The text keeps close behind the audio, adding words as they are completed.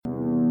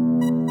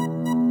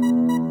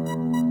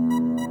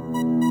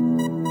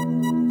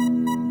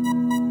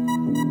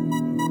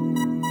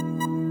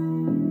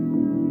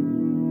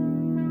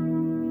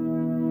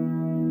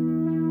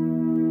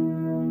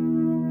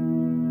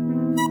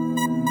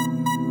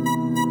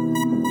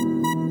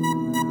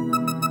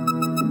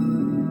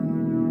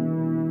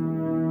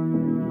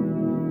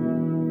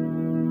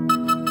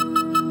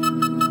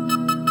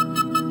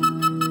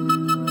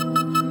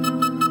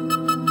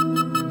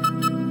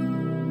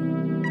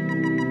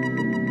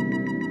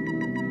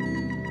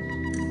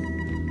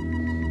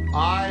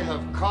I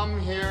have come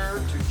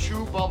here to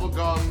chew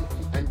bubblegum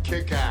and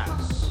kick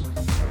ass.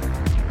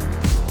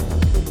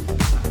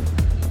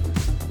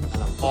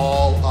 And I'm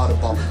all out of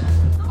bubblegum.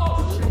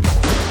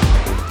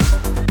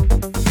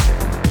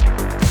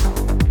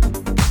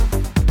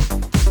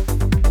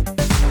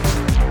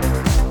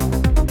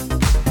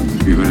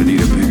 You're gonna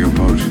need a bigger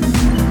boat.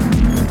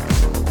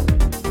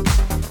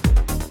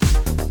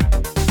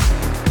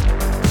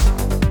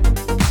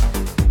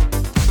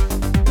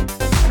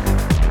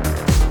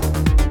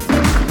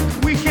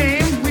 We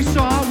came, we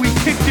saw, we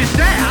kicked his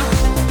ass.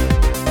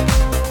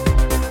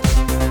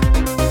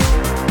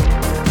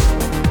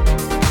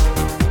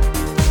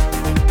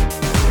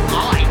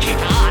 I kick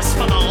ass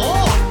for the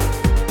Lord.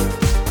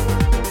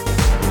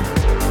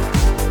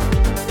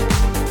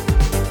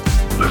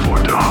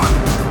 Before dawn,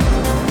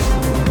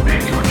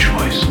 make your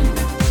choice.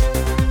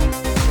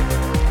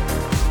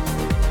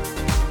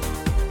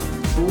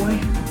 Boy,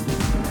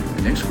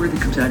 the next word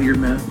that comes out of your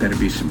mouth better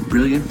be some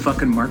brilliant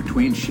fucking Mark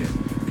Twain shit,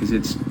 because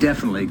it's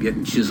definitely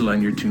getting chiseled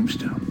on your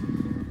tombstone.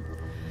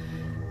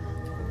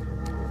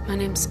 My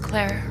name's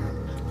Claire.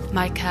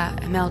 My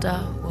cat,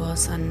 Imelda,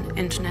 was an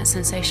internet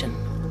sensation.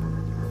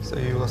 So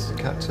you lost a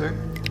cat too?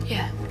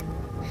 Yeah.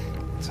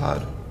 It's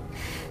hard.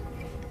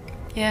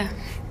 Yeah.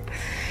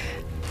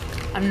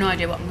 I've no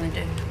idea what I'm going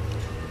to do.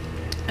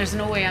 There's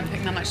no way I'm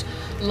putting that much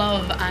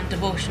love and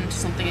devotion to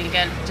something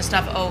again, just to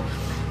have it all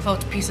fall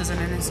to pieces in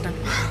an instant.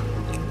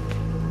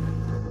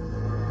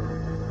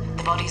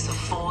 The bodies of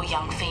 4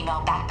 young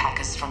female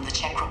backpackers from the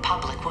Czech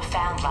Republic were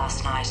found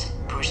last night,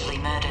 brutally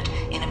murdered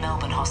in a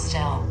Melbourne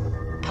hostel.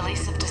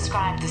 Police have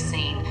described the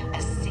scene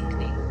as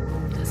sickening.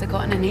 Has it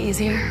gotten any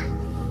easier?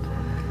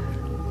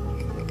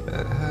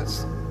 It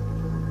hurts.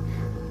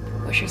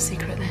 What's your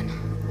secret then?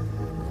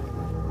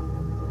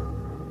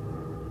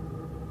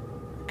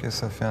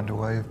 Guess I found a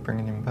way of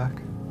bringing him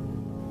back.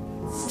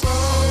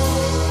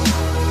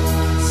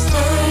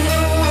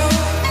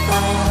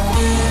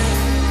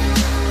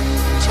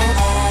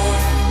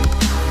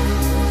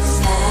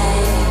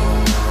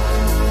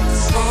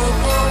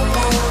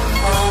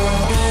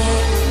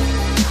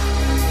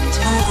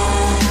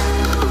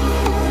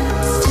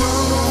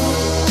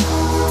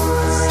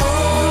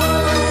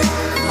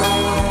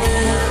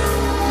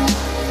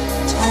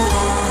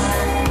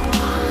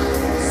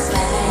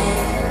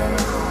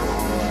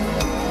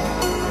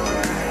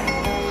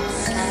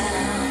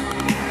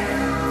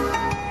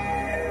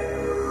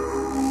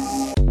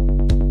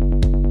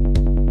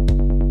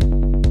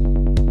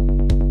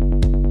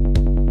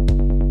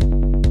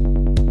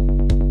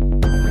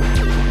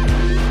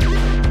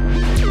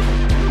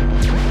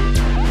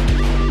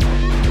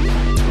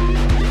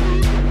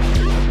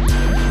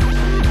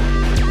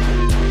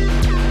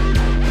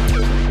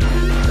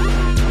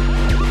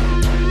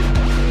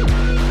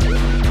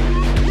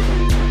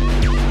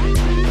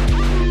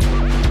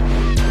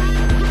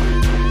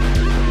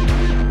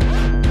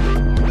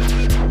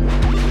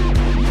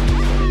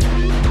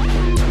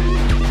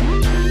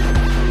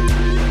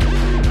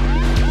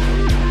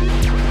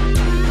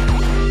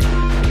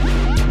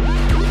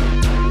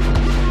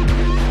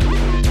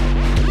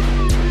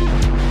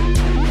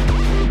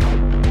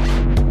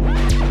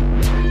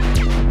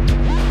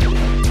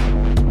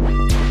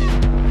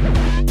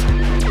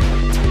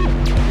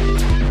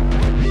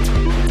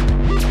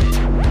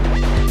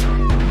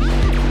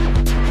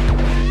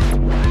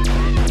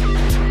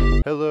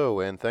 Hello,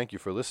 and thank you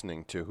for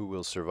listening to Who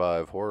Will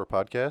Survive Horror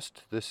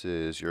Podcast. This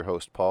is your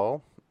host,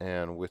 Paul,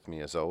 and with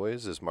me, as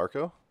always, is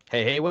Marco.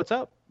 Hey, what's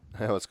up?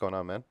 What's going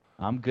on, man?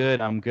 I'm good.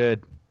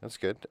 That's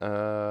good.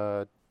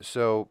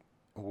 So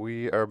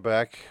we are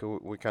back.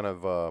 We kind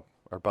of are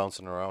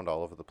bouncing around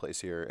all over the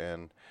place here,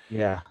 and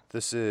Yeah.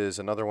 this is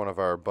another one of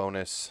our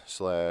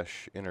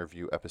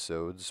bonus/interview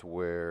episodes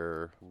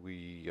where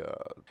we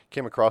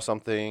came across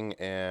something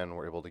and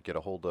were able to get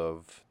a hold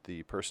of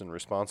the person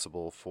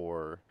responsible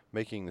for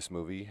making this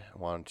movie.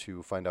 Wanted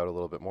to find out a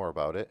little bit more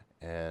about it,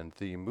 and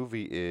the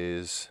movie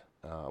is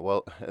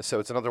so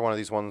it's another one of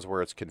these ones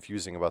where it's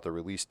confusing about the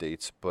release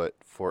dates, but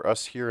for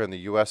us here in the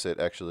U.S., it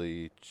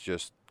actually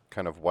just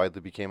kind of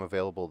widely became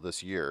available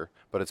this year,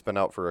 but it's been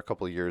out for a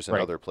couple of years in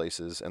Right. other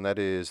places, and that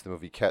is the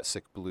movie Cat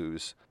Sick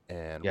Blues.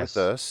 And Yes.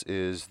 with us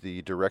is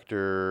the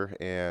director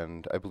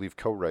and I believe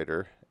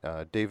co-writer,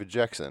 David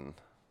Jackson,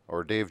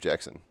 or Dave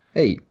Jackson.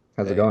 Hey,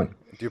 how's Hey. it going?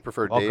 Do you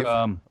prefer Dave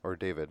Welcome. or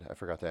David? I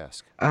forgot to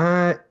ask.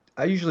 I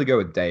usually go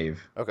with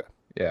Dave. Okay,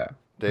 Yeah.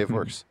 Dave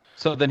works.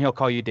 So then he'll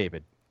call you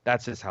David.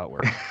 That's just how it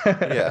works.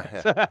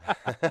 Yeah.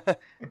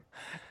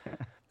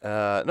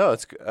 No,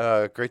 it's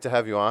great to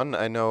have you on.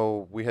 I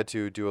know we had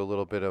to do a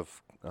little bit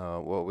of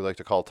what we like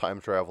to call time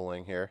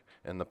traveling here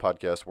in the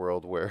podcast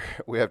world, where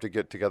we have to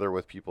get together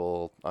with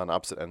people on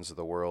opposite ends of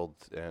the world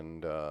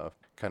and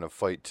kind of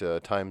fight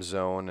time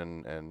zone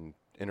and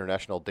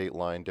international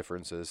dateline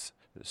differences.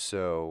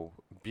 So,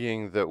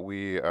 being that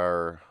we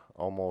are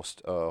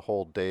almost a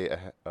whole day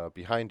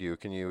behind you,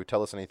 can you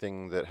tell us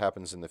anything that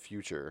happens in the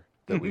future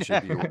that we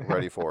should be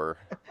ready for?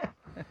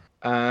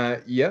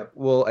 Yeah,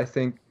 well, I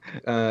think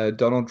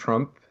Donald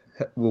Trump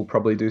will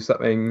probably do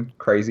something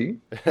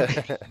crazy.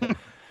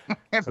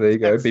 So there you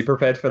go. Be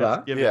prepared for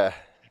that. Give it. Yeah.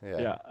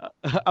 Yeah.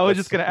 I was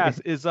just gonna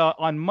ask: Is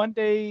on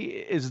Monday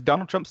is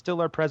Donald Trump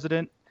still our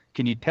president?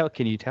 Can you tell?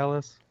 Can you tell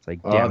us? It's like,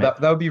 Oh, damn it.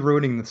 that would be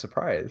ruining the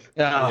surprise.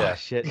 Oh, Yeah.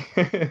 shit.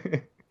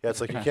 Yeah, it's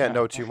like you can't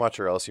know too much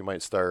or else you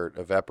might start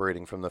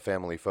evaporating from the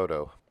family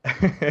photo.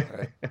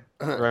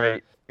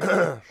 Right.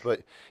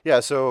 But yeah,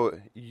 so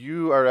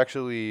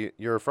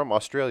you're from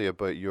Australia,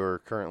 but you're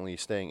currently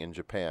staying in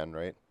Japan,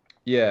 right?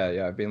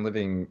 Yeah. I've been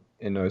living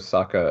in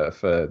Osaka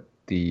for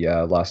the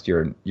last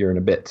year and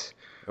a bit.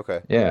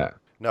 Okay. Yeah.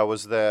 Now,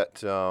 was that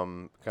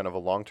kind of a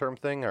long-term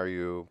thing? Are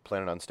you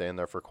planning on staying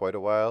there for quite a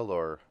while,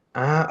 or?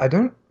 I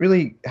don't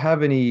really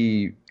have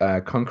any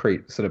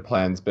concrete sort of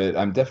plans, but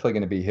I'm definitely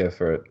going to be here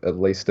for at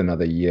least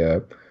another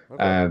year.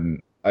 Okay.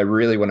 I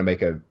really want to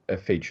make a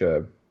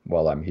feature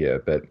while I'm here,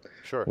 but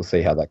Sure. we'll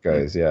see how that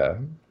goes. Yeah.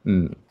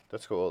 Mm.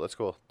 That's cool. That's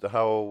cool.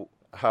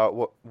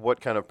 What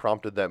kind of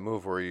prompted that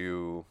move? Were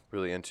you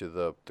really into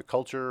the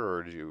culture,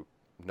 or did you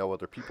know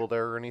other people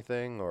there or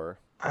anything, or?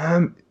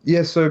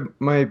 Yeah. So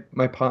my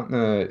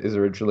partner is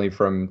originally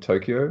from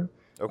Tokyo.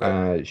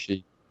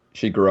 Okay.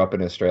 She grew up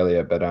in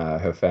Australia, but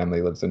her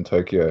family lives in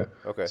Tokyo.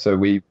 Okay. So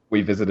we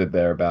visited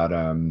there about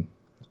almost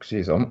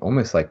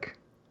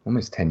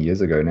 10 years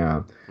ago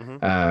now.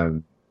 Mm-hmm.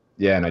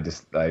 Yeah, and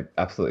I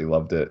absolutely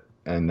loved it,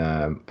 and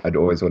I'd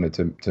always wanted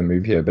to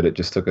move here, but it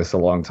just took us a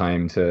long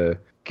time to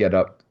get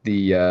up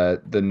the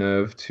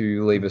nerve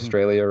to leave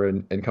Australia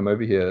and come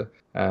over here.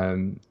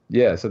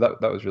 Yeah, so that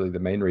was really the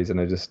main reason.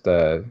 I just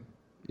I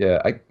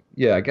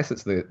guess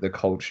it's the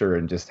culture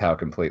and just how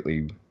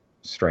completely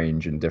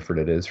strange and different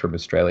it is from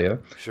Australia.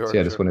 Sure. So yeah,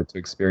 I just wanted to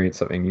experience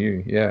something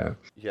new. Yeah.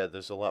 Yeah,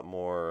 there's a lot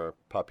more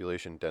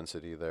population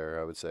density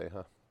there, I would say,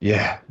 huh?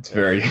 Yeah, it's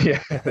very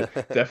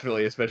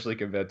definitely, especially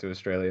compared to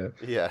Australia.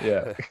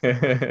 Yeah.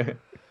 Yeah.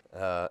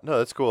 No,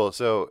 that's cool.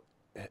 So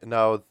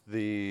now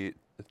the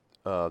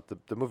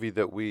movie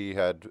that we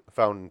had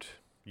found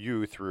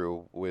you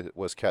through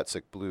was Cat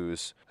Sick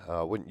Blues.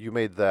 When you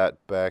made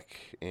that back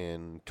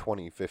in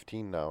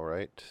 2015 now,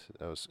 right?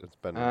 It's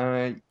been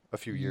a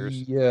few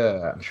years.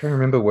 Yeah, I'm trying to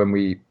remember when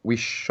we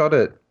shot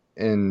it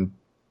in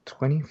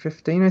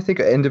 2015, I think,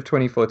 end of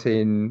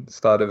 2014,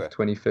 start of Okay.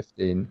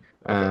 2015.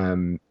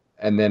 Okay.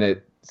 And then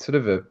it sort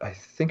of, I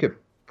think it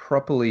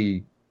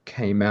properly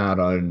came out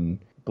on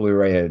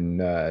Blu-ray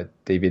and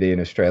DVD in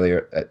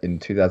Australia in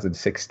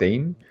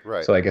 2016.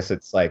 Right. So I guess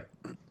it's like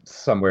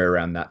somewhere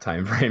around that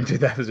time frame,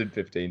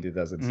 2015,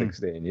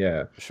 2016.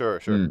 Yeah. Sure.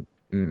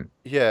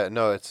 Yeah,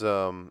 no, it's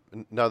now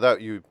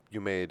that you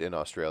made in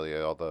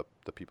Australia, all the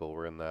people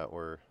were in that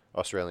were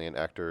Australian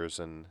actors,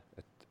 and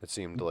it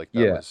seemed like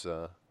that Yeah. was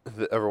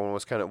everyone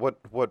was kind of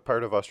what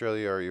part of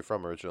Australia are you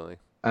from originally?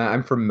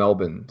 I'm from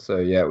Melbourne, so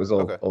yeah, it was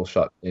Okay. all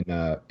shot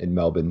in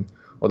Melbourne.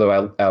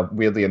 Although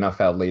weirdly enough,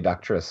 our lead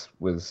actress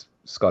was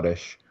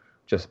Scottish,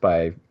 just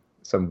by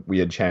some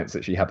weird chance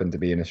that she happened to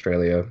be in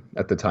Australia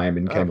at the time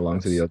and came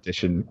along to the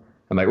audition.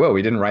 I'm like, well,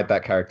 we didn't write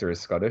that character as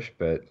Scottish,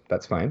 but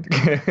that's fine.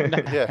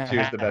 Yeah. She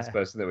was the best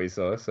person that we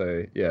saw,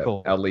 so yeah,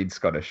 Cool. our lead's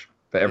Scottish,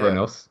 but everyone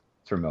Yeah. else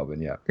is from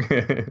Melbourne. Yeah.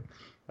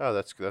 Oh,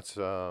 that's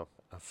a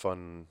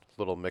fun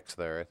little mix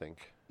there, I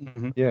think.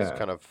 Yeah. It's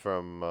kind of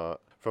from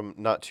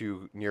not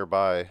too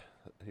nearby,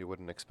 you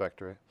wouldn't expect,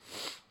 right?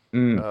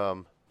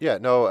 Mm. Yeah,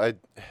 no, I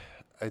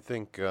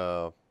think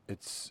it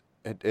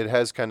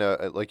has kind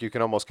of like you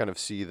can almost kind of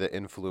see the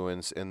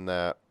influence in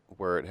that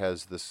where it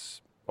has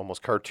this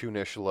almost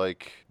cartoonish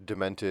like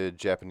demented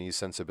Japanese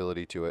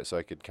sensibility to it. So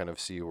I could kind of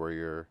see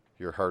where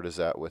your heart is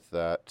at with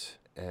that,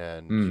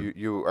 and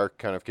you are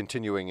kind of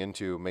continuing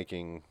into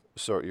making.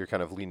 So you're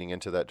kind of leaning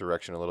into that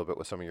direction a little bit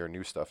with some of your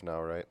new stuff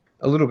now, right?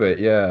 A little bit,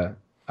 yeah.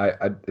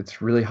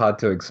 It's really hard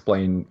to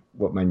explain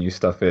what my new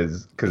stuff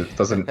is because it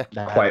doesn't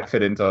quite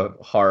fit into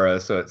horror.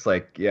 So it's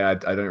like, yeah,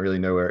 I don't really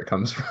know where it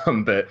comes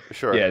from, but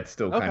Sure. yeah, it's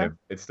still Okay.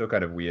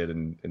 kind of weird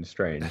and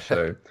strange.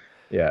 So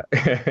yeah.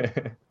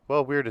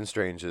 Well, weird and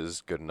strange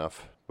is good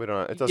enough. We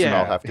don't. It doesn't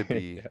all Yeah. have to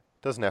be.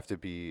 Doesn't have to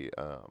be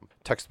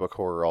textbook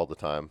horror all the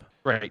time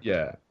Right.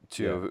 Yeah.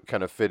 to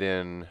kind of fit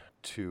in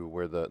to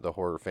where the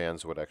horror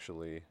fans would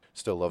actually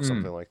still love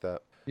something like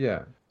that.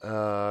 Yeah.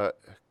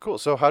 Cool.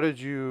 So how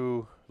did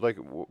you like?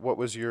 What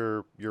was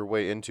your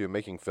way into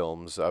making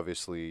films?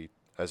 Obviously,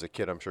 as a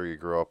kid, I'm sure you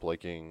grew up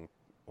liking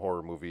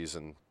horror movies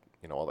and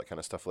all that kind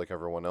of stuff like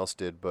everyone else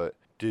did. But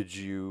did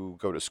you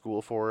go to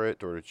school for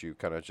it, or did you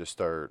kind of just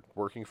start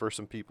working for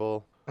some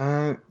people?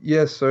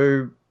 Yeah.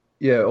 So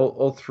yeah,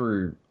 all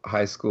through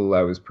high school,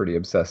 I was pretty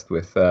obsessed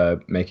with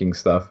making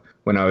stuff.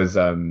 When I was,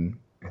 I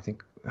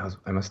think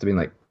I must have been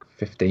like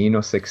 15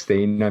 or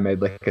 16. I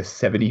made like a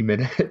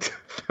 70-minute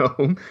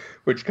film,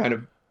 which kind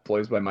of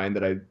blows my mind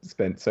that I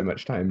spent so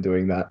much time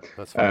doing that.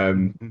 That's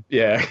fine.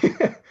 Yeah.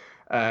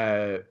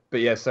 But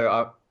yeah,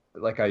 so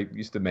I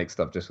used to make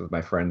stuff just with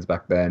my friends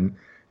back then,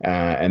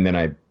 and then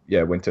I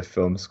went to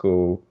film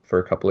school for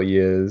a couple of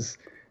years,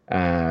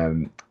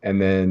 and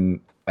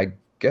then I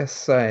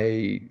guess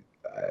the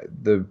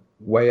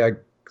way I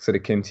sort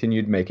of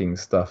continued making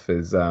stuff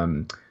is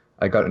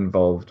I got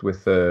involved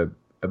with a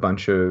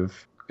bunch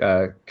of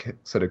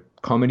sort of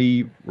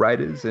comedy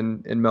writers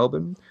in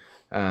Melbourne,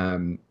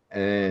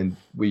 and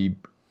we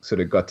sort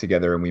of got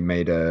together and we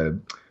made a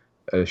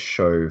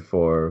show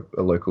for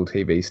a local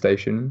TV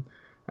station.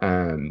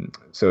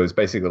 So it was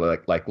basically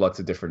like lots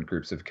of different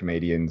groups of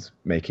comedians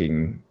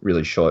making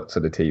really short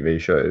sort of TV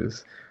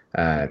shows,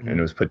 and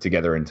it was put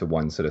together into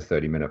one sort of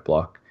 30-minute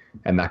block.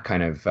 And that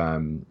kind of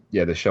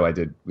the show I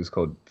did was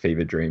called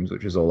Fever Dreams,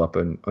 which is all up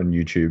on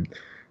YouTube,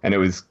 and it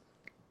was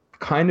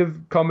kind of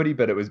comedy,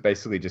 but it was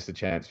basically just a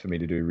chance for me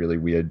to do really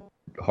weird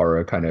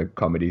horror kind of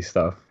comedy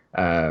stuff.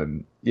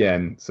 And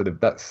sort of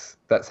that's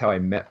how I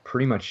met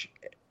pretty much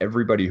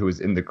everybody who was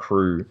in the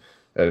crew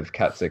of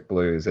Cat Sick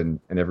Blues, and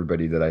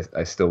everybody that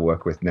I still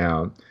work with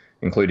now,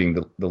 including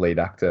the lead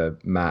actor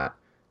Matt,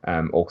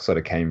 all sort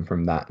of came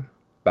from that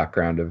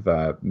background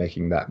of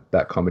making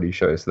that comedy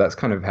show. So that's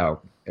kind of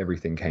how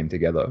everything came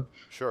together.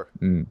 Sure.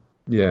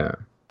 Yeah.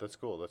 That's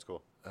cool.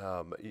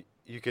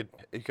 You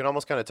can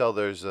almost kind of tell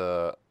there's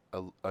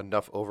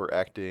enough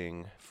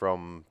overacting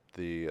from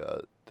the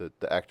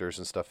actors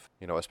and stuff,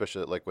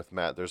 especially like with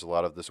Matt. There's a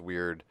lot of this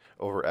weird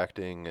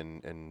overacting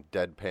and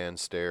deadpan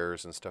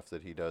stares and stuff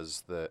that he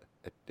does that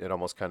it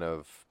almost kind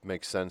of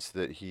makes sense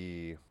that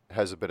he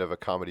has a bit of a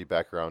comedy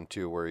background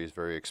too, where he's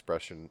very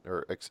expressive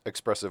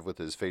with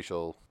his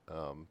facial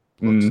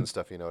looks and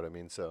stuff. You know what I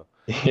mean? So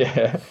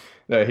yeah,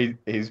 no,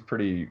 he's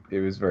pretty. It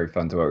was very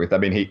fun to work with. I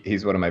mean,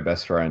 he's one of my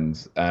best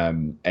friends,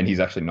 and he's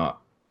actually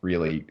not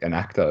really an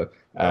actor.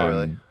 Oh,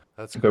 really?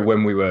 That's but great.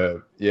 when we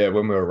were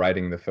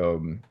writing the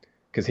film,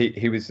 because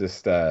he was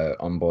just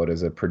on board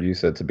as a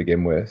producer to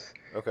begin with.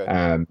 Okay.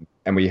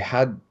 And we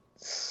had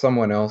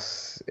someone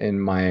else in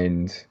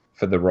mind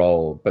for the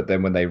role, but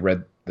then when they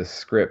read the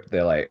script,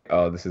 they're like,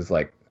 "Oh, this is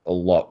like a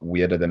lot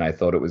weirder than I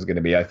thought it was going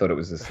to be. I thought it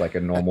was just like a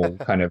normal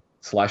kind of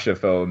slasher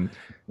film.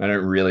 And I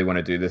don't really want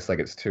to do this. Like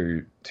it's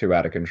too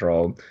out of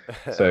control."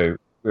 So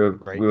we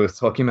were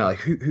talking about like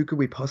who could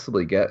we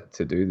possibly get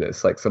to do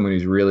this? Like someone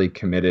who's really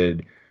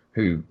committed,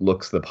 who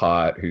looks the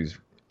part, who's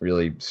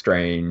really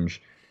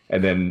strange.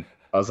 And then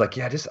I was like,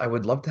 I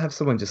would love to have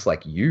someone just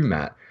like you,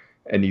 Matt.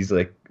 And he's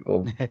like,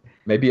 well,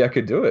 maybe I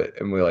could do it.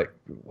 And we're like,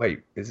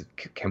 wait,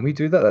 can we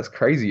do that? That's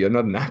crazy. You're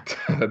not an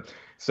actor.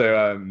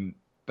 So,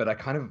 but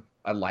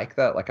I like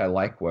that. Like I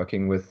like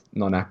working with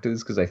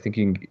non-actors because I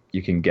think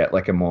you can get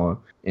like a more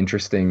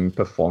interesting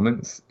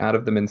performance out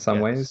of them in some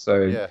ways.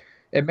 So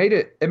it made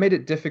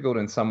it difficult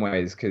in some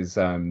ways because,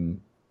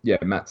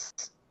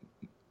 Matt's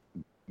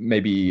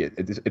maybe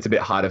it's a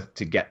bit harder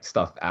to get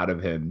stuff out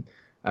of him.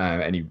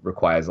 And he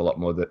requires a lot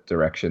more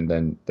direction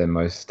than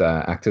most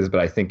actors.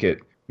 But I think it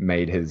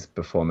made his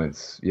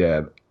performance,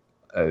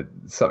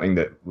 something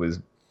that was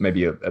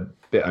maybe a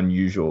bit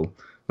unusual,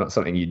 not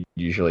something you'd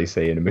usually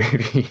see in a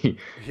movie.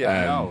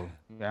 Yeah.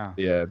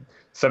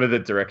 Some of the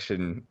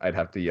direction I'd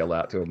have to yell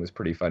out to him was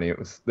pretty funny.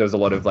 There was a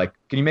lot of like,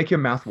 "Can you make your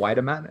mouth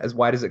wider, Matt? As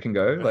wide as it can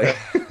go?" Like,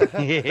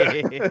 he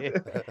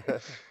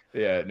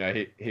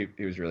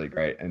was really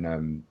great, and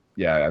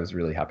I was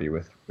really happy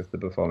with the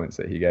performance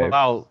that he gave.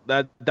 Wow,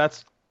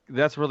 that's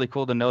really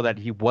cool to know that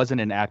he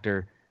wasn't an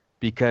actor,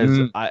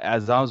 because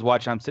as I was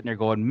watching, I'm sitting there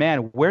going, man,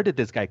 where did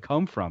this guy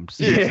come from?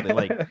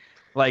 Seriously,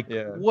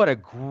 what a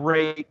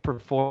great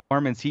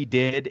performance he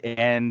did,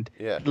 and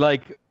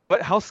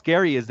but how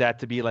scary is that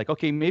to be like,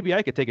 okay, maybe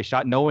I could take a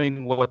shot,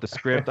 knowing what the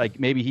script, like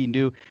maybe he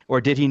knew,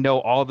 or did he know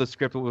all the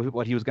script,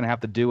 what he was going to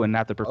have to do, and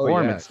not the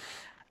performance?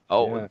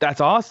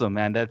 That's awesome,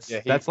 man. That's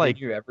like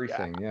he knew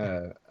everything.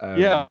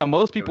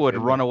 Most people would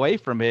run away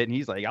from it, and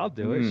he's like, "I'll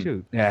do it."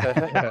 Shoot.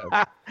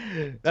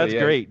 That's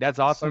great. That's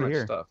awesome so to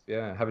hear. Much stuff.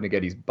 Yeah, having to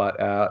get his butt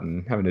out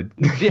and having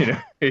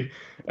to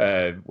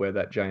wear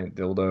that giant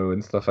dildo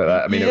and stuff like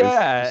that. I mean, it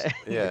was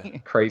just a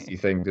crazy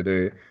thing to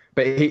do.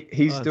 But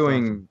he's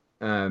doing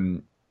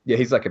awesome.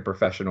 He's like a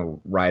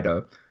professional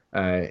writer. He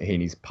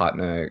and his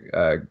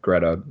partner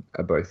Greta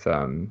are both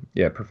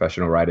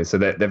professional writers. So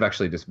they've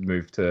actually just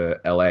moved to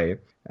LA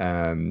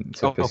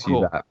to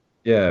pursue that.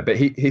 Yeah, but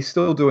he's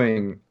still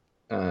doing.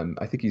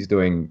 I think he's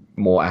doing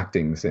more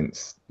acting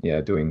since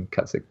doing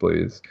Cat Sick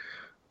Blues.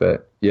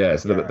 But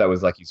that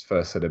was like his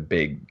first sort of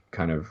big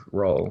kind of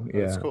role.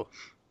 Yeah, that's cool.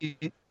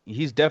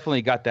 He's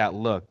definitely got that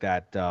look,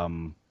 that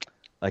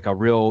like a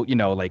real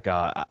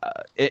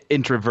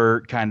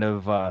introvert kind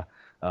of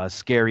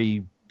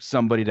scary.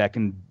 Somebody that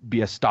can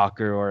be a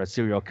stalker or a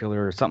serial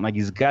killer or something. Like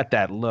he's got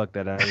that look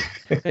that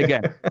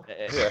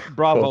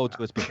bravo to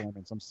his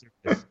performance. I'm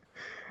serious.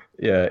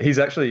 Yeah, he's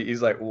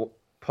like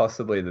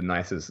possibly the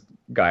nicest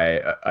guy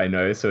I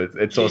know. So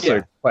it's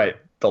also quite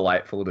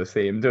delightful to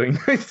see him doing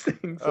those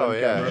things. Oh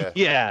on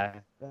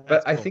camera. But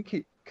cool. I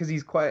think because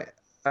he's quite.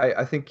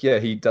 I think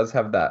he does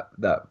have that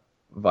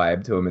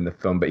vibe to him in the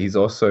film. But he's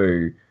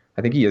also,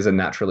 I think he is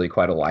naturally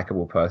quite a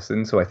likable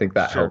person. So I think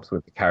that helps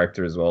with the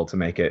character as well to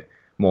make it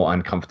more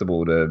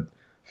uncomfortable to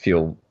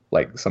feel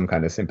like some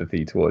kind of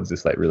sympathy towards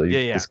this like really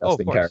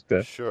disgusting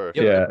character. Sure.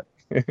 Yeah.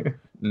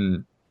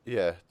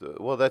 Yeah.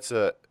 Well, it's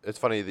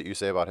funny that you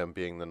say about him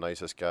being the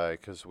nicest guy,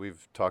 because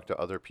we've talked to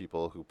other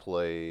people who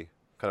play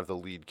kind of the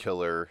lead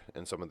killer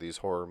in some of these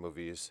horror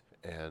movies,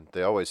 and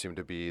they always seem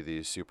to be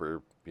these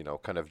super,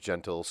 kind of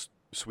gentle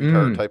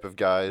sweetheart type of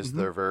guys. Mm-hmm.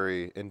 They're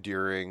very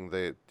endearing.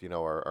 They,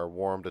 are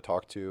warm to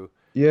talk to.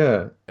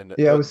 Yeah. And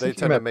Yeah, I was they thinking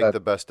tend to about make that. the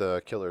best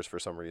killers for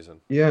some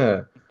reason.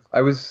 Yeah.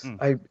 I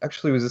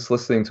actually was just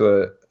listening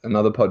to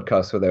another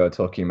podcast where they were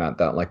talking about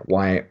that. Like,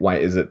 why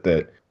is it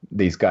that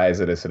these guys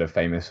that are sort of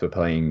famous for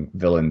playing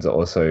villains are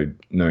also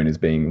known as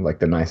being like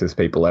the nicest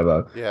people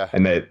ever? Yeah.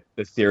 And that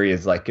the theory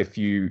is like, if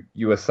you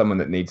are someone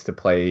that needs to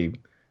play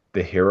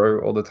the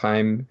hero all the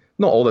time,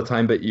 not all the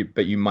time, but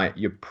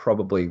you're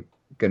probably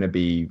going to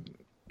be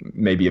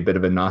maybe a bit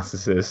of a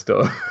narcissist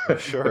or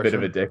a bit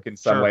of a dick in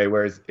some way.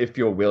 Whereas if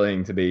you're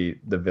willing to be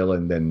the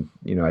villain, then,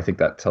 I think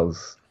that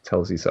tells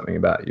you something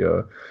about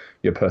your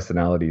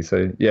personality.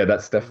 So yeah,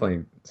 that's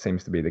definitely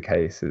seems to be the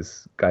case,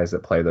 is guys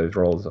that play those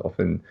roles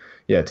often,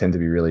 tend to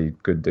be really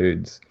good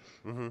dudes.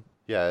 Mm-hmm.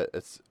 Yeah,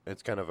 it's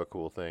kind of a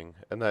cool thing.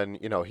 And then,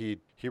 he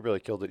really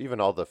killed it. Even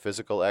all the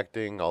physical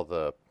acting, all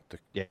the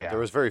there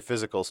was very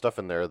physical stuff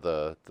in there.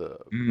 The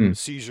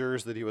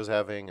seizures that he was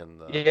having, and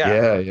all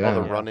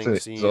the running it's an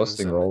scenes.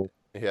 Exhausting role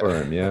for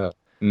him. Yeah.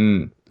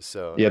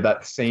 So yeah,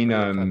 that scene.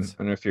 I don't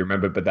know if you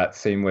remember, but that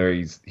scene where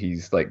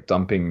he's like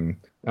dumping,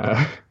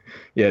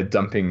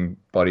 dumping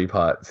body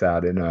parts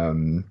out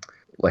in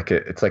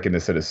it's like in a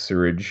sort of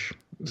sewage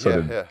sort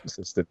of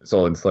system. It's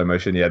all in slow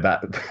motion. Yeah,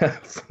 that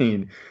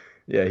scene.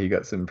 Yeah, he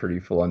got some pretty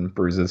full on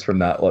bruises from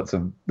that.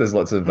 There's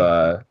lots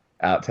of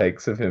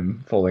outtakes of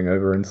him falling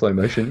over in slow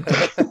motion.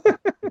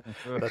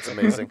 That's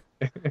amazing.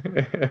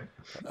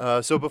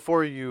 So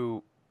before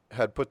you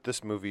had put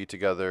this movie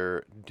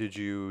together, did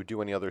you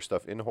do any other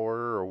stuff in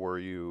horror, or were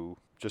you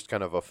just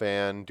kind of a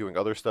fan doing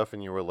other stuff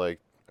and you were like,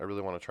 I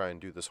really want to try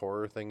and do this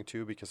horror thing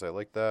too because I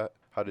like that?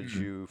 How did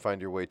you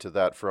find your way to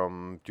that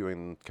from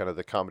doing kind of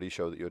the comedy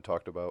show that you had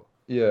talked about?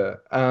 Yeah.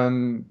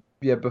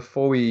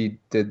 Before we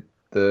did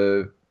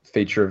the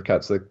feature of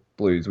Cats Like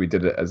Blues, we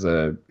did it as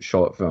a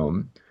short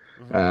film.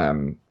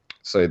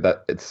 So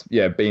that it's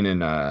been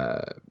in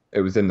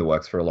it was in the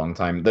works for a long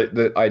time.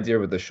 The idea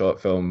with the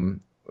short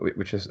film,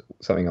 which is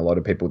something a lot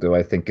of people do,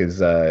 I think,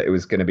 is it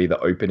was going to be the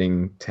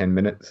opening 10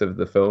 minutes of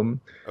the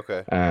film.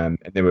 Okay. And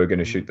then we were going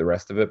to shoot the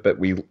rest of it, but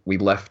we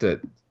left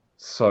it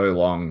so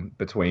long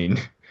between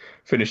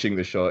finishing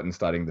the short and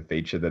starting the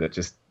feature that it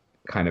just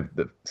kind of,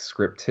 the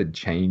script had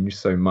changed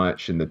so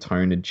much and the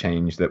tone had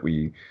changed that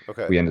we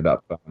ended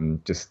up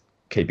just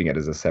keeping it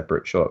as a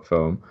separate short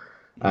film.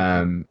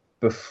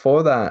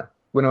 Before that,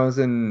 when I was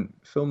in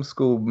film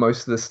school,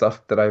 most of the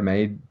stuff that I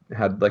made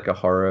had like a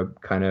horror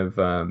kind of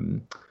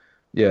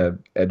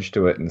edge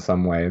to it in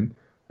some way.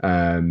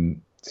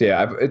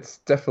 It's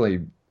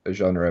definitely a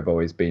genre I've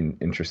always been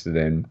interested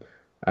in.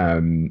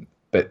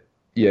 But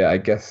yeah, I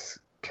guess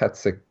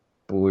Cats Like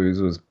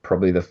Blues was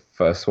probably the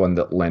first one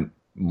that lent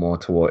more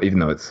toward, even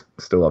though it's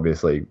still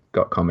obviously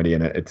got comedy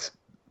in it, it's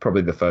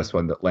probably the first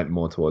one that lent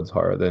more towards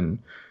horror than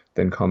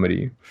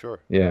comedy. Sure.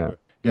 Yeah. Sure.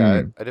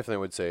 Yeah, I definitely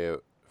would say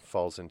it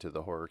falls into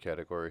the horror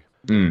category.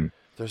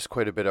 There's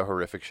quite a bit of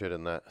horrific shit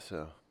in that,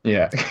 so.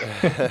 Yeah.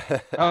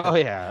 Oh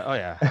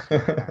yeah.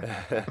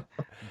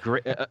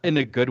 Great, in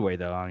a good way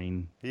though. I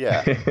mean,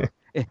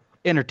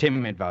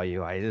 entertainment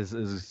value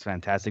is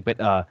fantastic,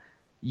 but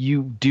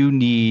you do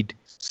need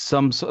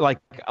some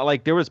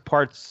like there was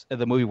parts of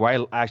the movie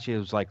where I actually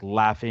was like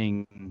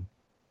laughing,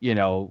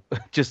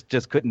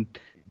 just couldn't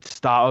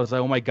stop. I was like,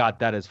 oh my god,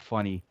 that is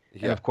funny.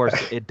 Yeah. And of course,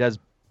 it does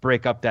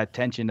break up that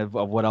tension of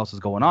what else is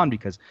going on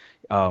because,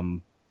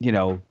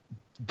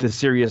 the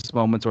serious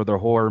moments or the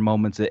horror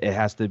moments, it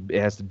has to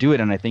do it.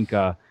 And I think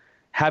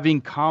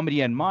having comedy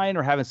in mind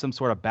or having some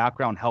sort of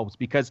background helps,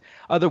 because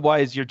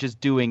otherwise you're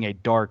just doing a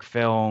dark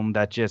film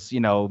that just,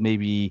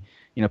 maybe,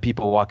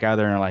 people walk out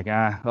there and are like,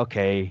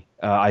 okay,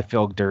 I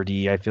feel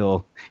dirty. I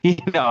feel,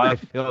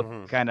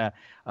 kind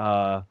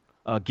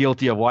of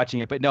guilty of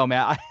watching it. But no,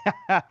 man,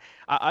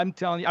 I'm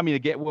telling you, I mean,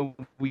 again, when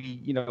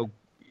we,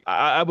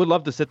 I would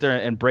love to sit there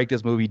and break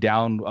this movie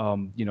down,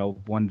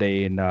 one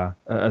day, and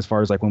as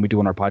far as like when we do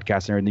on our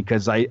podcast and everything,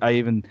 because I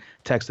even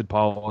texted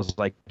Paul, I was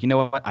like, you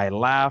know what? I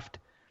laughed,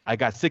 I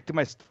got sick to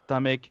my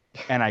stomach,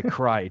 and I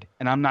cried,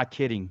 and I'm not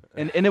kidding,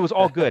 and it was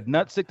all good,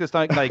 not sick to the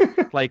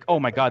stomach, like oh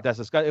my god, that's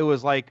disgusting. It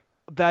was like,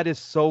 that is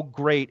so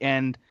great,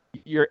 and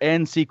your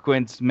end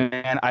sequence,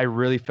 man, I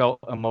really felt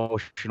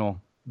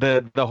emotional.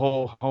 The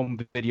whole home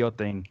video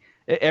thing.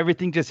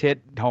 Everything just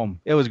hit home.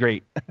 It was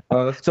great.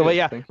 Oh, that's so good.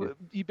 yeah, Thank you.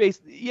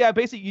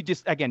 basically you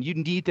just, again, you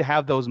need to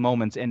have those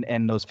moments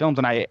and those films.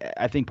 And I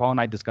think Paul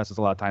and I discuss this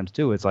a lot of times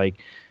too. It's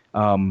like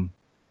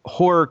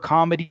horror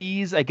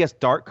comedies, I guess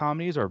dark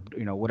comedies, or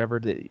whatever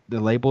the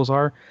labels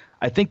are.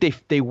 I think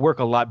they work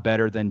a lot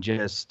better than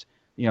just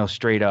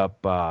straight up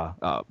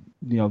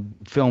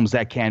films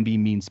that can be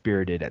mean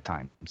spirited at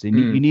times.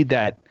 You need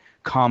that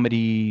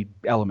comedy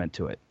element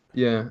to it.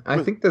 Yeah,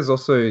 I think there's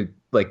also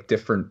like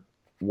different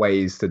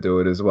ways to do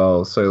it as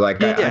well. So like,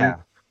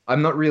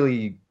 I'm not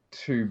really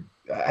too.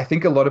 I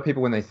think a lot of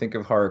people, when they think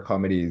of horror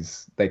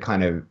comedies, it's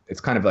kind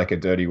of like a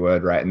dirty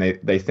word, right? And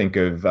they think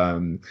of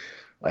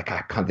like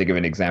I can't think of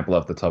an example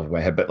off the top of my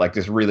head, but like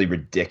just really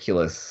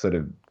ridiculous sort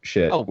of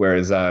shit. Oh,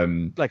 Whereas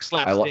like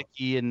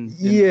slapsticky and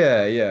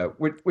yeah,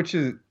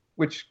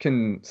 which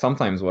can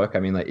sometimes work. I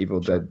mean, like Evil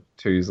Dead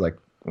 2 is like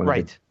one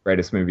of the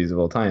greatest movies of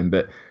all time,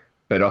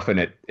 but often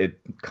it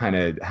kind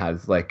of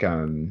has like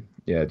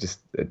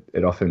just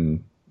it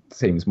often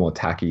seems more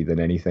tacky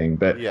than anything.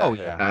 But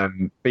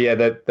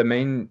the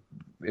main,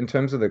 in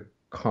terms of the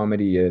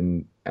comedy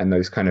and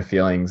those kind of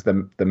feelings,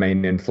 the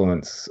main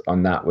influence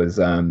on that was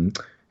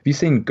have you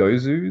seen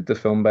Gozu, the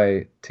film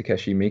by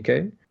Takeshi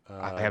Miike?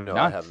 I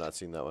have not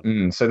seen that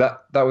one. So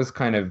that was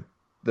kind of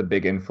the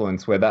big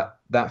influence, where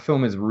that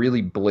film is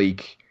really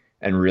bleak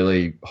and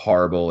really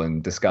horrible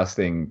and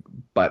disgusting,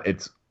 but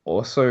it's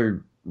also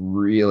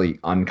really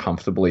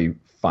uncomfortably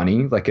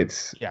funny. Like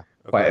it's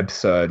quite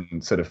absurd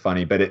and sort of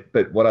funny. But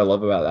what I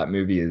love about that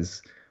movie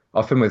is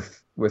often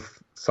with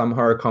some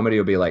horror comedy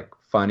will be like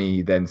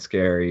funny, then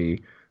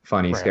scary,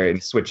 funny, scary,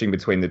 and switching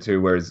between the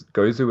two. Whereas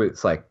Gozu,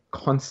 it's like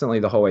constantly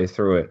the whole way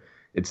through it,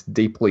 it's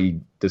deeply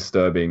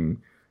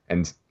disturbing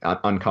and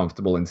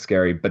uncomfortable and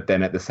scary. But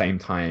then at the same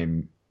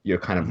time, you're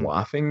kind of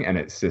laughing, and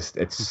it's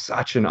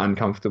such an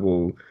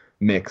uncomfortable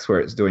mix where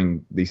it's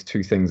doing these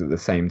two things at the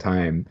same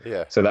time.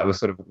 Yeah. So that was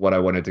sort of what I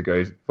wanted to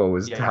go for,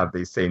 was to have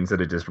these scenes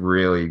that are just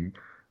really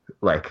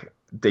like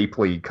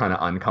deeply kind of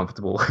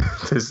uncomfortable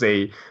to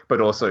see,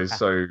 but also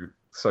so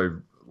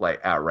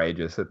like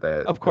outrageous that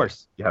they're, of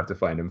course, you have to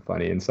find them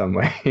funny in some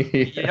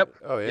way. Yep.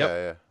 Oh yeah,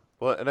 yeah.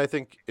 Well, and I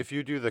think if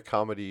you do the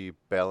comedy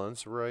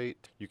balance right,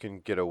 you can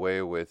get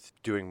away with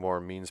doing more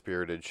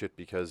mean-spirited shit,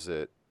 because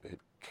it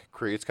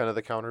creates kind of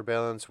the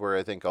counterbalance, where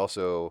I think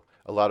also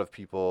a lot of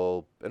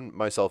people, and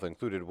myself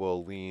included,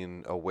 will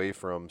lean away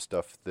from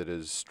stuff that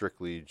is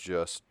strictly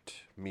just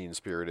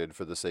mean-spirited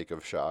for the sake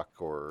of shock,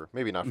 or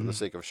maybe not for the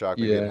sake of shock,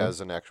 maybe it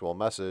has an actual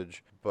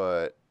message,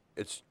 but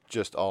it's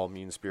just all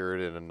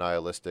mean-spirited and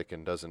nihilistic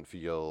and doesn't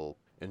feel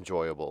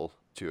enjoyable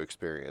to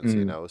experience,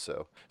 you know?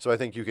 So I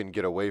think you can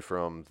get away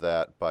from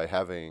that by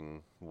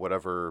having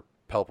whatever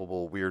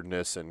palpable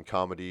weirdness and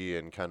comedy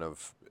and kind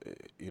of,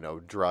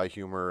 dry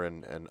humor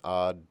and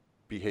odd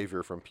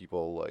behavior from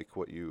people, like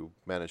what you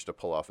managed to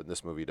pull off in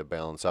this movie to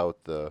balance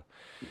out the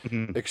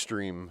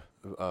extreme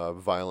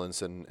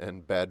violence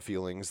and bad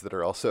feelings that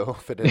are also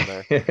fit in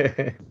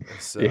there.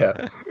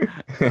 So,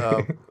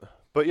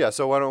 but yeah,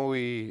 so why don't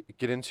we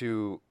get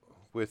into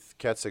with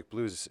Cat Sick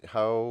Blues?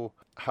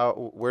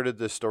 Where did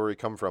this story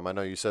come from? I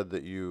know you said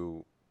that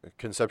you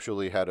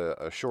conceptually had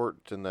a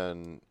short, and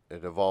then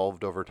it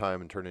evolved over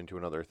time and turned into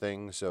another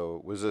thing. So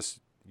was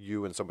this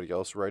you and somebody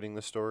else writing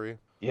this story?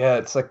 Yeah,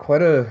 it's like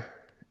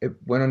it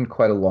went on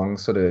quite a long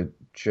sort of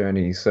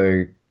journey.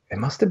 So it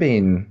must have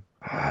been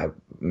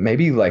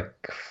maybe like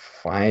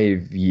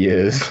 5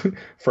 years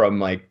from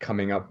like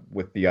coming up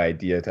with the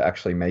idea to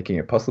actually making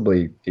it,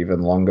 possibly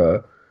even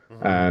longer.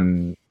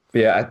 But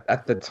yeah,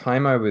 at the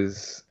time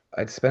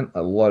I'd spent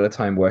a lot of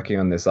time working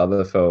on this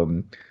other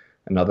film,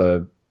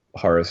 another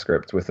horror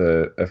script with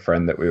a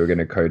friend that we were going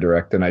to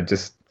co-direct, and I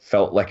just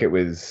felt like it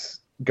was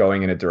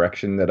going in a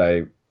direction that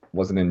I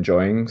wasn't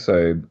enjoying.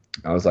 So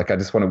I was like, I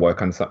just want to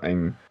work on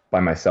something by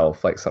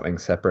myself, like something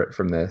separate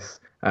from this.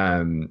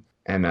 And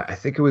I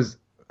think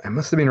it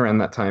must have been around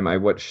that time I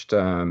watched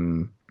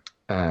the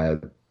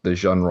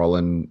Jean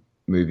Rollin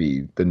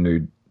movie, The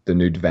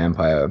Nude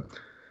Vampire.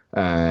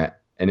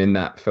 And in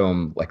that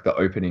film, like the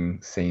opening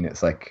scene,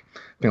 it's like,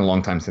 it's been a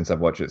long time since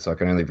I've watched it, so I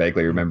can only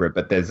vaguely remember it.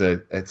 But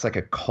it's like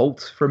a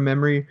cult from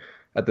memory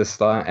at the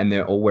start, and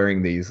they're all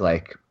wearing these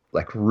like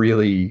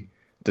really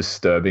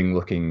disturbing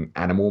looking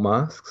animal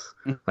masks,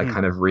 like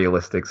kind of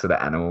realistic sort of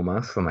animal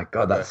masks. I'm like,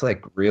 God, that's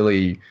like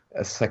really,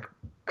 it's like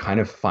kind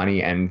of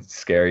funny and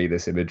scary,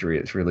 this imagery.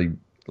 It's really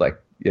like,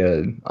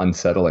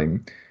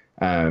 unsettling.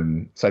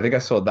 So I think I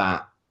saw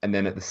that. And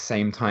then at the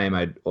same time,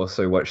 I'd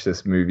also watched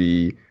this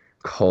movie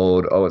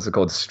called, what's it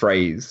called?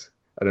 Strays.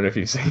 I don't know if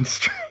you've seen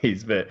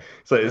Strays, but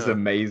it's like this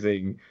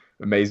amazing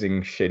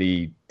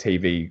shitty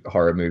TV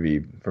horror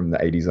movie from the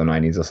 80s or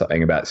 90s or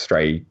something about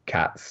stray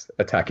cats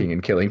attacking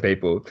and killing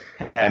people.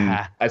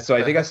 And so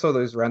I think I saw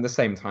those around the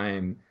same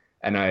time.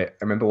 And I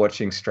remember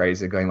watching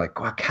Strays and going like,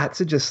 wow,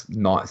 cats are just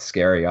not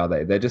scary, are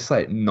they? They're just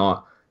like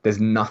not, there's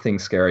nothing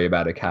scary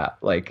about a cat.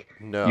 Like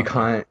you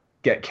can't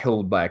get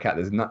killed by a cat.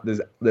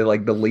 They're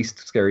like the least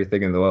scary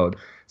thing in the world.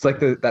 It's like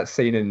that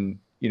scene in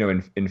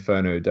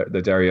Inferno,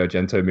 the Dario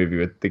Argento movie,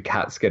 with the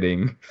cats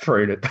getting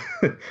thrown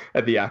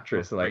at the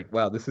actress. Like,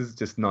 wow, this is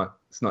just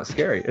it's not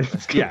scary.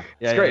 It's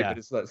great, but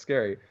it's not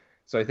scary.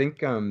 So I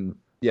think,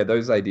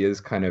 those ideas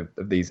kind of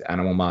these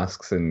animal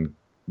masks and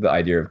the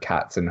idea of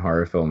cats in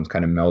horror films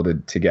kind of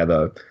melded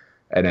together,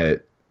 and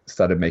it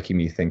started making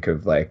me think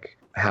of like,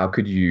 how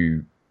could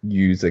you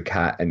use a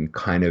cat and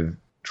kind of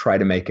try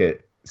to make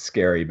it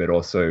scary, but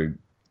also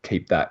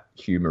keep that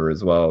humor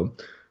as well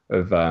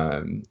of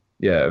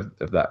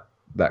that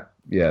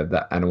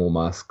animal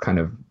mask kind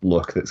of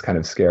look that's kind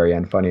of scary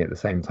and funny at the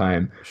same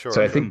time. Sure,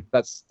 so I think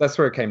that's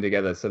where it came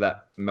together. So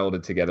that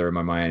melded together in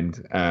my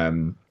mind.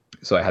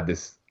 So I had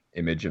this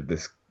image of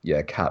this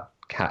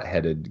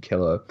cat-headed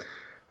killer.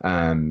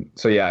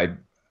 I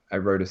I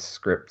wrote a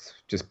script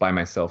just by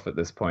myself at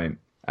this point.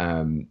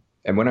 And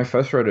when I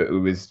first wrote it, it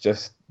was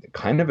just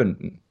kind of a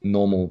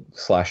normal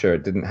slasher.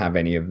 It didn't have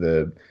any of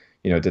the,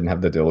 it didn't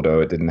have the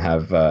dildo. It didn't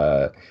have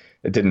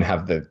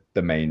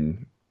the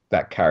main,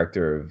 that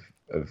character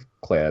of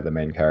Claire, the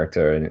main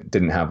character, and it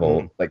didn't have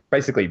all like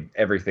basically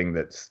everything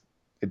it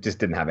just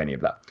didn't have any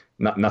of that.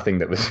 Nothing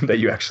that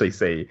you actually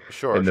see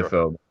in the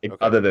film,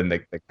 other than the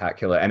cat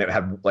killer, and it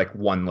had like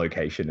one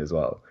location as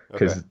well.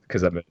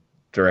 Because I'm a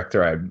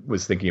director, I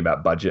was thinking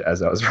about budget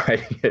as I was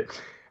writing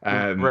it.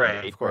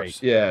 Right, of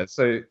course. Yeah.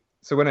 So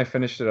when I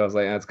finished it, I was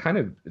like,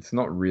 it's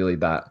not really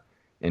that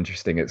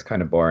interesting. It's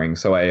kind of boring.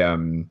 So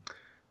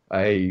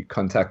I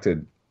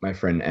contacted my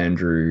friend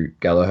Andrew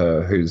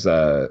Gallagher, who's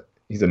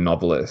he's a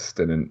novelist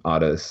and an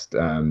artist,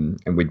 and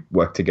we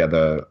worked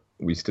together.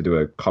 We used to do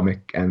a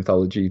comic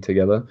anthology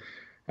together,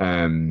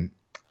 and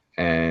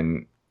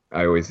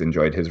I always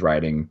enjoyed his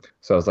writing.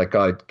 So I was like,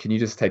 God, can you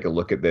just take a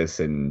look at this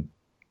and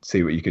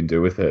see what you can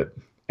do with it?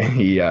 And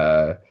he,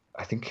 I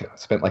think,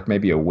 spent like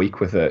maybe a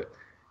week with it,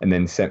 and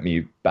then sent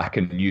me back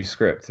a new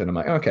script. And I'm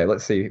like, okay,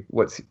 let's see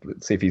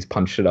if he's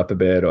punched it up a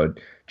bit or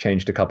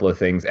changed a couple of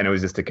things. And it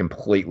was just a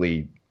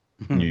completely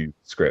new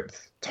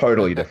script,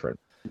 totally different.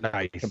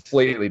 Nice.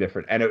 Completely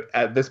different. And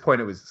at this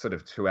point, it was sort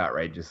of too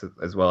outrageous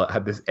as well. It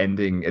had this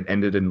ending. It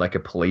ended in like a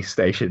police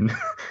station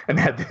and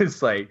had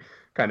this like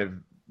kind of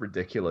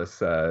ridiculous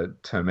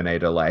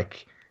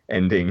Terminator-like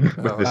ending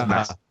with this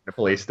massive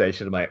police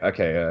station. I'm like,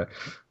 okay,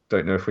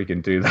 don't know if we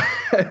can do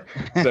that.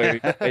 So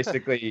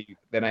basically,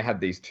 then I had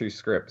these two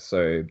scripts.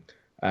 So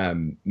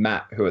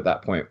Matt, who at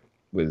that point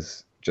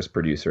was just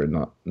producer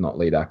and not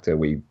lead actor,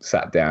 we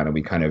sat down and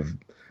we kind of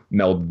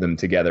melded them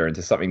together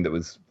into something that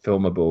was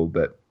filmable,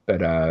 but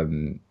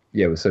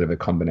it was sort of a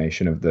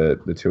combination of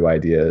the two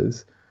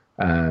ideas.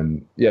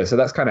 So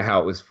that's kind of how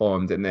it was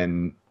formed. And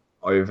then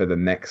over the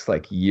next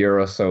like year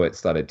or so, it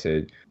started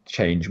to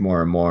change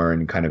more and more,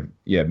 and kind of,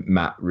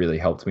 Matt really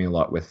helped me a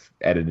lot with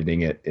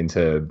editing it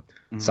into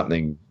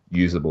something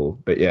usable.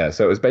 But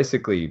so it was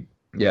basically,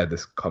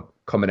 this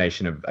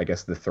combination of, I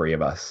guess, the three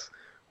of us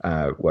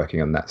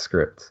working on that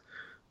script.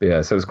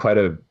 But so it was quite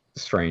a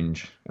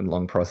strange and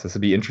long process.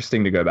 It'd be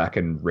interesting to go back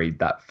and read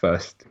that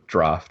first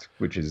draft,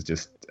 which is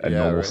just a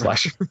normal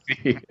slasher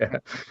movie.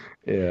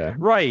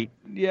 Right.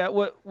 Yeah.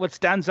 What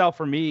stands out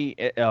for me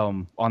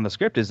on the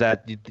script is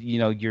that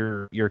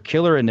your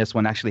killer in this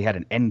one actually had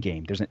an end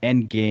game. There's an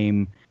end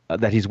game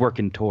that he's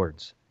working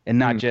towards, and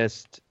not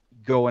just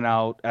going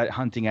out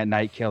hunting at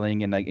night,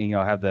 killing, and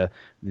have the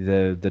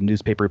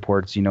newspaper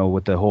reports,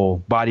 with the whole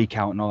body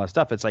count and all that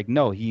stuff. It's like,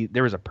 no,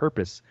 there was a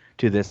purpose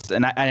to this,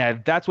 and I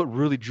that's what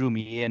really drew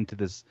me into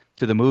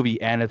the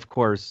movie. And of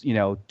course,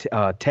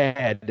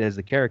 Ted as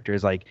the character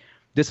is like,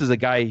 this is a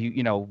guy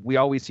who, we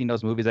always see in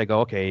those movies. I go,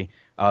 okay,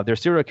 they're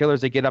serial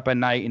killers. They get up at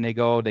night and they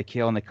go, they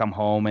kill, and they come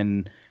home,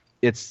 and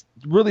it's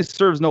really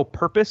serves no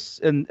purpose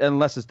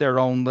unless it's their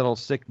own little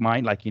sick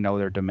mind, like,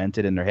 they're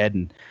demented in their head.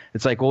 And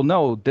it's like, well,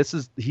 no,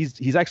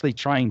 he's actually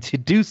trying to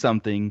do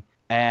something.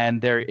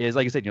 And there is,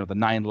 like I said, the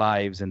 9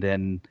 lives, and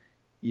then,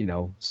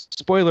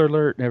 spoiler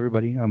alert,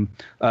 everybody,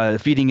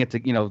 feeding it to,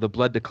 the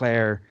blood to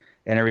Claire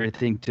and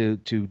everything to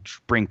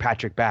bring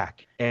Patrick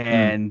back.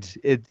 And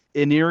it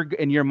in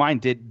your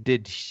mind,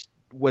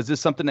 was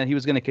this something that he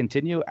was going to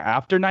continue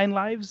after 9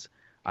 lives?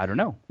 I don't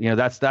know.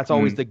 That's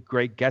always the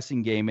great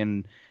guessing game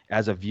and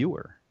as a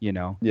viewer,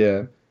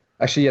 Yeah.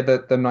 Actually,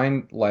 the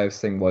 9 lives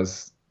thing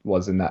was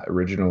in that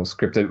original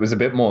script. It was a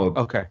bit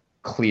more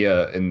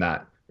clear in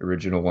that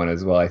original one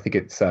as well. I think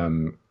it's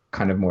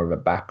kind of more of a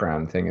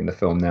background thing in the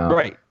film now.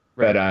 Right.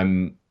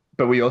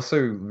 But we also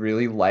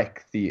really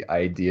like the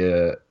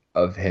idea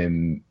of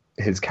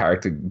his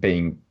character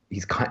being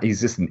he's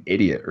just an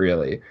idiot,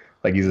 really.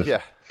 Like, he's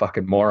a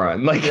fucking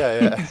moron. Like,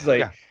 it's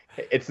like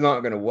it's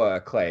not going to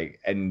work. Like,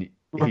 and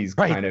he's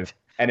kind of,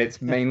 and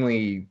it's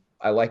mainly,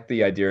 I like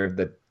the idea of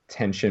the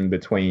tension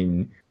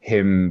between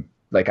him.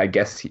 Like, I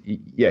guess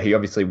he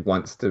obviously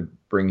wants to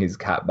bring his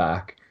cat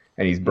back,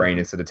 and his brain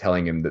is sort of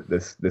telling him that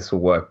this will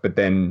work. But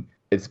then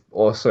it's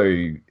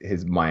also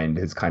his mind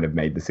has kind of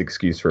made this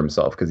excuse for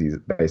himself because he's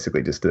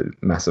basically just a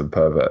massive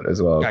pervert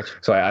as well. Gotcha.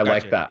 So I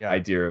like that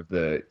idea of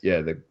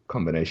the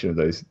combination of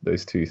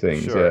those two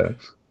things. Sure.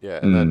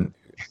 And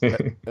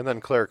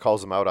then Claire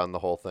calls him out on the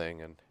whole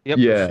thing, and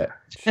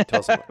she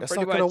tells him, "That's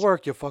not gonna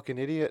work, you fucking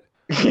idiot."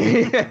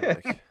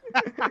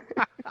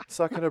 It's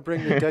not gonna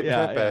bring your dead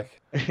cat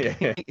back.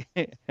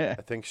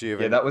 I think she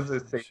even that was the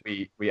thing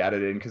we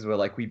added in because we're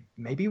like,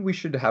 maybe we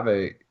should have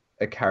a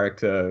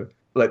character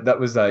like that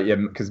was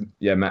because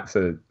Matt's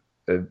a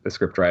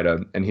script writer,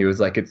 and he was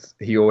like,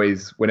 he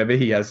always, whenever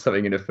he has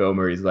something in a film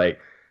where he's like,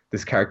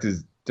 this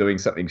character's doing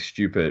something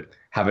stupid,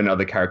 have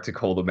another character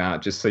call them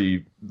out just so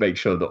you make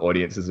sure the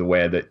audience is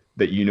aware that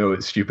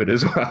it's stupid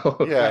as well.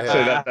 So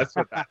that's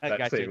what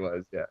that scene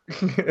was.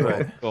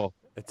 Right. Cool.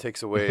 It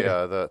takes away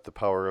the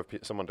power of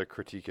someone to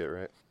critique it,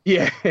 right?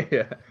 Yeah.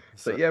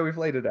 So we've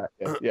laid it out.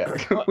 Yeah.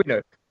 We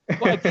know.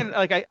 Well, again,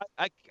 like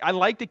I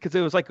liked it because it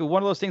was like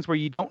one of those things where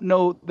you don't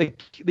know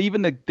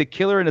even the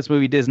killer in this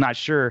movie is not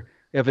sure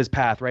of his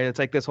path, right? It's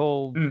like this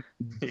whole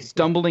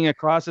stumbling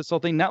across this whole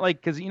thing. Not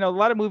like, because, you know, a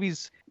lot of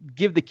movies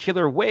give the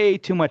killer way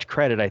too much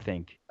credit, I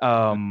think.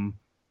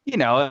 You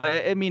know,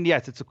 I mean,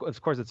 yes,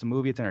 of course it's a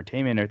movie, it's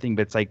entertainment and everything,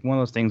 but it's like one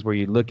of those things where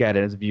you look at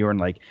it as a viewer and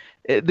like,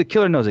 the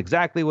killer knows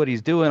exactly what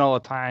he's doing all the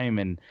time.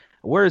 And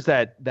where's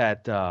that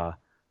the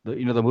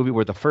movie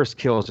where the first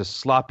kill is just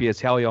sloppy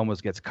as hell, he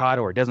almost gets caught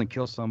or doesn't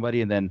kill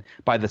somebody, and then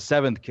by the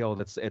seventh kill,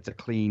 it's a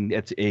clean,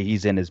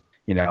 he's in his,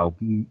 you know,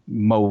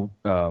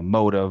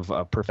 mode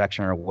of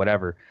perfection or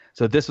whatever.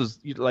 So this was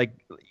like,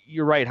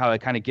 you're right, how it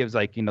kind of gives,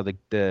 like, you know,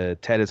 the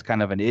Ted is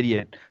kind of an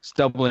idiot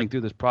stumbling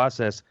through this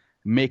process,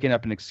 making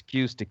up an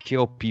excuse to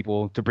kill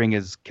people to bring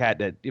his cat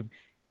that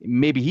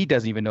maybe he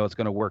doesn't even know it's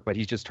going to work, but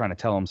he's just trying to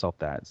tell himself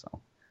that. So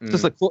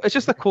it's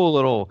just a cool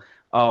little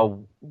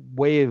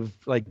way of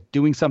like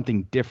doing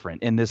something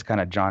different in this kind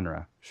of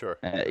genre. Sure.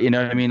 You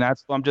know what I mean?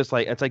 I'm just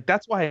like, it's like,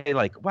 that's why I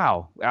like,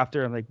 wow,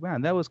 after I'm like,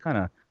 man, that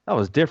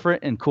was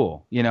different and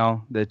cool, you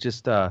know, that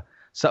just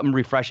something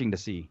refreshing to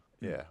see.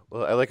 Yeah,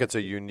 well, I like it's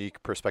a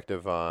unique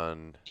perspective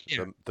on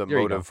the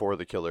motive for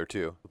the killer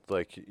too.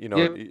 Like, you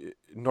know,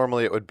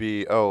 normally it would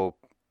be, oh,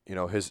 you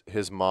know,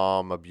 his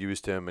mom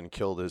abused him and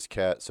killed his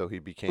cat, so he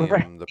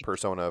became the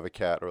persona of a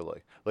cat, or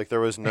like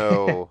there was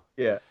no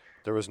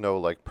there was no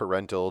like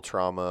parental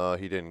trauma.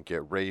 He didn't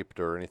get raped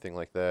or anything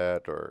like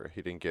that, or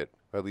he didn't get,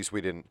 at least we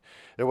didn't.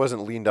 It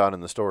wasn't leaned on in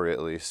the story,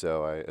 at least.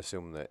 So I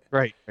assume that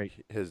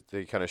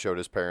they kind of showed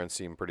his parents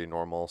seemed pretty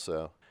normal.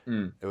 So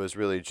it was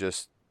really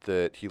just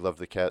that he loved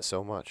the cat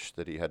so much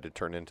that he had to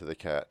turn into the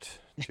cat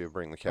to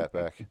bring the cat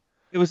back.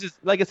 It was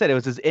just, like I said, it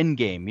was his end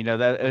game. You know,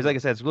 that it was, like I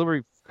said, it's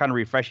really kind of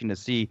refreshing to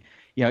see.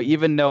 You know,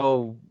 even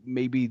though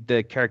maybe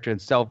the character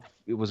itself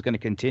it was going to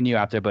continue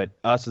after, but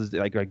us as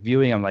like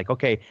viewing, I'm like,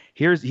 okay,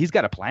 he's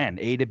got a plan,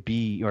 A to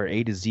B or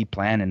A to Z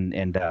plan,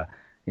 and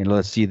you know,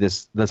 let's see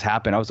this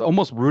happen. I was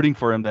almost rooting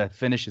for him to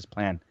finish his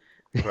plan.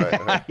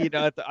 Right. You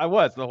know, I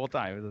was the whole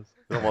time.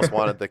 You almost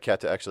wanted the cat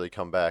to actually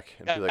come back.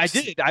 And be like, I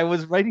did. I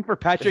was waiting for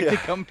Patrick to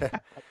come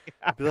back.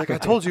 Be like, I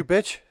told you,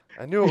 bitch.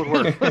 I knew it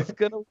would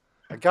work.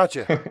 I got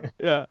you.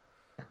 Yeah.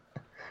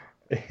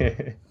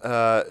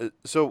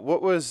 So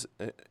what was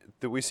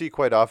that we see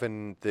quite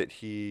often that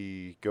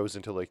he goes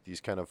into like these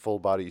kind of full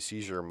body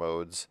seizure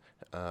modes,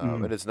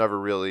 and it's never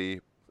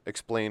really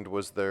explained.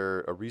 Was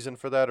there a reason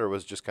for that, or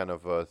was it just kind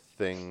of a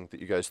thing that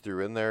you guys threw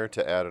in there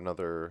to add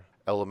another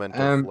element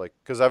of like,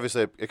 because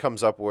obviously it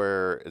comes up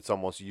where it's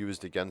almost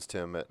used against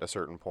him at a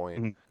certain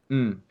point.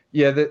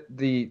 Yeah,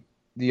 the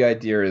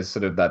idea is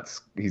sort of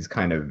we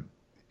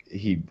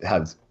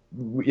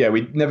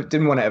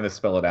didn't want to ever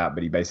spell it out,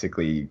 but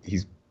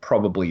he's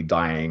probably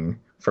dying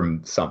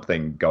from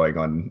something going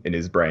on in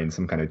his brain,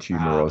 some kind of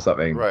tumor or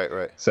something.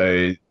 Right.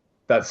 So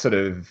that's sort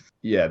of,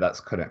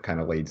 that's kind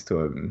of leads to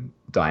him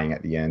dying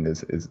at the end.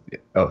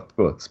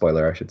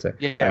 Spoiler, I should say.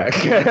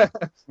 Yeah.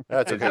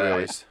 That's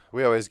okay.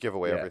 We always give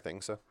away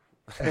everything. So.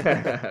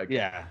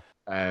 Yeah.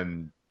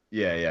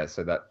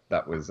 So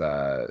that was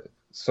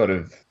sort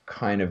of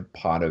kind of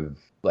part of,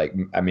 like,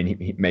 I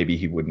mean, maybe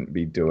he wouldn't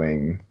be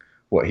doing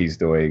what he's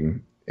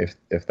doing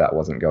if that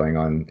wasn't going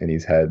on in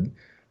his head.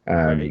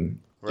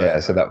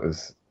 So that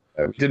was,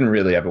 we didn't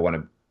really ever want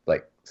to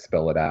like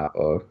spell it out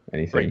or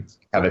anything.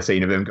 Have a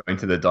scene of him going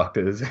to the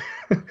doctors.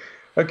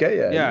 Okay,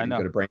 you've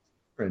got a brain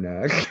and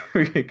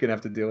we're gonna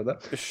have to deal with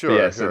that.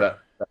 Sure. So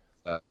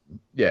that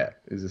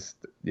it's just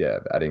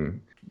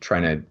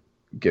trying to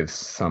give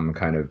some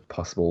kind of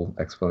possible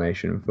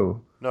explanation for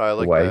I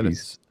like the way that.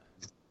 he's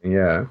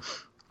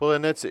Well,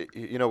 and that's,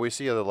 you know, we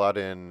see it a lot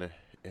in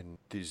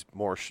these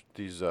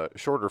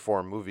shorter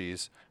form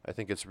movies. I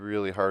think it's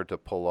really hard to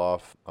pull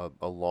off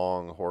a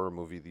long horror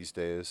movie these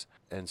days,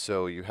 and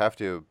so you have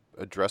to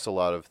address a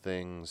lot of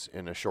things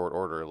in a short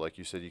order. Like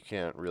you said, you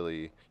can't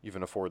really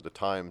even afford the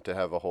time to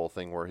have a whole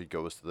thing where he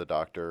goes to the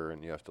doctor,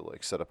 and you have to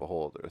like set up a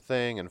whole other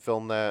thing and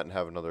film that and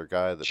have another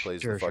guy that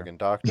plays the fucking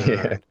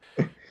doctor.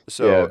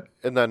 So,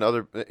 and then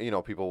other, you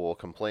know, people will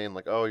complain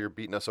like, oh, you're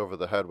beating us over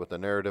the head with the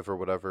narrative or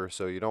whatever.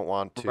 So you don't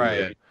want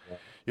to,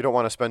 you don't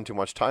want to spend too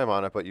much time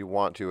on it, but you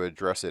want to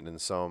address it in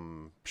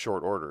some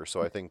short order.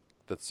 So I think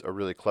that's a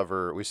really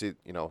clever, we see,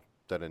 you know,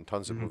 that in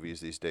tons of movies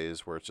these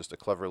days where it's just a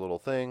clever little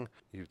thing.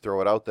 You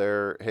throw it out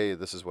there. Hey,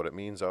 this is what it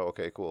means. Oh,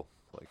 okay, cool.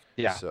 Like,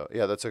 so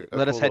that's a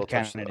let cool us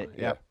headcanon it.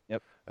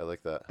 Yep. I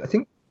like that. I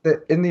think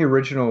that in the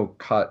original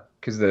cut,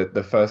 because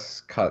the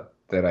first cut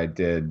that I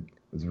did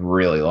was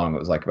really long. It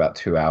was like about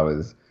 2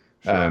 hours.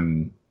 Sure.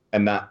 And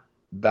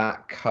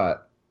that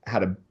cut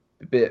had a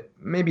bit,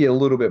 maybe a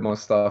little bit more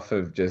stuff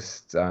of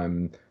just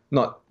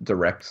not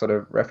direct sort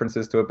of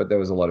references to it, but there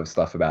was a lot of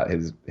stuff about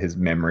his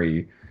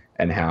memory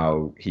and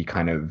how he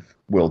kind of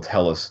will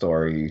tell a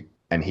story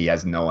and he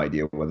has no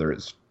idea whether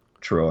it's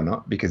true or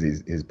not because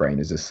his brain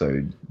is just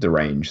so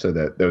deranged. So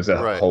that there was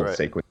a whole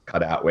sequence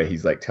cut out where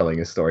he's like telling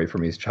a story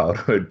from his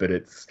childhood, but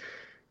it's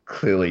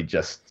clearly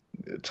just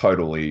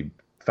totally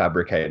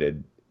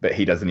fabricated, but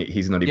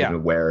he's not even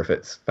aware if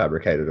it's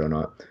fabricated or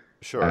not.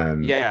 Sure.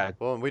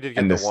 Well, and we did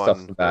get and the stuff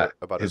one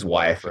about his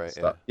wife, right? And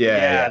stuff.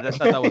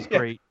 That was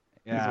great.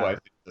 His wife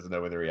doesn't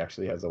know whether he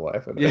actually has a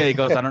wife or not. Yeah, he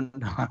goes, I don't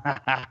know.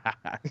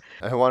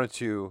 I wanted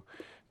to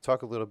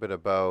talk a little bit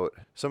about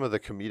some of the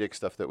comedic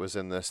stuff that was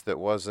in this that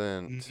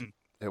wasn't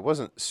it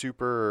wasn't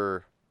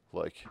super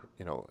like,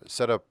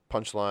 set up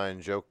punchline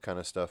joke kind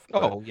of stuff.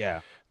 Oh,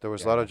 yeah. There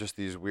was a lot of just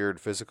these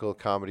weird physical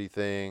comedy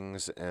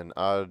things and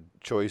odd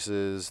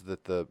choices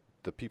that the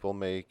people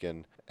make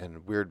and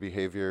weird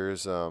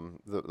behaviors. The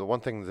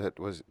one thing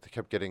that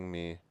kept getting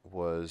me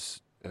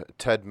was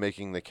Ted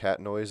making the cat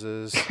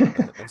noises.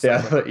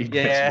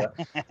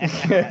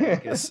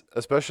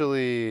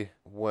 Especially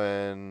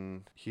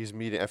when he's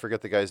meeting, I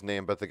forget the guy's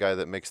name, but the guy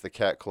that makes the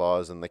cat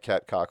claws and the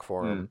cat cock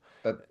for him.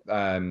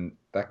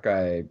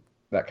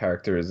 That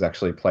character is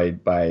actually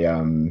played by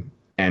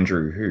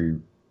Andrew, who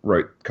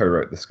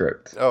co-wrote the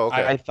script. Oh,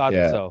 okay. I thought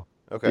so.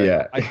 Okay.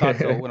 Yeah. I thought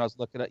so when I was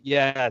looking at.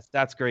 Yes,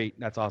 that's great.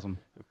 That's awesome.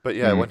 But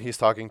yeah, when he's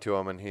talking to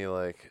him and he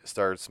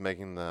starts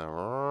making the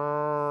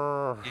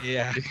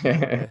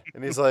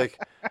and he's like,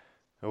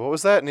 "What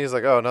was that?" And he's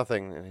like, "Oh,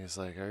 nothing." And he's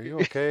like, "Are you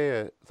okay?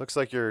 It looks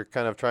like you're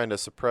kind of trying to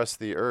suppress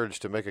the urge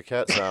to make a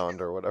cat sound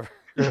or whatever."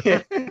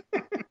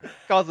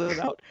 Calls it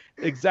out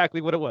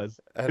exactly what it was.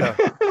 I know.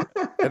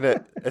 And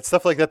it's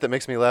stuff like that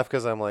makes me laugh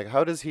because I'm like,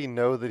 how does he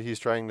know that he's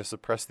trying to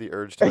suppress the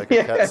urge to make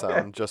a cat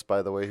sound just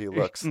by the way he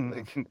looks?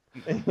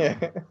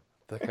 That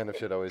kind of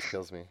shit always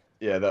kills me.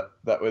 Yeah,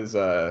 that was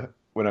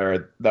when I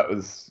read that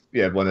was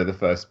one of the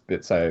first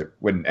bits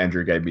when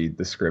Andrew gave me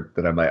the script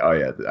that I'm like, oh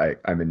yeah,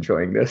 I'm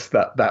enjoying this.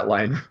 That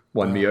line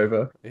won me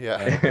over.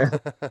 Yeah.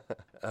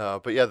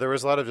 But yeah, there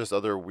was a lot of just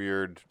other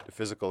weird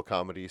physical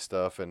comedy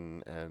stuff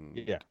and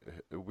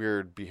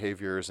weird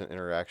behaviors and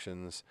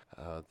interactions.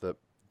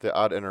 The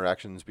odd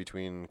interactions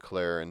between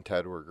Claire and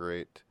Ted were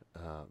great.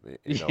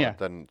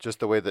 Then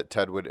just the way that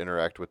Ted would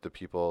interact with the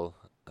people.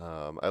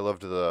 I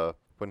loved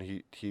when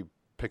he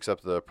picks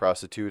up the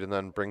prostitute and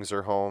then brings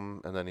her home,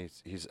 and then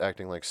he's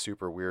acting like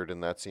super weird in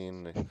that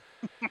scene.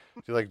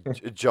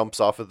 He jumps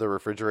off of the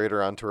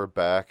refrigerator onto her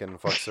back and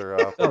fucks her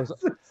up.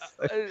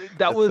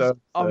 That was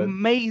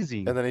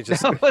amazing. And then he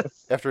just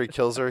after he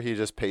kills her, he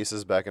just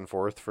paces back and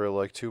forth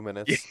for 2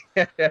 minutes.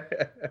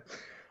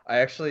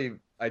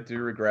 I do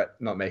regret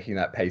not making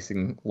that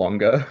pacing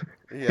longer.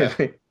 Yeah.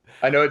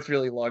 I know it's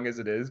really long as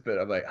it is, but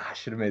I'm like, I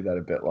should have made that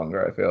a bit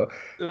longer, I feel.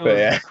 It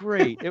was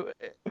great.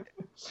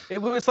 It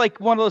was like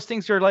one of those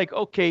things where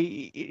okay,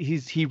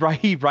 he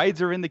rides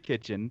her in the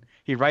kitchen.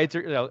 He rides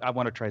her, I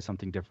want to try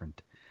something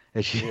different.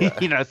 And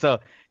so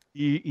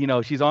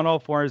she's on all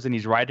fours and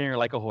he's riding her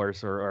like a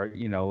horse or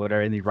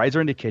whatever, and he rides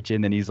her in the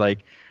kitchen and he's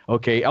like,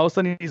 okay, all of a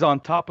sudden he's on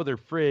top of their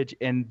fridge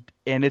and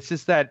it's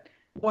just that,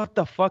 what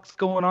the fuck's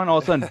going on? All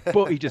of a sudden,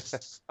 boom, he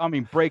just,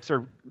 breaks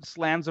her,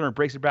 slams her, and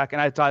breaks her back.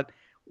 And I thought,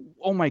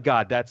 oh my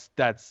God, that's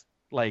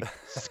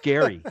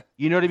scary.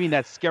 You know what I mean?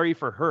 That's scary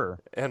for her.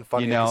 And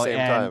funny at the same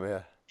time,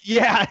 yeah.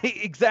 Yeah,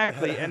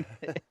 exactly.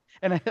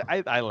 And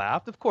I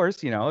laughed, of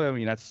course,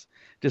 that's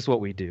just what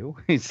we do.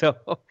 So,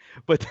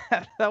 but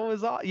that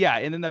was all. Yeah.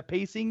 And then the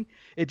pacing,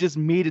 it just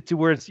made it to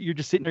where you're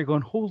just sitting there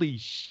going, holy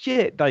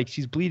shit.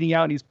 She's bleeding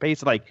out and he's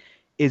pacing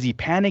is he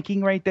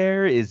panicking right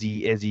there? Is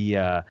he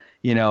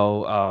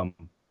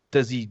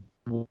does he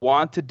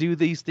want to do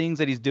these things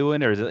that he's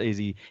doing, or is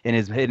he in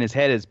his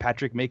head? Is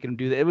Patrick making him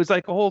do that? It was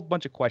like a whole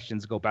bunch of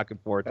questions go back and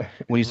forth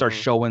when you start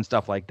showing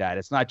stuff like that.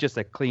 It's not just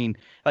a clean.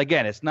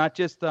 Again, it's not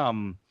just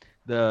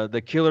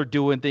the killer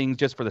doing things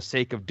just for the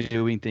sake of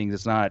doing things.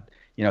 It's not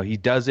he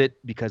does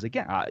it because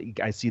again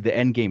I see the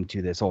end game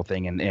to this whole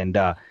thing and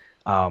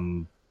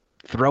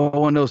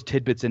throwing those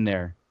tidbits in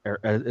there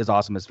is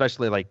awesome,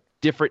 especially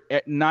different.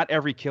 Not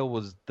every kill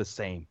was the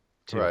same,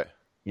 too. Right.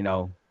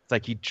 It's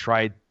like he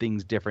tried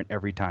things different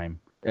every time.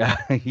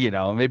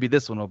 Maybe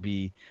this one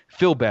will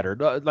feel better.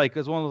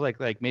 It's one of those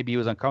like maybe he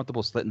was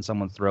uncomfortable slitting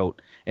someone's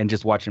throat and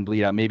just watching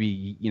bleed out.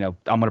 Maybe I'm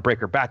gonna break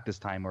her back this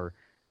time, or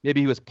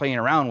maybe he was playing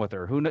around with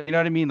her. You know what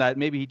I mean? That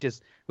maybe he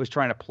just was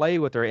trying to play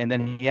with her, and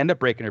then he ended up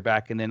breaking her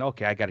back, and then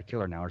okay, I got to kill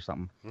her now or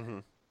something. Mm-hmm.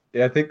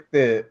 Yeah, I think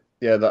the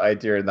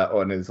idea in that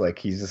one is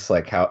he's just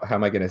how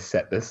am I going to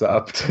set this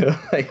up to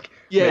make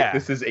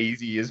this as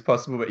easy as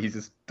possible, but he's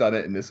just done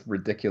it in this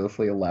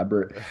ridiculously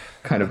elaborate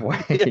kind of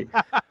way.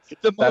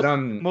 The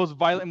most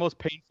violent, most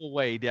painful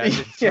way. Yeah,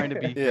 just trying to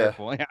be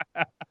careful.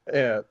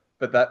 Yeah,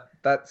 but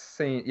that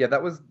scene,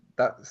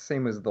 that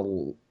scene was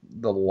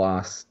the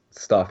last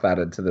stuff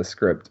added to the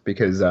script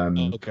because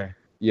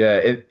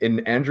in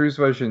Andrew's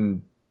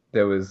version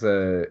there was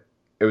it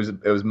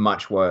was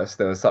much worse.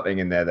 There was something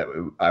in there that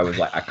I was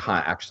like, I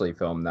can't actually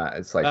film that.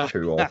 It's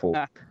too awful.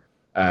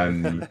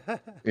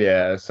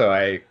 So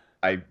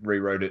I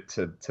rewrote it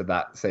to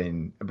that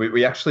scene.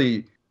 We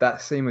actually,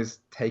 that scene was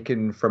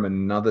taken from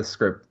another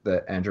script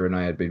that Andrew and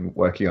I had been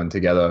working on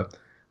together,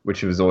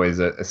 which was always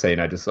a scene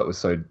I just thought was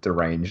so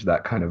deranged,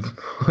 that kind of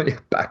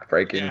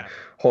backbreaking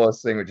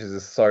horse thing, which is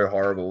just so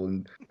horrible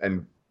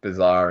and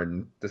bizarre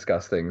and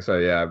disgusting. So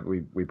yeah,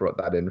 we brought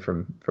that in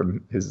from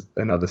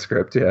another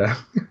script. Yeah.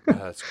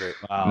 That's great.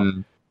 Wow.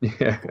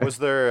 Yeah. Was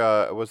there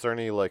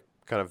any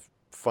kind of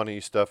funny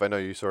stuff? I know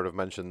you sort of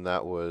mentioned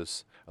that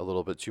was a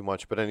little bit too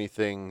much, but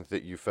anything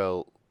that you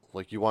felt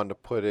like you wanted to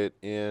put it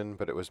in,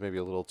 but it was maybe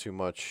a little too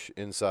much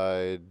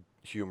inside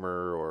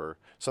humor or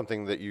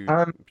something that you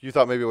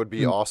thought maybe it would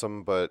be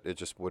awesome, but it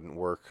just wouldn't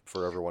work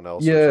for everyone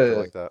else? Yeah, or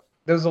something like that.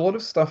 There's a lot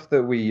of stuff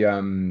that we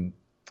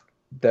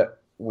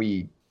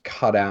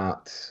cut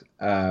out,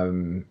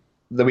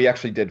 that we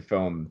actually did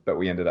film, but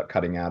we ended up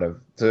cutting out of.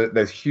 So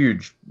there's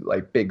huge,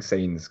 like, big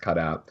scenes cut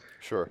out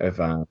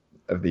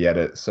of the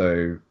edit.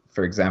 So,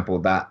 for example,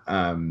 that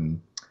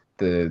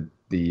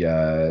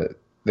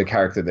the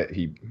character that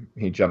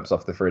he jumps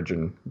off the fridge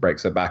and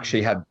breaks her back.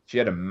 She had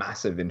a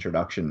massive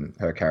introduction,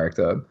 her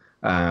character,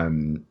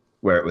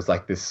 where it was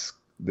like this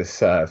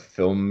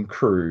film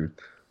crew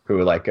who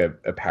were like a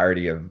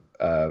parody of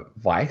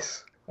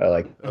Vice,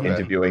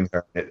 interviewing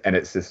her, and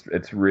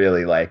it's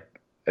really like,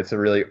 it's a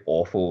really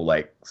awful,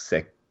 like,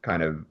 sick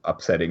kind of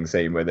upsetting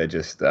scene where they're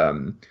just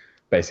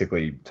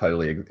basically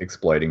totally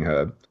exploiting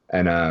her.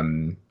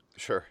 And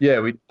sure,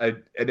 yeah,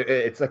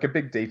 it's like a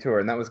big detour,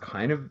 and that was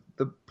kind of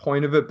the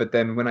point of it. But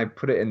then when I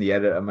put it in the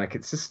edit, I'm like,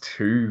 it's just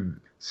too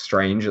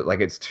strange.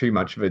 Like, it's too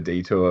much of a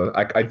detour.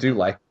 I do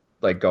like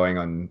going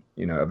on,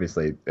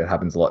 obviously it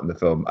happens a lot in the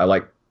film. I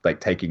like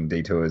taking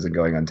detours and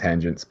going on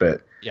tangents,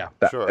 but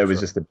it was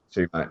just a bit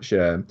too much.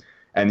 Yeah.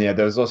 And yeah,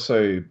 there was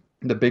also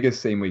the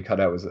biggest scene we cut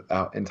out was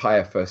our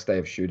entire first day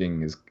of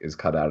shooting is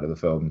cut out of the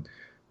film,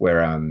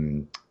 where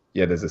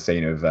there's a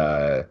scene of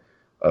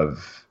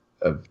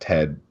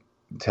Ted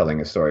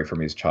telling a story from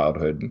his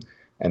childhood,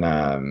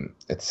 and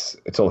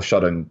it's all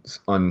shot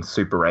on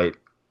Super 8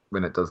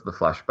 when it does the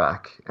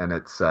flashback, and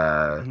it's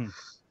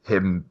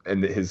him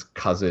and his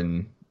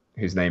cousin,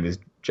 whose name is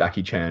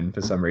Jackie Chan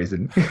for some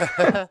reason,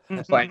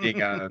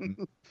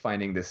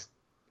 finding this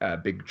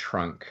big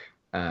trunk,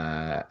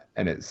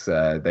 and it's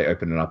they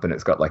open it up, and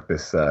it's got like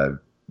this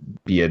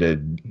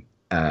bearded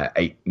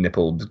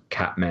 8-nippled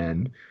cat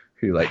man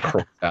who like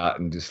crawls out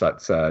and just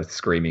starts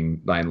screaming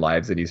 9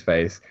 lives at his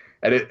face.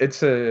 And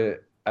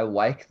I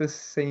like this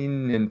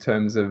scene in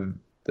terms of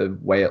the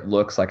way it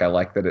looks. Like, I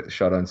like that it's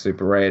shot on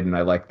Super 8, and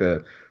I like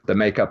the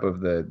makeup of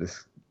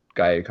this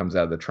guy who comes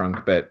out of the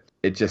trunk, but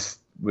it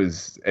just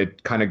was,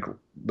 it kind of,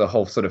 the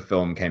whole sort of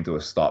film came to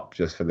a stop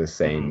just for this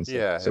scene.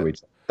 So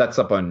that's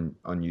up on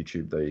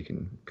YouTube, though. You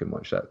can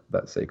watch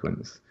that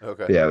sequence.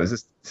 Okay. But yeah, it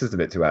was just a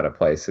bit too out of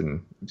place,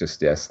 and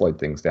just slowed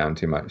things down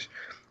too much.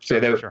 So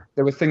there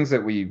were things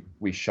that we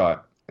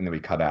shot and then we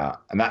cut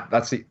out, and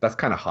that's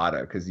kind of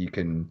harder, because you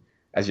can,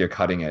 as you're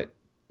cutting it,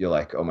 you're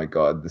like, oh my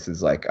god, this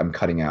is like, I'm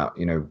cutting out,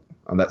 and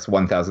that's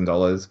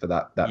 $1,000 for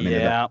that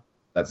minute. Yeah.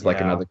 That's like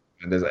another.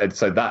 And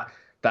so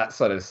that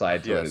sort of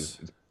side to it is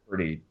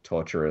pretty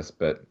torturous,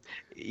 but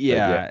it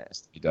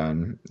has to be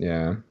done.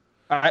 Yeah.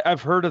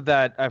 I've heard of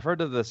that. I've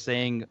heard of the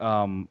saying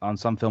on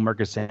some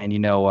filmmakers saying,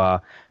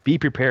 be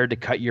prepared to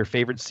cut your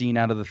favorite scene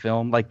out of the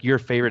film, like your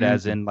favorite,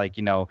 as in like,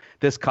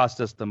 this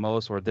cost us the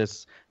most, or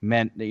this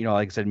meant,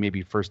 like I said,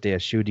 maybe first day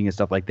of shooting and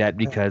stuff like that,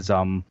 because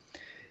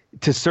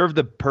to serve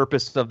the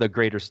purpose of the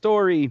greater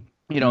story,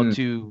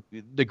 to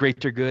the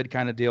greater good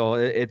kind of deal.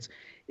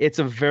 It's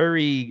a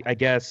very, I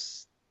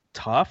guess,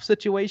 tough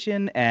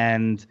situation,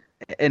 and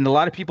a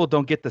lot of people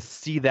don't get to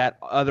see that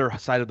other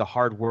side of the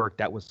hard work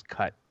that was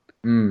cut.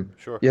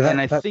 Sure. Yeah, and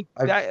I think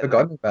I've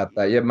forgotten about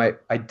that. Yeah,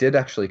 I did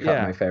actually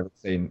cut my favorite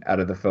scene out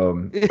of the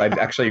film. I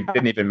actually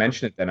didn't even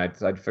mention it then.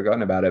 I'd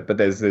forgotten about it. But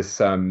there's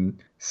this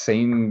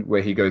scene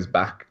where he goes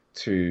back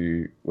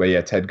to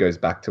Ted goes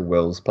back to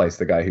Will's place,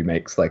 the guy who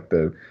makes like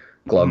the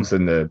gloves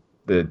and the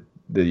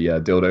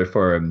dildo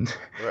for him,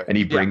 right. And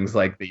he brings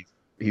like these.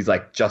 He's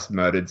like just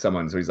murdered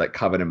someone, so he's like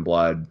covered in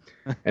blood,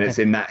 and it's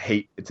in that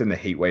heat. It's in the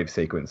heat wave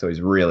sequence, so he's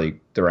really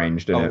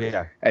deranged in it.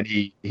 Yeah. And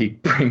he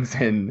brings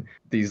in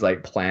these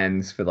like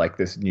plans for like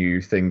this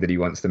new thing that he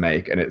wants to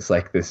make, and it's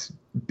like this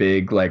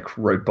big like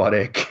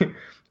robotic,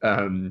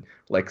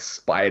 like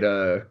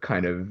spider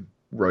kind of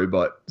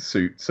robot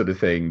suit sort of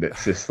thing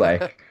that's just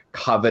like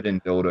covered in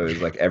dildos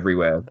like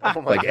everywhere,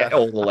 like God.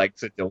 All the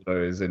legs are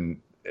dildos,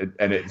 and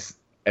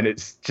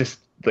it's just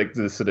like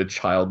this sort of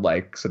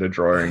childlike sort of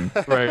drawing,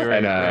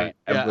 right.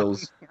 And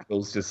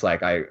Will's just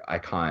like, I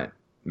can't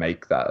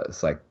make that.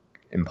 It's like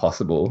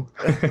impossible.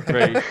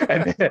 Right.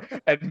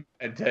 and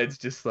Ted's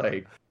just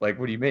like what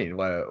do you mean?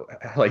 Why?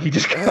 Like he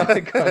just can't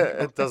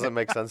it doesn't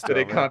make sense to that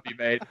him. It can't be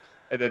made.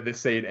 And then the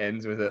scene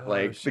ends with it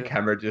like the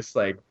camera just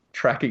like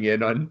tracking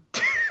in on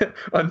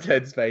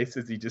Ted's face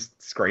as he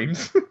just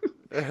screams.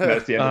 And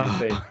that's the end of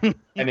the scene.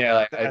 And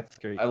that's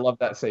great. I love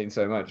that scene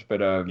so much, but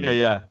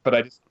but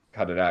I just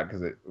cut it out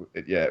because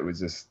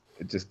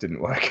it just didn't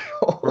work at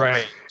all.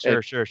 Right.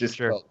 Sure.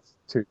 Felt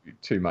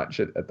too much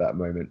at that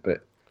moment.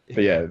 But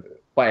yeah,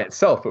 by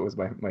itself, it was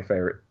my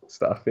favorite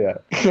stuff. Yeah.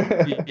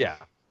 Yeah.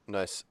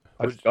 Nice.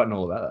 I've forgotten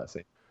all about that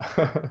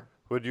scene.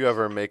 Would you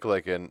ever make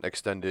like an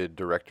extended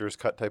director's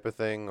cut type of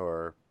thing,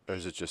 or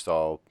is it just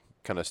all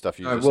kind of stuff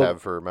you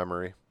have for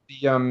memory?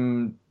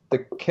 The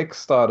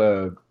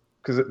Kickstarter,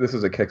 because this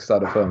was a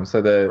Kickstarter film,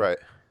 so the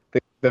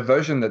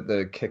version that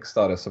the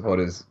Kickstarter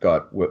supporters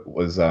got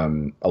was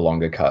a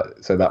longer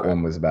cut. So that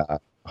one was about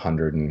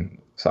 100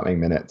 and something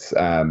minutes.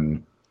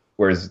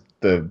 Whereas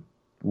the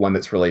one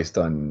that's released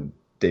on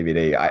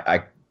DVD,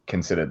 I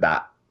consider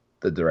that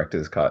the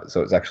director's cut.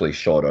 So it's actually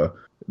shorter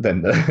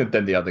than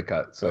the other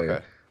cut. So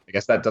Okay. I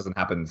guess that doesn't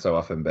happen so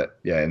often. But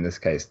yeah, in this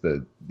case,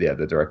 the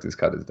director's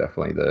cut is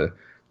definitely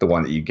the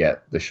one that you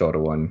get, the shorter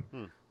one.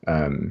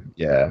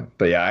 Yeah,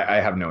 but yeah, I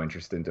have no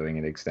interest in doing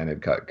an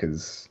extended cut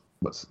because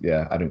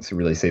I don't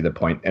really see the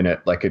point in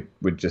it. Like, it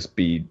would just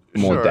be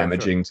more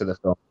damaging to the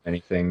film than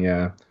anything.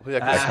 Yeah, Well,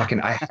 yeah,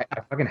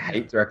 I fucking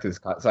hate director's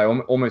cuts. I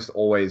almost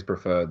always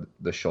prefer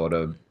the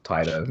shorter,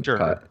 tighter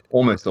cut.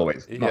 Almost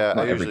always. Yeah, Not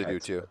I every usually do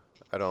case. too.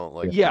 I don't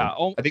like. Yeah,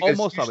 I think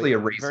almost there's usually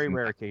always, a reason very that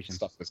rare occasions.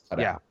 stuff was cut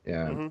Yeah. out.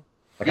 Yeah. Mhm.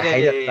 Like, I Yeah,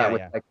 hate yeah, that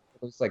with yeah. like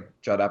those like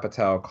Judd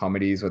Apatow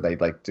comedies where they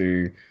like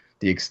do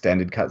the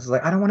extended cuts. It's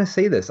like, I don't want to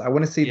see this. I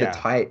want to see the Yeah.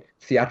 tight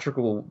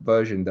theatrical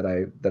version that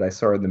I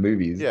saw in the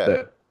movies. Yeah.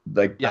 That,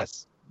 like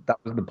Yes. that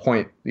was the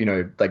point. You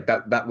know, like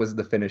that was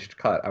the finished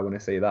cut. I want to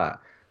see that.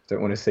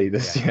 Don't want to see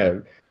this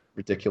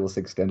ridiculous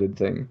extended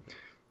thing.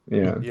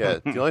 Yeah. Yeah,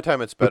 the only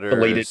time it's With better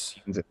deleted is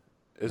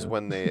scenes.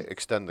 when they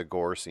extend the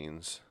gore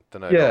scenes.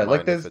 Then I Yeah, don't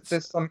like mind if it's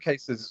there's some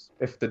cases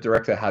if the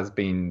director has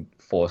been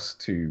forced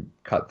to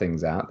cut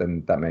things out,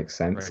 then that makes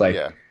sense. Right.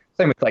 Like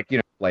same with like, you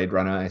know, Blade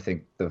Runner. I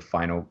think the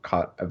final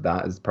cut of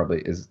that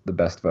is the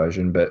best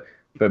version, but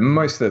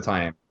most of the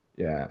time,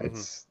 yeah,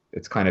 it's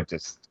kind of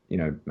just, you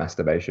know,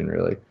 masturbation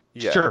really.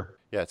 yeah. Sure.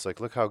 Yeah, it's like,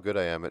 look how good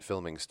I am at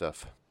filming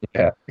stuff.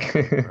 Yeah.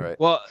 Right.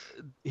 Well,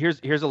 here's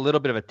a little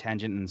bit of a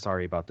tangent, and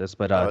sorry about this,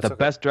 but No, it's the okay.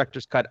 best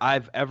director's cut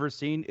I've ever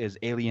seen is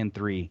Alien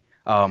 3.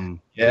 Yeah, The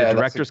that's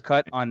director's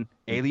cut on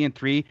Alien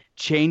 3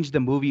 changed the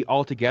movie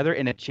altogether,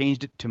 and it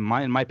changed it in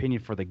my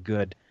opinion for the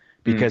good,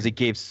 because it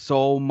gave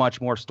so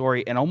much more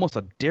story and almost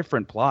a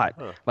different plot.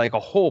 Huh. Like a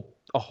whole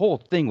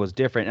thing was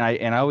different.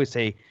 And I always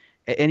say,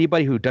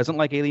 anybody who doesn't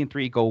like Alien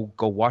 3, go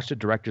watch the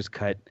director's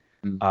cut.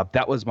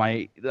 That was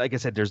like I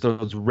said, there's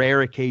those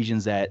rare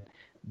occasions that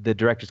the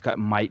director's cut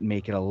might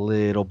make it a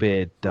little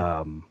bit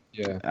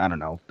I don't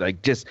know,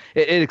 like just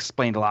it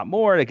explained a lot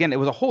more. Again, it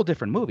was a whole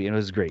different movie and it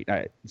was great.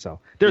 So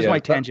there's my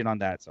tangent on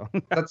that. So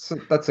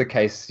that's a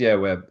case,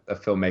 where a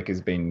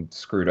filmmaker's been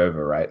screwed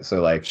over, right?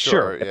 So like,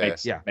 Sure,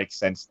 it yeah. makes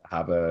sense to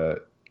have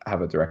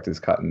a director's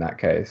cut in that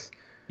case.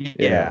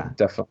 Yeah.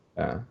 Definitely,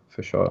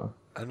 for sure.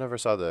 I never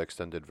saw the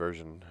extended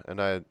version,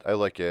 and I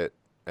like it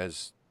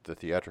as the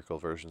theatrical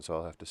version, so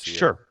I'll have to see it.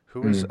 Sure.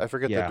 Who was I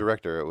forget the Yeah.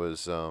 director? It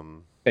was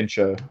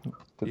Fincher. did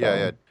that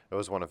yeah, one. it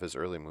was one of his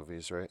early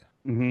movies, right?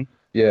 Mm-hmm.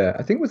 Yeah,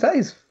 I think was that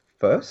his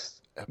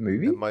first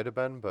movie? It might have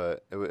been,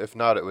 but if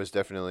not, it was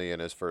definitely in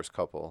his first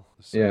couple.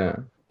 So, Yeah.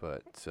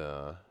 But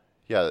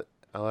yeah,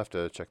 I'll have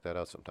to check that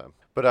out sometime.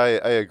 But I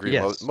agree.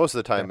 Yes. Most of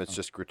the time, it's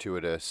just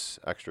gratuitous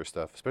extra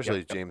stuff.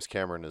 Especially James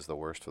Cameron is the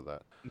worst for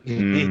that.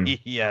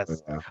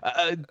 Yes.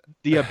 Yeah.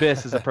 The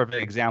Abyss is a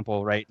perfect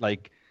example, right?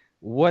 Like,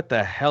 what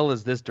the hell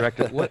is this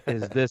director? What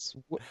is this?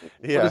 What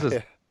is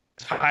this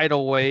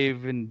tidal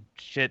wave and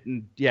shit?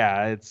 And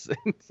yeah, it's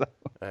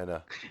I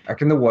know. I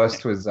reckon the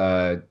worst was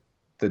the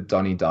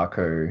Donnie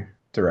Darko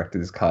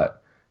director's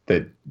cut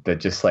that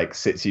just like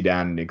sits you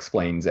down and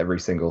explains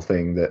every single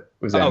thing that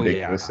was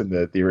ambiguous in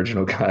the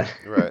original cut.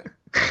 Right.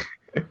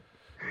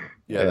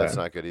 Yeah, that's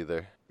not good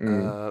either.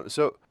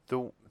 So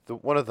the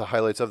one of the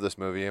highlights of this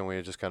movie, and we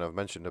just kind of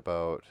mentioned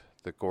about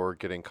the gore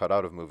getting cut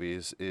out of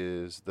movies,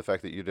 is the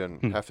fact that you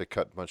didn't have to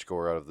cut much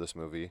gore out of this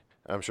movie.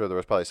 I'm sure there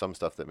was probably some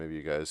stuff that maybe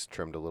you guys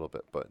trimmed a little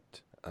bit, but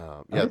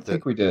I don't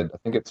think we did. I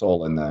think it's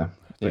all in there.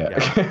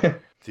 Yeah.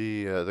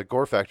 The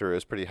gore factor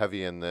is pretty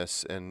heavy in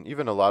this, and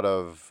even a lot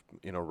of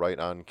right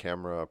on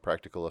camera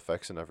practical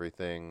effects and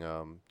everything.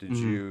 Did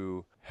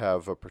you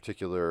have a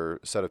particular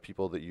set of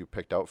people that you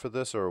picked out for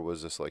this, or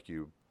was this like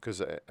you? Because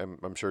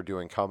I'm sure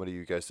doing comedy,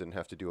 you guys didn't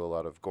have to do a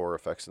lot of gore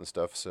effects and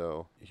stuff.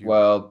 So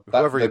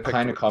the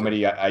kind of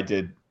comedy I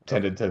did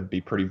tended to be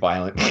pretty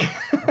violent.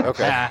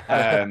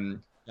 Okay.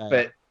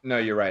 But no,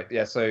 you're right.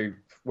 Yeah. So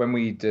when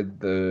we did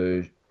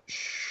the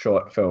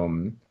short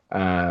film,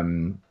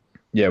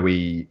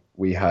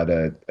 we had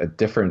a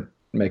different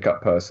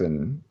makeup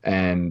person,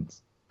 and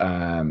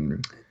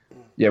when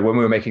we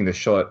were making the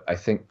short, I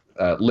think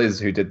Liz,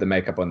 who did the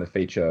makeup on the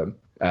feature,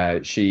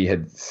 she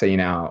had seen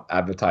our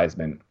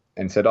advertisement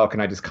and said, "Oh, can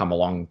I just come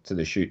along to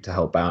the shoot to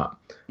help out,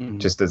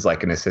 just as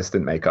like an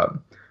assistant makeup?"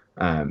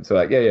 So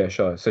like, yeah,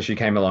 sure. So she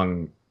came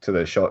along to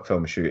the short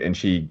film shoot, and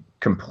she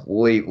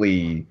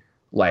completely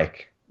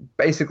like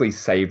basically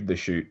saved the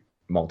shoot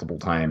multiple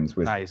times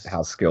with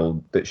how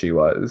skilled that she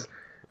was.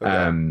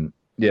 Okay.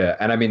 Yeah,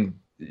 and I mean,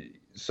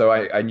 so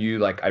I knew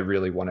like I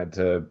really wanted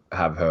to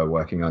have her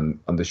working on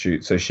the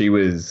shoot. So she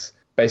was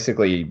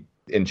basically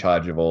in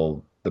charge of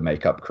all the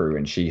makeup crew,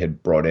 and she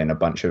had brought in a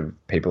bunch of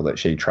people that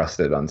she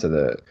trusted onto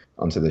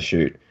the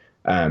shoot.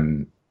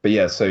 But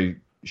yeah, so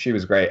she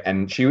was great,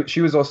 and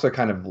she was also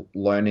kind of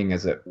learning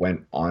as it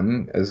went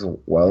on as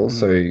well.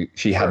 So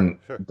she hadn't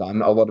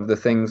done a lot of the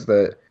things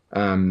that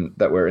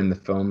were in the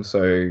film.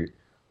 So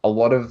a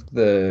lot of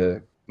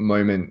the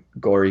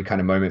gory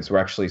kind of moments were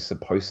actually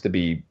supposed to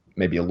be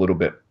maybe a little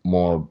bit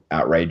more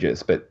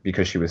outrageous, but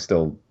because she was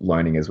still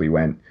learning as we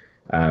went,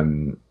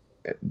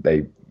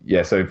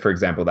 So for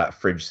example, that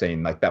fridge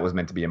scene, like that was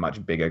meant to be a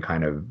much bigger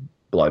kind of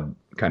blood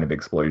kind of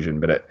explosion,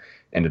 but it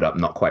ended up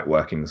not quite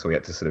working, so we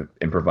had to sort of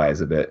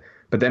improvise a bit.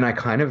 But then I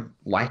kind of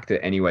liked it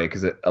anyway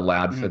because it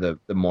allowed for the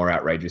more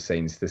outrageous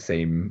scenes to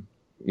seem,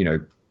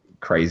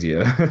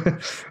 crazier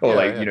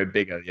or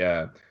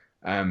bigger.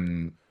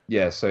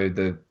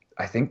 So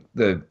I think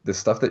the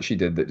stuff that she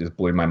did that just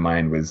blew my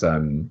mind was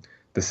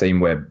the scene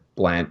where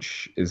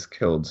Blanche is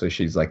killed. So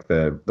she's like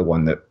the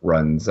one that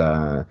runs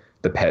the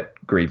pet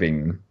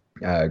grieving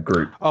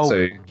group. Oh,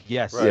 so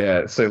yes. Right.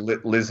 Yeah. So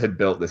Liz had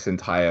built this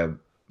entire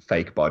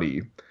fake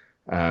body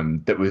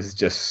that was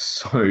just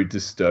so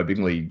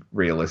disturbingly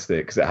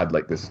realistic because it had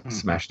like this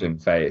smashed in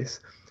face.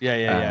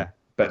 Yeah.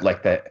 But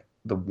like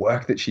the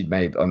work that she'd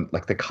made on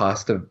like the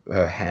cast of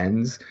her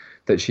hands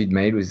that she'd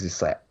made was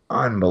just like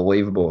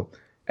unbelievable.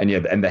 And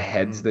and the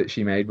heads that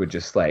she made were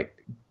just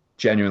like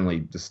genuinely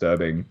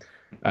disturbing.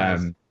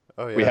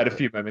 We had a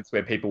few moments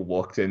where people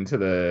walked into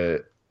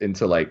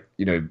like,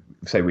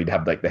 say we'd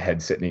have like the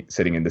head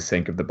sitting in the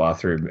sink of the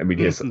bathroom and we'd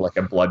hear like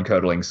a blood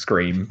curdling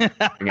scream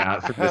coming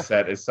out from the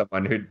set as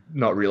someone who'd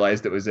not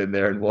realized it was in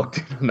there and walked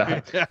in on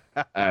that.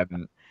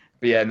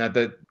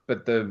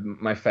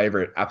 My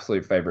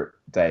absolute favorite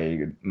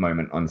day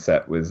moment on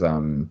set was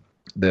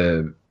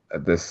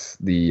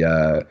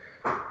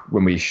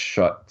when we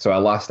shot. So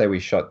our last day we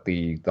shot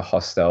the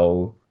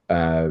hostel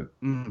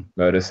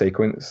murder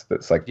sequence.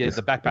 That's like the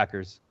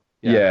backpackers.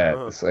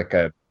 It's like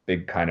a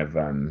big kind of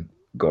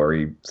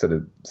gory sort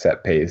of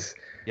set piece.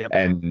 Yep.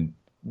 And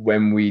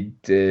when we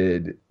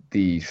did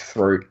the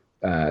throat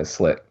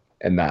slit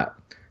and that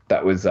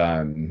was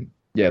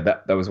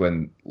that was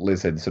when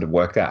Liz had sort of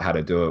worked out how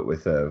to do it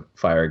with a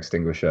fire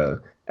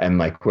extinguisher. And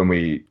like when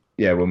we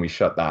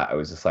shot that, I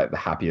was just like the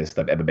happiest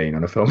I've ever been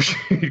on a film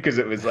shoot because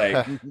it was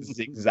like this is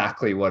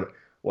exactly what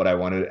I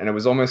wanted. And it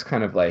was almost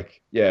kind of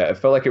like, it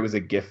felt like it was a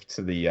gift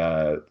to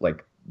the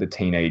like the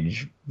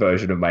teenage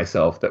version of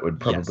myself that would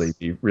probably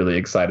be really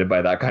excited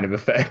by that kind of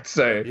effect.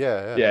 So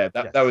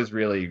that was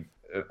really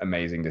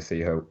amazing to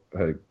see her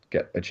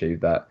achieve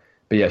that.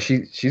 But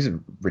she's a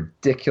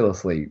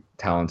ridiculously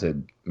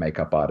talented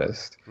makeup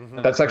artist.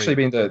 Mm-hmm. That's actually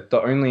been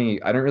the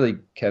only. I don't really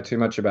care too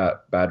much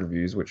about bad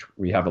reviews, which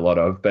we have a lot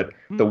of. But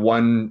the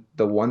one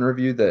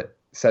review that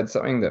said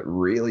something that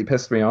really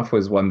pissed me off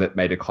was one that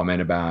made a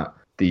comment about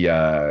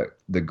the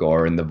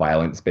gore and the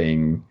violence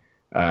being,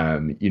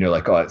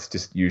 it's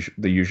just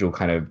the usual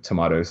kind of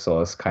tomato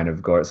sauce kind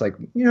of gore. It's like,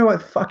 you know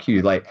what, fuck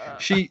you. Like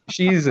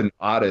she's an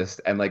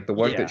artist, and like the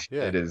work that she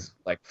did is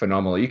like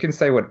phenomenal. You can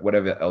say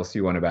whatever else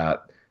you want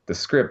about the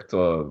script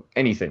or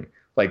anything,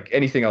 like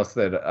anything else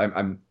that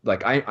I'm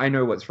like, I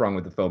know what's wrong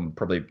with the film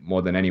probably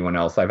more than anyone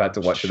else. I've had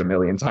to watch it a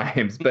million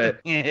times, but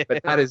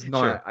that is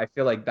not, I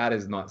feel like that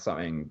is not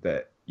something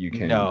that you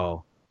can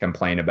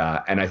complain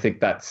about. And I think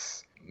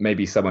that's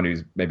maybe someone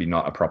who's maybe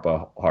not a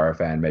proper horror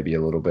fan, maybe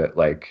a little bit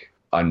like,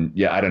 I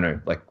don't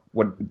know, like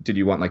what did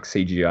you want, like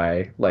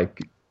CGI,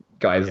 like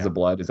Geysers of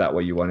blood? Is that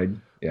what you wanted?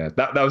 Yeah,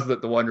 that was the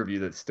one review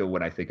that still,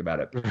 when I think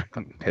about it,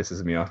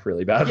 pisses me off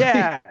really badly.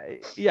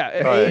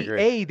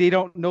 A, they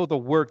don't know the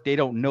work, they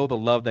don't know the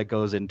love that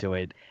goes into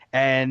it,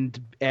 and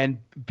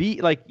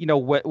B, like,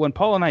 when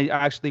Paul and I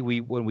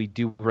actually when we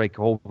do like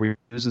whole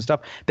reviews and stuff,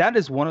 that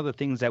is one of the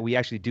things that we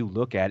actually do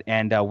look at,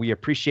 and we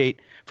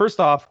appreciate. First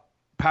off,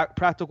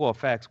 practical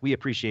effects we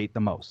appreciate the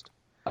most.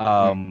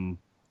 And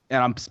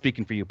I'm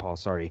speaking for you, Paul.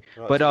 Sorry,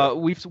 but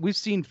we've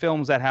seen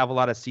films that have a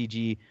lot of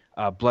CG.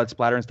 Blood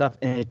splatter and stuff,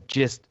 and it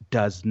just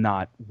does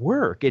not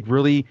work. It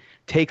really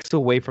takes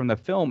away from the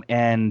film.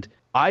 And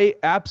I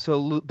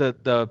absolutely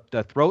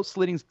the throat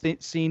slitting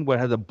scene where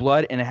it has the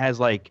blood and it has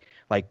like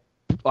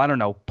I don't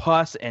know,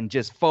 pus and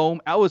just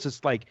foam. I was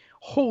just like,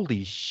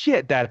 holy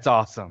shit, that's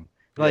awesome.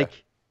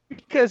 Like,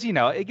 because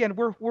again,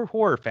 we're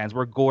horror fans,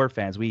 we're gore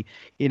fans. We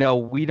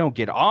don't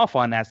get off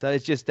on that stuff.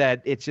 It's just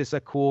that it's just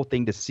a cool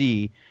thing to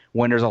see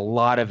when there's a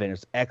lot of it,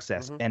 it's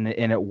excess, and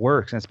it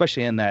works, and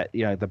especially in that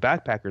the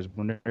backpackers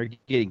when they're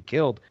getting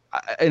killed,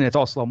 and it's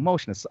all slow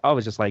motion. I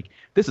was just like,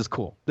 this is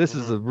cool. This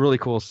is a really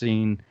cool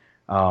scene.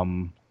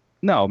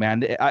 No,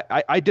 man,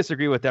 I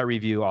disagree with that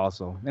review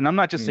also, and I'm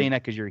not just saying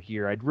that because you're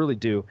here. I really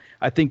do.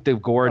 I think the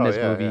gore in this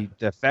movie,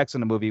 the effects in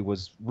the movie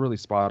was really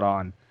spot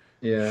on.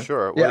 Yeah,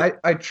 sure. Yeah,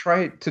 I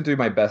try to do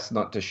my best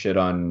not to shit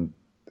on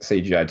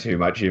CGI too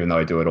much, even though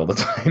I do it all the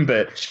time.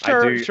 But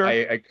sure.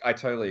 I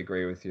totally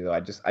agree with you.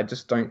 I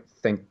just don't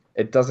think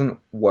it doesn't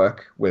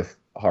work with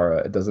horror.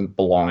 It doesn't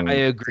belong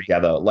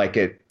together.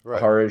 Like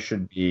horror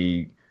should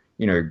be,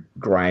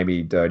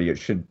 grimy, dirty. It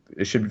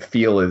should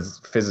feel as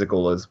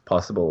physical as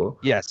possible.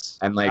 Yes,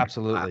 and like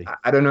absolutely.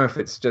 I don't know if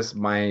it's just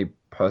my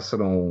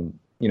personal,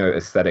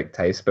 aesthetic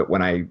taste, but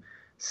when I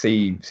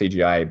see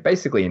CGI,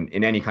 basically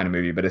in any kind of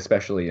movie, but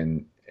especially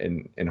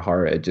in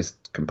horror, it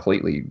just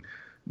completely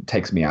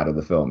takes me out of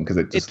the film because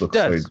it just looks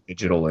so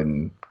digital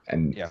and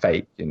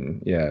fake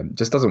and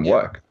just doesn't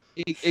work.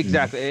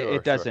 Exactly.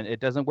 It doesn't. It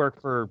doesn't work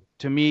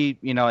to me,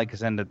 like I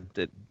said,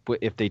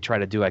 if they try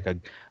to do like a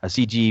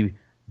CG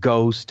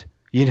ghost,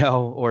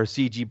 or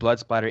CG blood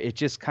splatter, it's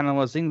just kind of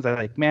those things that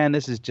like, man,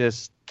 this is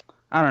just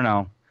I don't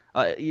know.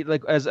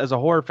 Like as a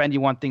horror fan,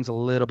 you want things a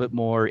little bit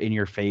more in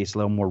your face, a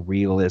little more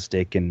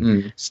realistic,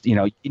 and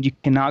you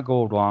cannot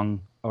go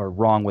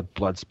wrong with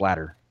blood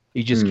splatter.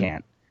 You just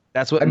can't.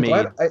 That's what I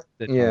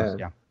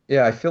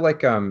feel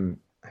like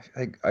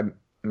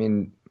I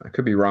mean, I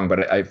could be wrong,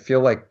 but I feel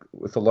like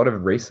with a lot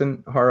of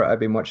recent horror I've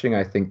been watching,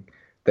 I think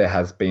there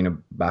has been a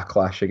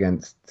backlash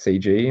against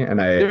CG, and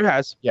there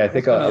has. Yeah, I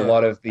think a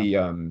lot of the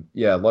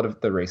a lot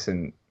of the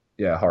recent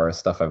horror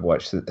stuff I've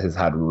watched has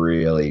had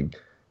really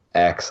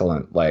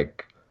excellent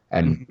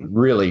and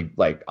really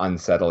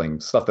unsettling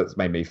stuff that's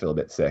made me feel a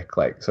bit sick,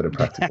 like sort of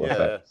practical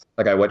effects.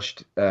 Like I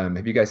watched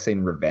have you guys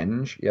seen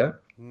Revenge yet?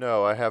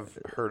 No, I have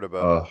heard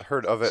about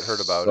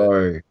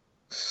it.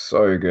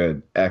 So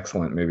good.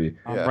 Excellent movie.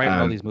 I'm writing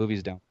all these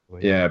movies down.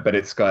 Yeah, but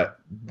it's got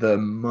the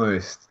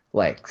most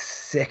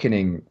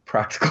sickening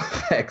practical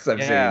effects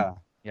I've seen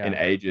in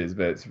ages,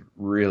 but it's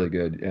really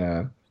good.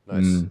 Yeah.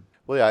 Nice.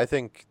 Well, yeah, I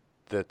think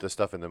that the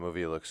stuff in the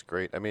movie looks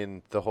great. I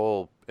mean, the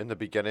whole in the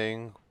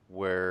beginning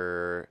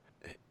where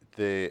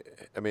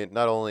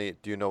not only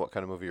do you know what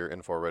kind of movie you're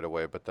in for right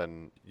away, but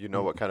then you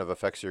know what kind of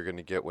effects you're going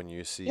to get when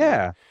you see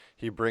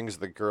he brings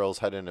the girl's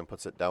head in and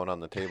puts it down on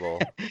the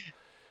table.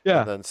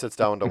 And then sits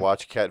down to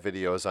watch cat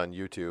videos on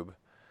YouTube.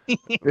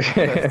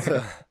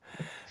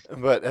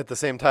 But at the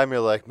same time,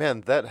 you're like,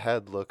 man, that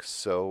head looks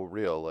so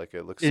real. Like,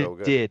 it looks so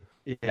good. It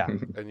did, yeah.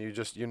 And you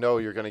know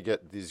you're going to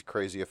get these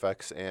crazy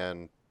effects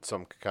and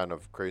some kind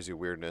of crazy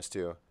weirdness,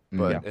 too.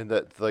 But in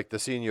that, the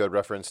scene you had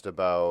referenced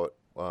about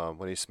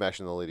when he's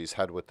smashing the lady's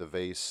head with the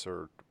vase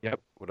or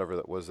whatever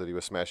that was that he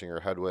was smashing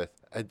her head with,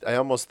 I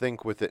almost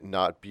think with it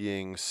not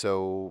being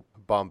so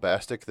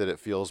bombastic that it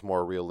feels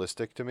more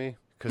realistic to me.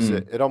 Because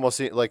it almost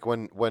seems like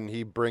when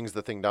he brings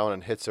the thing down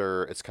and hits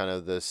her, it's kind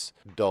of this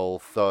dull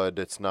thud.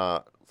 It's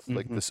not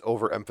like this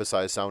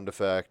overemphasized sound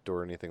effect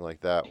or anything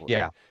like that.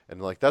 Yeah. And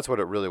that's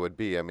what it really would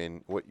be. I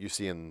mean, what you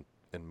see in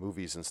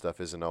movies and stuff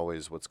isn't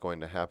always what's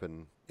going to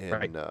happen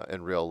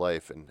in real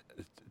life. And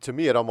to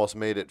me, it almost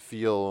made it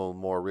feel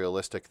more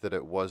realistic that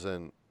it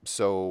wasn't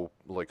so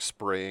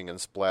spraying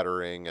and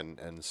splattering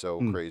and so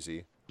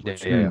crazy.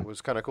 Which was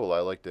kind of cool.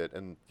 I liked it.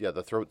 And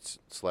the throat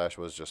slash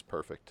was just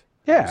perfect.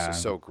 Yeah, it was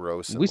just so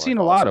gross. And we've seen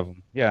a lot of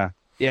them. Yeah.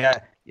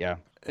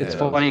 It's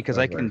funny because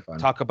I can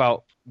talk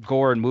about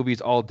gore in movies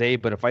all day,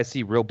 but if I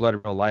see real blood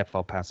in real life,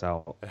 I'll pass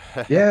out.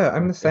 Yeah,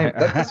 I'm the same.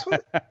 That's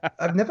what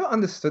I've never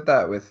understood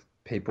that with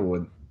people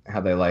with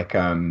how they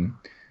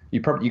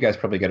you guys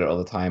probably get it all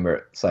the time where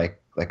it's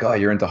like oh,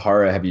 you're into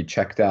horror, have you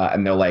checked out?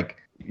 And they'll want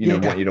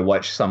you to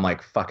watch some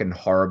fucking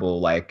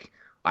horrible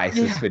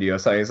ISIS video.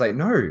 So it's like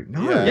no,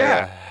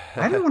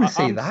 I don't want to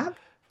see that.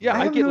 Yeah,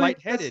 I get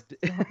lightheaded.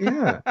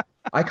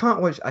 I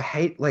can't watch. I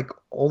hate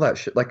all that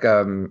shit. What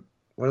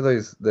are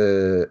those?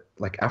 The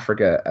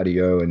Africa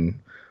Adio and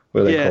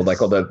what are they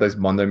called? All those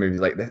Mondo movies.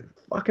 They're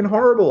fucking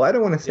horrible. I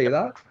don't want to see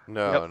that.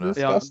 No,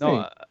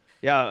 disgusting.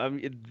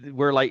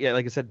 We're like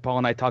I said, Paul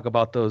and I talk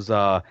about those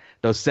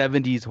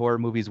 70s horror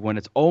movies when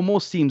it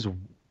almost seems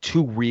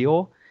too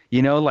real. I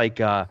don't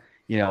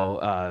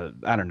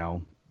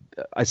know,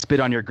 I Spit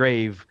on Your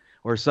Grave.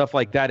 Or stuff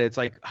like that. It's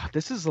like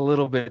this is a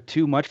little bit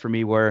too much for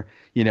me. Where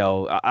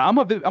I'm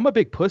a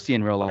big pussy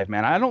in real life,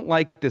 man. I don't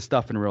like this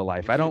stuff in real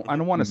life. I don't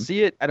want to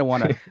see it. I don't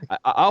want to.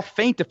 I'll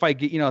faint if I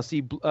get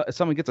see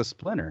someone gets a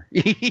splinter.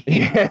 You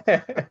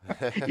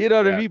know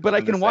what I mean? But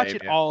I can watch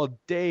it all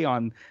day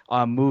on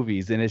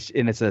movies, and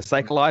it's a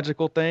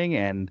psychological thing.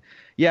 And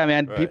yeah,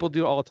 man, people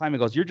do it all the time. It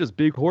goes, "You're just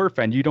big horror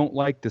fan. You don't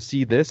like to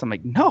see this." I'm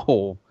like,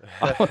 no,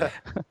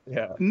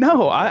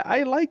 no,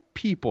 I like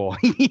people.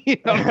 You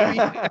know what I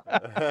mean?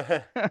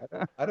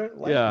 I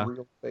don't like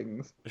real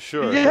things.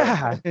 Sure.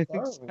 Yeah,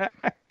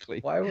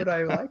 exactly. Why would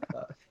I like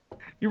that?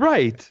 You're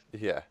right.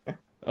 Yeah.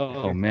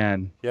 Oh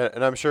man. Yeah,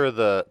 and I'm sure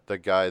the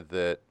guy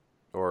that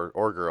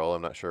or girl,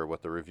 I'm not sure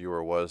what the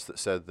reviewer was, that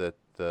said that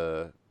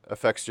the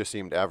effects just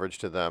seemed average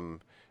to them.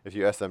 If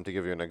you asked them to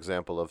give you an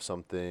example of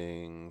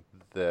something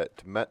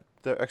that met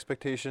their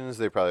expectations,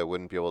 they probably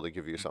wouldn't be able to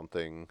give you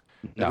something,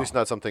 at least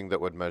not something that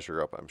would measure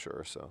up, I'm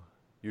sure. So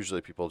usually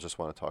people just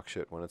want to talk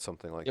shit when it's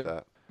something like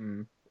that.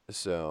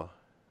 So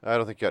I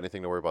don't think you got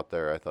anything to worry about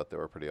there. I thought they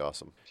were pretty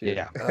awesome.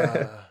 Yeah.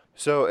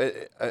 So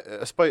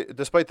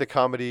despite the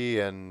comedy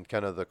and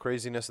kind of the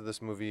craziness of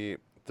this movie,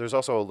 there's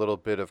also a little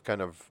bit of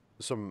kind of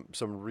some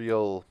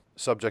real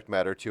subject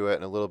matter to it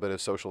and a little bit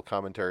of social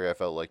commentary. I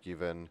felt like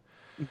even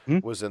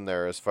was in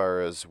there as far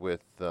as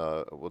with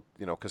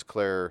because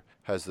Claire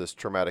has this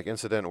traumatic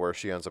incident where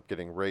she ends up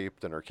getting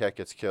raped and her cat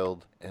gets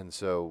killed. And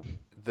so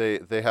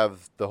they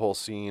have the whole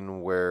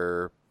scene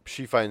where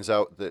she finds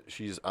out that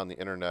she's on the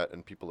internet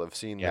and people have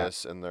seen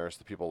this, and there's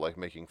the people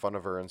making fun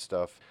of her and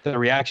stuff. The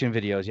reaction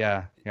videos,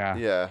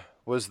 yeah.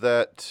 Was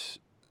that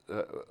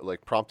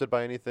prompted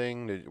by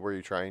anything? Were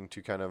you trying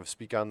to kind of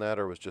speak on that,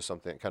 or was just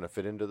something that kind of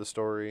fit into the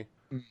story?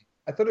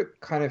 I thought it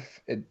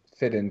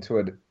fit into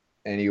it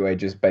anyway,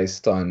 just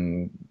based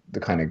on the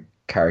kind of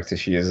character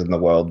she is in the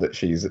world that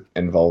she's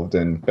involved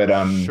in. But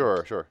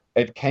sure.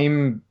 It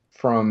came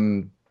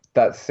from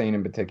that scene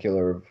in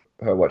particular of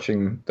her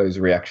watching those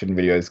reaction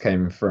videos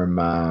came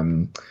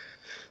from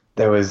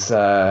there was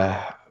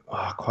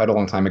quite a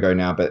long time ago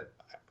now, but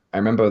I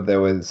remember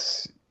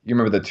you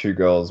remember the 2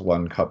 girls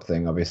 1 cup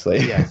thing, obviously.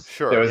 Yeah,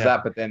 sure. There was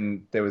that, but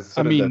then there was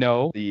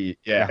no.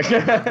 Yeah,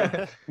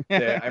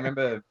 I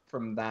remember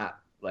from that,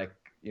 like,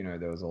 you know,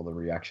 there was all the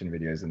reaction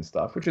videos and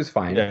stuff, which is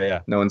fine. Yeah.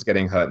 No one's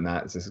getting hurt in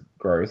that. It's just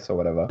gross or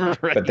whatever.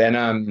 Right. But then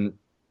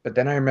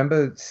I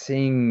remember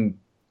seeing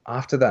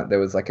after that there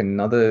was like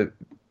another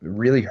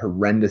really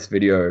horrendous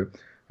video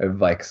of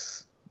like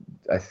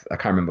I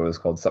can't remember what it was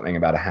called, something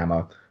about a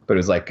hammer, but it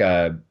was like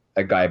a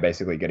guy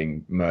basically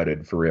getting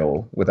murdered for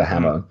real with a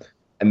hammer.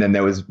 And then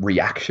there was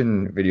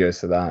reaction videos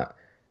to that.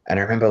 And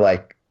I remember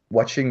like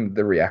watching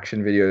the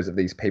reaction videos of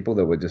these people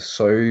that were just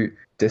so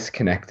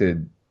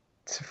disconnected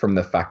from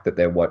the fact that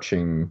they're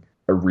watching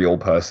a real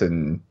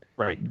person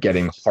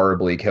getting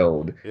horribly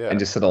killed, and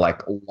just sort of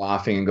like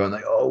laughing and going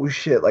like, oh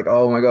shit, like,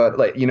 oh my God,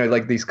 like, you know,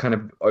 like these kind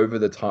of over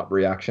the top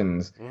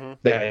reactions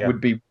that would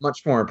be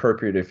much more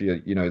appropriate if you're,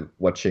 you know,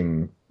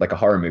 watching like a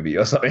horror movie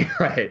or something,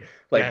 right?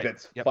 Like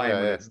that's fine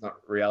when it's not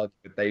reality,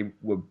 but they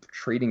were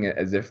treating it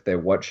as if they're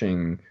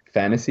watching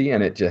fantasy,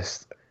 and it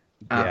just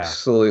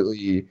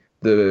absolutely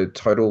the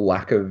total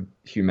lack of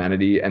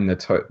humanity and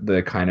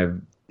the kind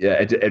of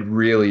it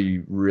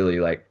really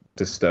like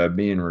disturbed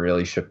me and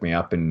really shook me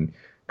up and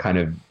kind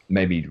of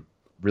made me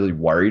really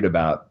worried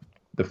about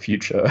the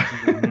future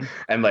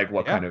and like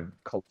what kind of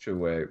culture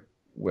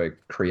we're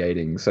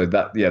creating. So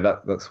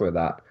that's where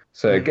that.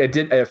 So it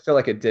did. I feel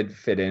like it did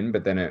fit in,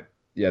 but then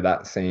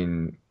that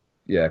scene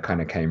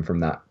kind of came from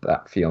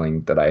that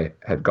feeling that I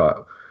had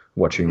got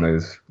watching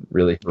those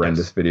really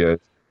horrendous videos.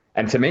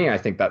 And to me, I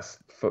think that's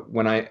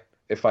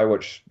if I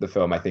watch the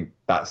film, I think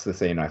that's the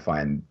scene I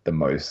find the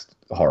most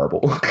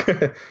horrible.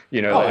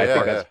 You know, I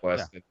think that's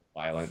worse than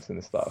violence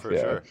and stuff. For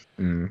sure.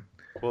 Mm.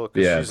 Well,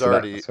 because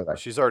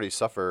she's already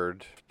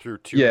suffered through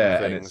 2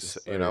 things,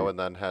 you know, and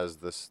then has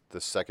this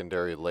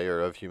secondary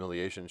layer of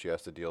humiliation she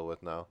has to deal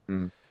with now.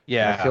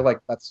 Yeah, I feel like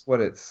that's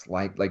what it's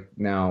like. Like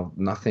now,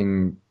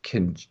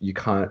 you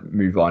can't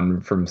move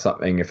on from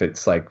something if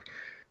it's like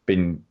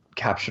been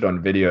captured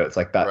on video. It's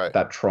like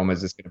that trauma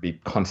is just going to be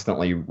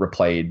constantly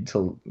replayed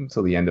till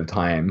the end of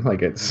time.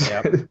 Like it's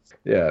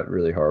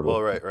really horrible.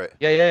 Well, right.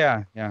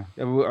 Yeah. I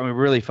mean,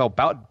 really felt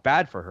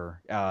bad for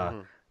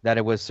her. That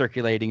it was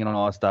circulating and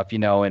all that stuff, you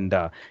know, and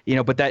you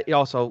know, but that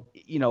also,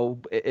 you know,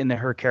 in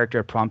her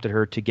character prompted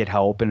her to get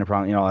help and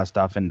you know, all that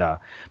stuff, and but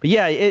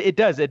yeah, it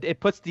does. It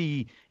puts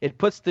the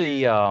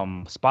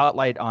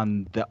spotlight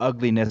on the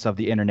ugliness of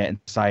the internet and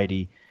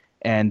society,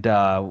 and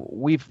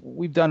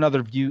we've done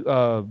other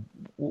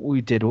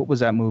we did, what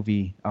was that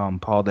movie,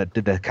 Paul, that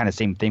did the kind of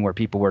same thing where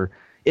people were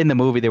in the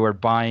movie, they were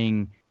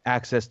buying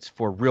access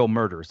for real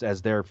murders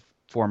as their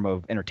form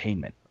of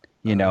entertainment,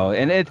 you know,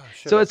 and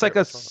it's like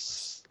a.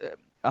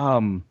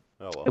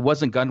 It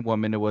wasn't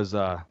Gunwoman. It was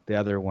the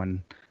other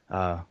one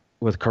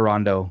with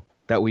Corando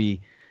that we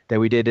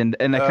did, and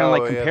I kind of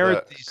like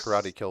compared these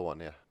Karate Kill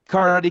one,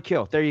 Karate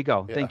Kill. There you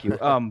go. Yeah. Thank you.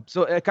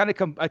 So I kind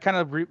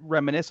of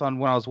reminisce on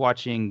when I was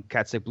watching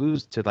Cat Sick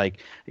Blues to,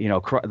 like, you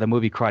know, the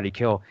movie Karate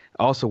Kill,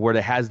 also where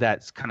it has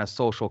that kind of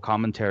social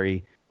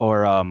commentary.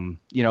 Or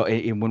you know,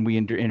 when we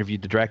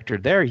interviewed the director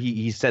there,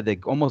 he said the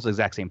almost the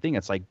exact same thing.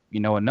 It's like, you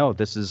know, no,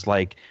 this is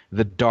like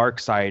the dark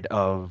side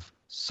of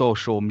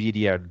social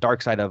media,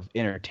 dark side of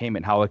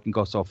entertainment, how it can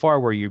go so far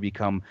where you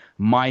become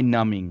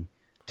mind-numbing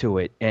to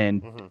it.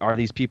 And are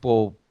these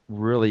people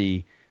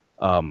really,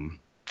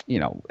 you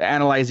know,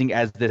 analyzing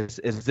is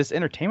this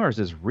entertainment or is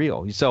this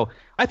real? So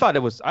I thought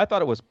it was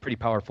pretty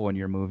powerful in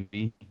your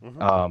movie. Did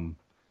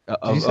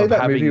you say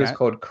that movie was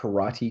called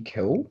Karate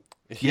Kill?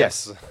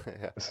 Yes.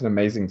 It's an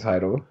amazing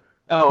title.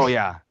 Oh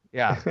yeah.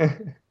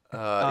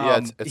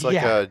 It's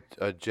like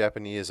a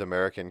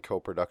Japanese-American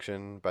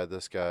co-production by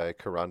this guy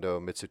Karando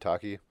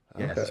Mitsutaki.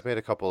 He's made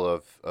a couple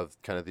of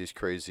kind of these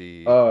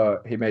crazy.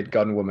 He made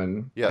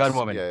Gunwoman. Yes,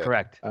 Gunwoman,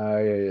 correct.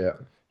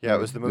 Yeah, it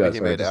was the movie he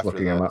made after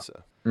that.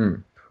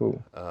 So.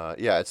 Cool.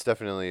 It's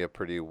definitely a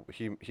pretty.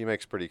 He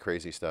makes pretty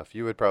crazy stuff.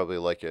 You would probably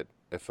like it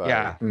if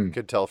I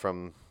could tell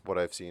from what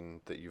I've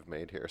seen that you've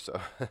made here. So.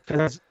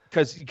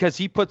 Because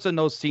he puts in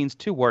those scenes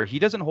too where he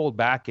doesn't hold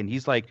back, and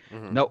he's like,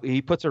 no,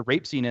 he puts a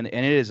rape scene in,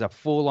 and it is a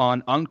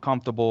full-on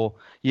uncomfortable,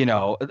 you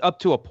know, up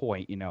to a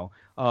point, you know.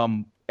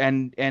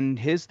 And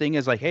his thing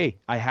is like, hey,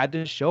 I had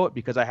to show it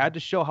because I had to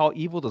show how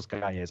evil this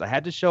guy is. I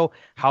had to show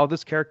how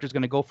this character is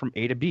going to go from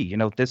A to B. You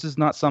know, this is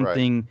not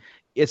something.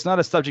 It's not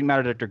a subject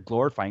matter that they're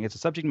glorifying. It's a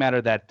subject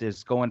matter that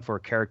is going for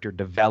character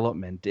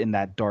development in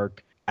that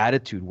dark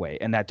attitude way,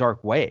 in that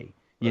dark way.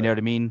 You know what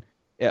I mean?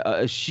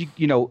 She,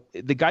 you know,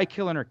 the guy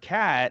killing her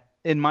cat,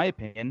 in my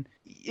opinion,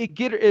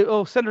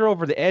 it'll send her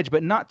over the edge,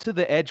 but not to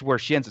the edge where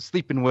she ends up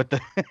sleeping with the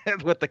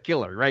with the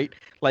killer, right?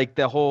 Like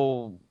the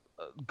whole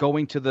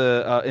going to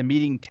the and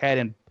meeting Ted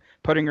and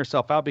putting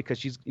herself out because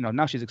she's, you know,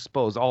 now she's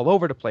exposed all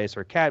over the place.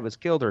 Her cat was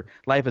killed, her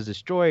life is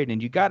destroyed,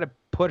 and you got to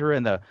put her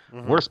in the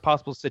worst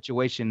possible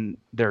situation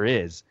there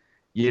is.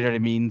 You know what I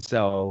mean?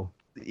 So,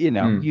 you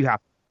know,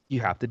 you you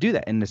have to do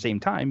that. And at the same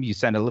time, you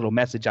send a little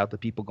message out to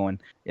people going,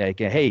 like,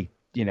 hey,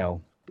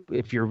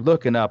 if you're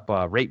looking up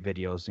rape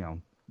videos,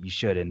 you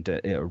shouldn't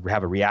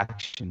have a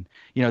reaction.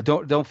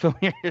 Don't film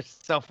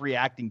yourself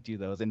reacting to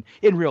those. And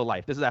in real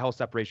life, this is that whole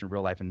separation of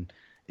real life and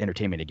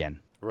entertainment again.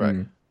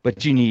 Right.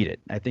 But you need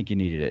it. I think you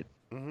needed it.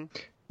 Mm-hmm.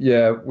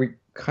 Yeah,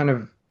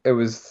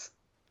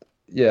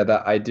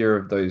 that idea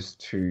of those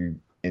two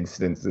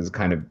incidences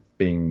kind of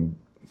being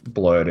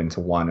blurred into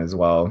one as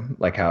well,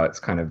 like how it's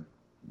kind of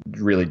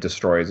really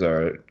destroys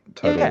her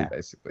totally,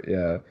 basically.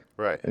 Yeah.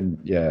 Right. And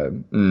yeah.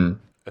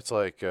 It's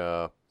like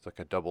a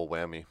double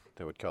whammy,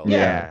 they would call it.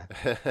 Yeah.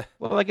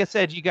 Well, like I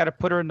said, you got to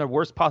put her in the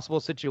worst possible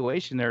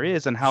situation there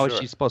is, and how is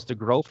she supposed to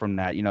grow from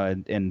that?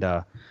 And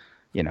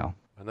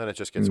then it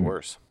just gets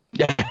worse.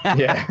 Yeah.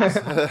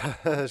 It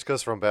just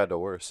goes from bad to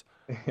worse.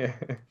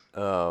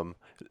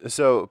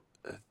 So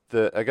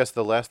I guess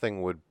the last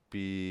thing would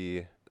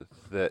be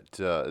that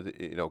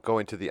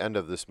going to the end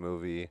of this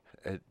movie,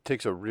 it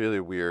takes a really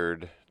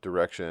weird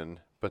direction,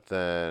 but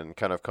then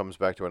kind of comes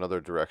back to another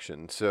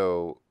direction.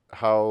 So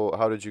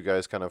how did you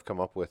guys kind of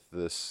come up with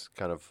this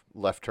kind of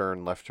left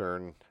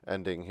turn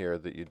ending here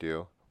that you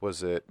do?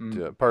 Was it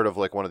part of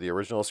like one of the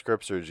original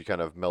scripts, or did you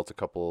kind of melt a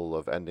couple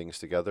of endings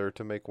together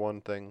to make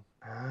one thing?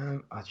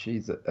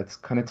 That's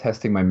kind of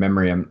testing my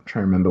memory. I'm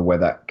trying to remember where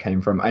that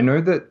came from. I know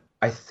that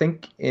I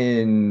think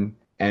in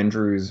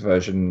Andrew's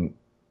version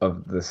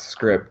of the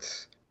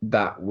script,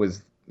 that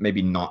was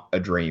maybe not a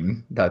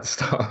dream, that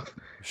stuff.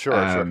 Sure.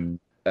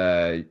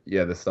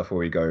 The stuff where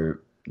we go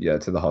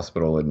to the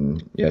hospital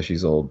and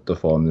she's all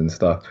deformed and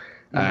stuff.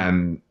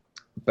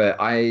 But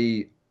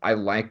I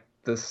like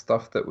the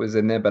stuff that was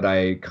in there, but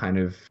I kind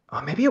of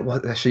maybe it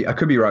was actually, I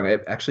could be wrong,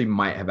 it actually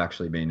might have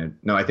actually been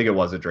I think it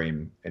was a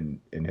dream in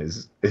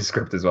his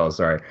script as well.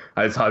 Sorry,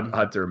 it's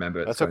hard to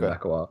remember. It's going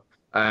back a while.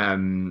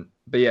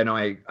 But yeah, no,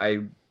 I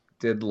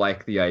did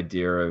like the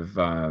idea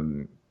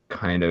of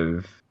kind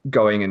of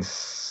going in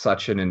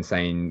such an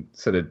insane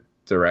sort of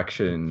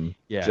direction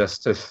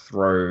just to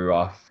throw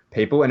off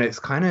people. And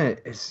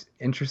it's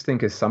interesting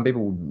because some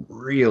people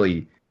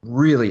really,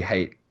 really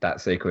hate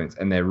that sequence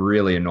and they're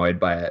really annoyed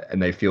by it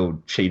and they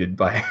feel cheated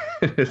by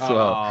it as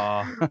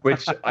well,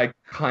 which I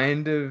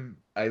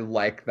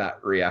like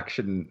that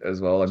reaction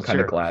as well. I'm kind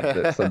of glad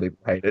that some people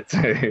hate it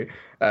too.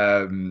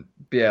 But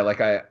yeah, like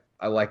I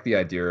like the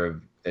idea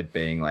of it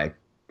being like,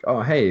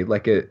 oh, hey,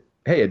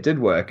 it did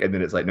work. And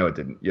then it's like, no, it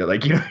didn't.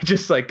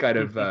 Just like kind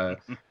of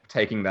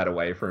taking that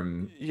away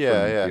from the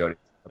audience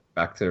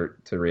back to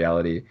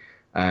reality.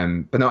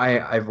 But no,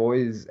 I've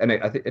always, and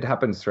I think it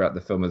happens throughout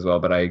the film as well,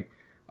 but I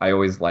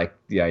always like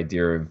the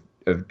idea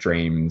of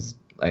dreams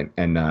and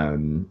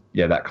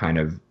that kind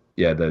of,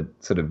 the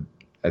sort of,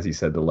 as you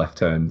said, the left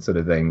turn sort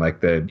of thing,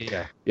 like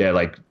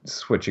like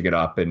switching it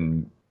up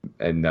and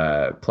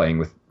playing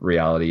with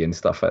reality and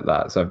stuff like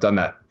that. So I've done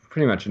that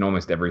pretty much in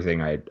almost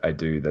everything I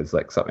do. There's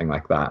like something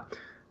like that.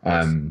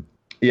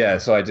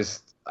 So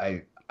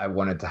I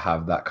wanted to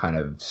have that kind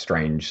of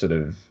strange sort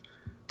of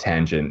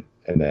tangent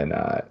and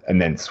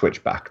then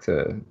switch back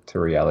to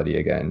reality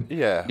again.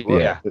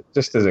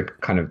 Just as a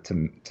kind of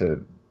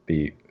to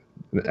be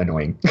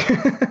annoying.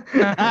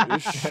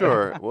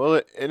 Sure.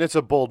 Well, and it's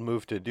a bold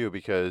move to do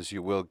because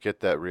you will get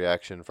that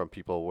reaction from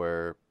people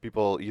where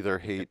people either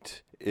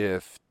hate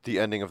if the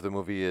ending of the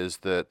movie is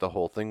that the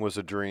whole thing was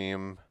a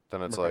dream,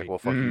 then it's like, well,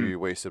 fuck you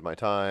wasted my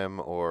time.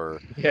 Or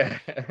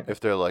if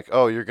they're like,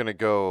 oh, you're going to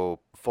go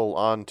full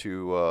on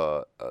to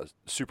a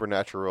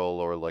supernatural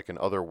or like an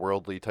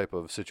otherworldly type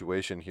of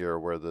situation here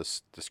where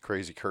this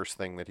crazy curse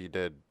thing that he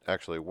did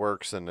actually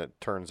works and it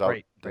turns out.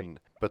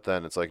 But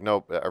then it's like,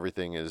 nope,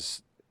 everything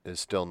is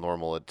still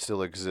normal. It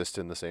still exists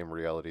in the same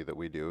reality that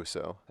we do.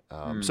 So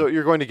so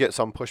you're going to get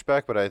some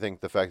pushback, but I think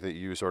the fact that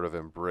you sort of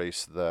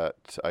embrace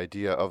that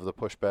idea of the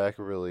pushback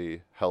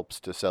really helps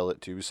to sell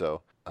it too.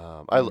 So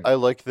I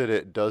like that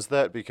it does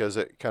that because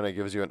it kind of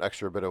gives you an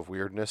extra bit of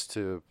weirdness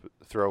to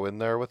throw in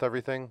there with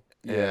everything.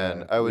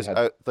 And I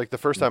like the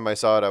first time I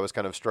saw it, I was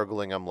kind of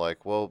struggling. I'm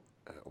like, well,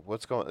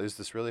 is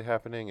this really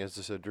happening? Is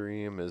this a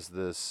dream? Is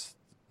this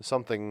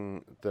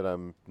something that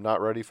I'm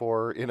not ready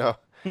for,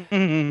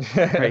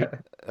 Right.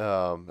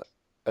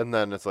 And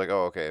then it's like,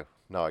 oh, okay,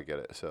 now I get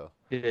it. So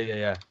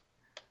yeah.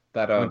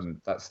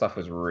 That stuff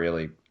was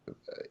really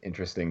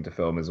interesting to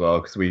film as well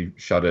because we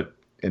shot it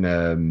in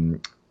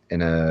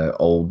a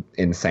old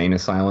insane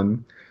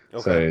asylum.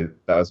 Okay. So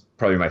that was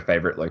probably my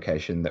favorite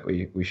location that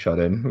we shot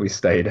in. We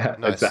stayed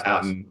at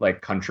out in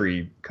like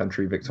country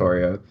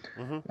Victoria.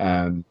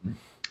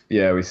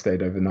 We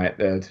stayed overnight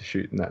there to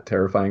shoot in that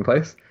terrifying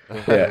place.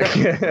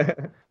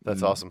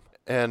 That's awesome.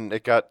 And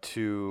it got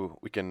to,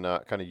 we can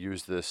kind of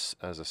use this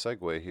as a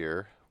segue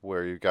here,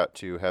 where you got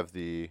to have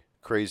the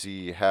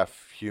crazy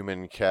half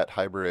human cat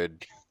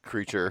hybrid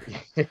creature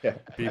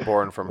be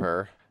born from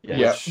her,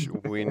 which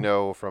we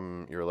know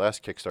from your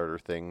last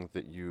Kickstarter thing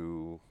that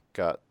you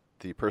got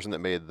the person that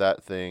made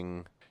that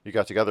thing, you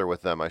got together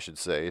with them, I should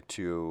say,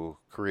 to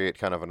create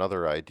kind of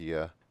another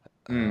idea.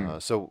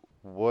 So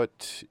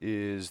what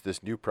is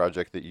this new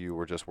project that you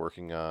were just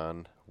working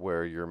on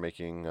where you're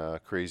making a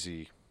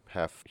crazy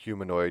half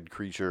humanoid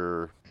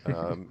creature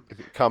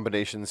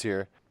combinations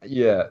here.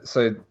 Yeah.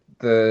 So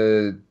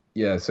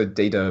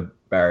Data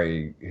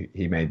Barry,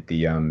 he made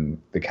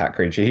the cat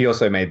creature. He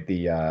also made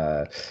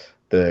the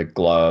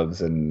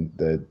gloves and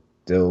the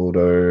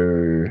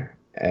dildo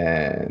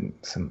and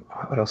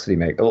what else did he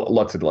make?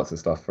 Lots of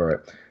stuff for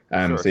it.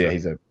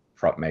 He's a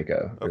prop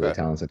maker, really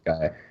talented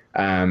guy.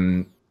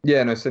 I've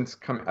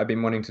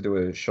been wanting to do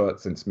a short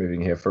since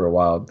moving here for a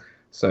while.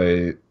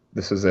 So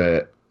this was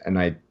an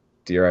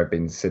idea I've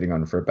been sitting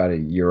on for about a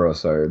year or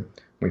so.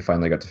 We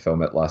finally got to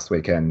film it last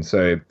weekend.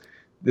 So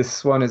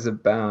this one is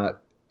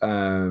about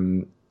I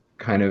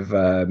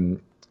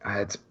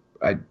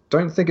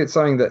don't think it's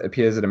something that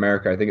appears in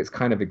America. I think it's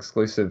kind of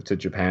exclusive to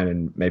Japan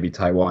and maybe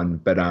Taiwan.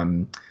 But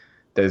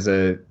there's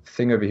a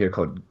thing over here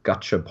called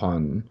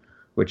gachapon,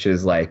 which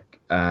is like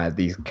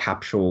these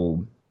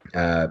capsule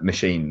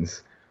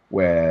machines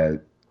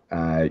where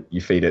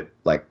you feed it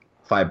like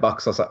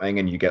 $5 or something,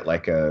 and you get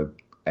like a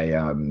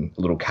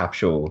little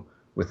capsule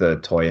with a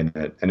toy in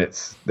it, and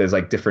there's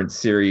like different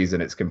series,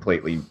 and it's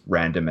completely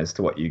random as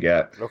to what you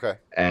get. Okay.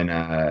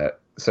 And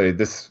so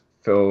this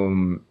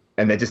film,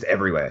 and they're just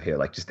everywhere here,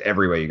 like just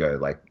everywhere you go,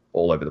 like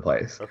all over the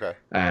place. Okay.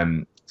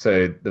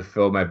 So the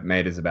film I've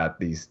made is about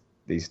these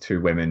two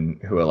women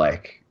who are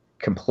like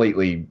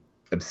completely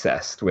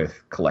obsessed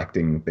with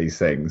collecting these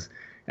things,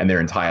 and their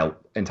entire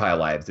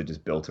lives are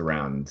just built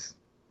around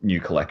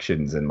new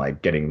collections and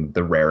like getting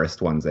the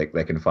rarest ones they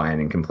can find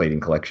and completing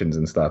collections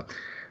and stuff.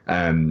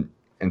 And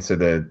so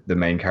the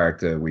main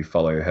character, we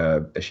follow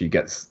her as she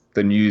gets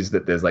the news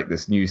that there's like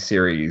this new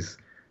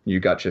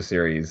gacha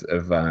series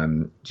of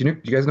do you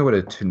guys know what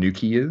a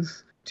tanuki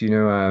is? Do you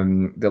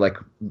know they're like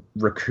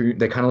raccoon,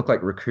 they kind of look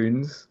like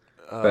raccoons,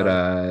 but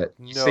no.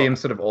 You see them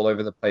sort of all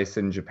over the place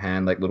in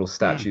Japan, like little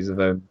statues of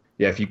them.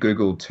 Yeah, if you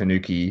Google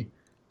tanuki,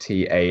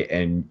 Tanuki,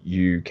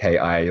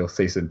 you'll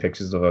see some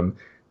pictures of them.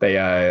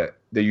 They're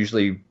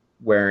usually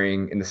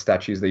wearing, in the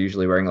statues, they're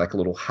usually wearing like a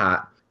little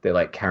hat. They're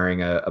like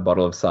carrying a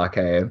bottle of sake,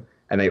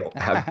 and they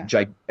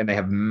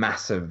have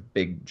massive,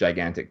 big,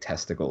 gigantic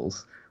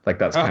testicles. Like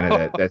that's kind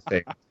of their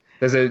thing.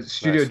 There's a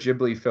Studio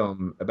Ghibli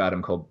film about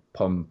them called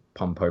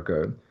Pompoko.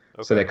 Okay.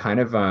 So they're kind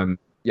of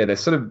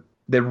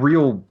they're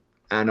real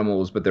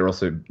animals, but they're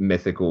also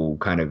mythical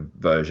kind of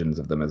versions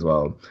of them as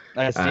well.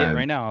 I see it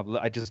right now.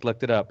 I just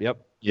looked it up.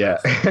 Yep. Yeah.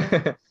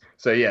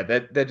 So yeah,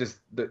 they're just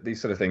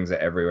these sort of things are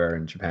everywhere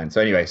in Japan.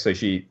 So anyway, so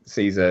she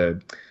sees a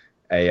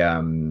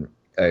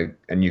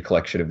new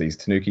collection of these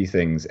tanuki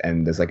things,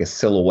 and there's like a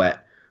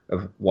silhouette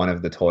of one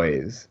of the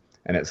toys,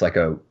 and it's like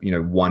a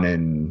 1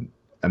 in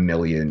a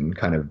million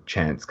kind of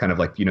chance, kind of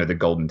like the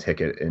golden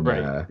ticket in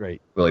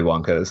Willy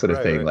Wonka sort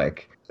of thing,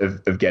 like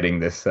of getting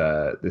this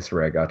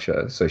rare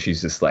gacha. So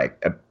she's just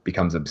like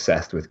becomes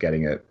obsessed with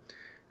getting it,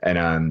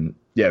 and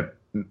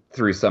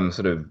through some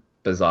sort of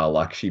bizarre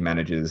luck, she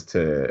manages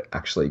to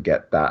actually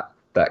get that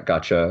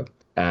gacha,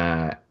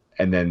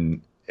 and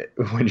then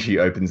when she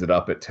opens it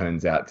up, it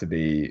turns out to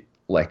be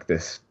like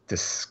this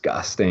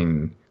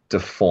disgusting,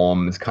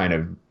 deformed kind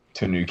of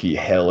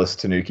hairless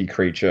tanuki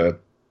creature.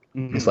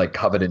 Mm-hmm. It's like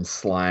covered in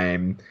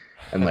slime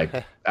and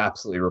like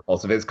absolutely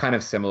repulsive. It's kind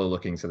of similar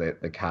looking to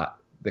the cat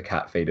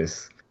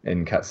fetus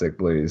in Cat Sick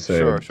Blues.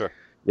 So sure.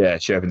 Yeah,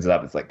 she opens it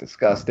up. It's like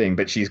disgusting,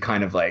 but she's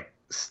kind of like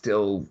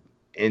still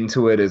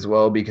into it as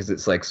well because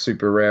it's like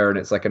super rare and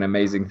it's like an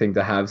amazing thing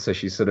to have. So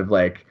she's sort of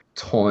like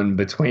torn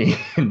between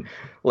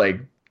like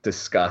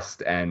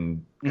disgust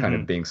and kind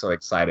of being so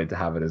excited to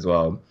have it as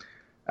well.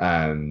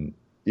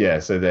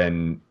 So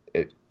then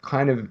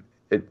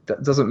it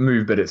doesn't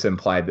move, but it's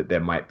implied that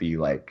there might be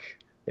like,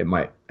 it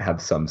might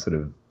have some sort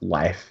of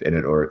life in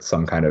it, or it's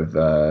some kind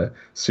of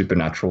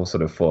supernatural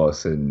sort of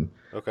force. And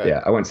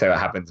I won't say what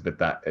happens,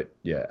 but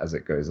as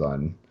it goes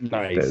on,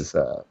 nice. There's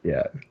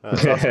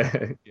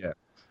awesome.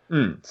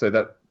 So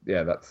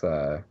that's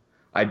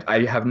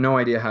I have no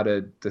idea how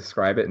to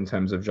describe it in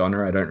terms of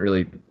genre. I don't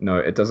really know.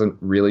 It doesn't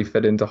really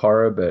fit into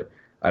horror, but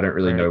I don't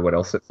really know what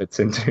else it fits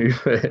into.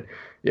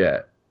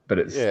 But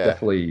it's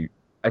definitely,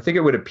 I think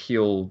it would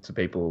appeal to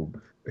people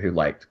who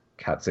liked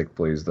Cat Sick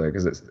Blues though,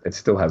 because it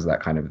still has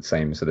that kind of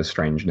same sort of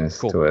strangeness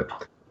to it.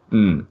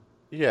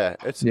 Yeah,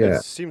 it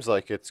seems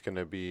like it's going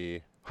to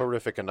be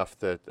horrific enough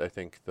that I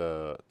think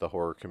the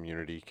horror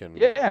community can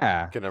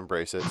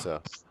embrace it.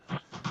 So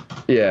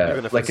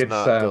even if it's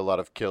not a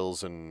lot of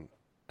kills and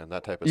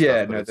that type of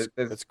stuff, but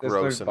it's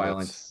gross no and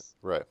violence.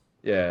 Right.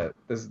 Yeah,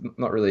 there's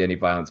not really any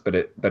violence, but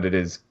it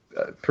is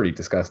pretty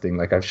disgusting.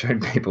 Like I've shown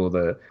people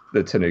the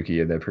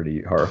tanuki and they're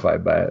pretty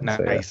horrified by it.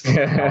 Nice. So,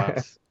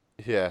 yeah.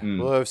 Yeah.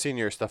 Well, I've seen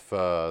your stuff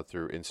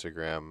through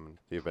Instagram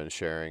that you've been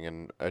sharing,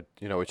 and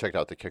we checked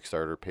out the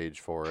Kickstarter page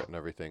for it and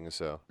everything.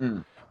 So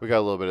we got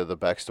a little bit of the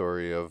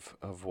backstory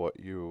of what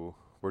you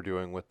were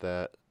doing with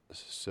that.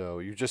 So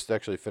you just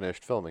actually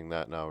finished filming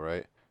that now,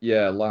 right?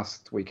 Yeah,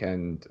 last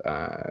weekend.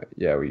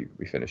 We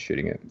finished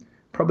shooting it.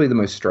 Probably the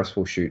most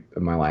stressful shoot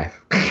of my life.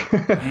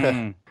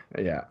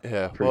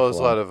 Yeah. Well, there's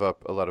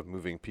a lot of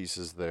moving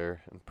pieces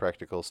there and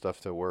practical stuff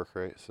to work,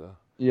 right? So.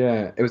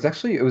 Yeah, it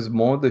was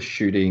more the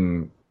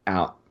shooting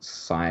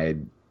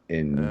outside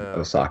in Okay.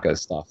 Osaka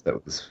stuff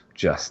that was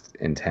just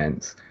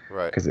intense.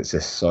 Right. Because it's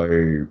just so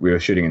we were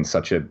shooting in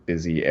such a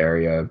busy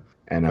area,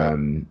 and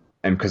Okay.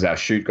 and because our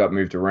shoot got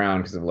moved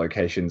around because of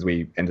locations,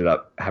 we ended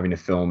up having to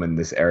film in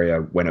this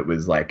area when it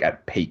was like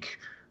at peak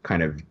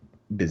kind of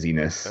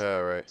busyness.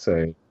 Right.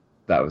 So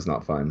that was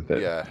not fun. But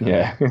Yeah.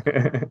 yeah.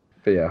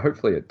 But yeah,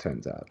 hopefully it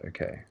turns out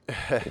okay.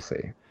 We'll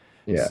see.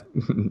 Yeah.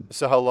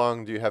 So how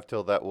long do you have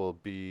till that will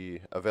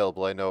be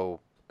available? I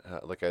know,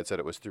 like I had said,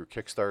 it was through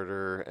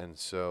Kickstarter, and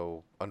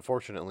so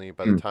unfortunately,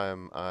 by the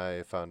time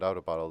I found out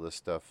about all this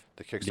stuff,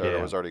 the Kickstarter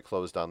Yeah. was already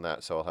closed on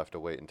that, so I'll have to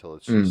wait until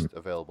it's just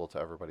available to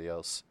everybody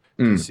else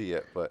to see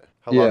it. But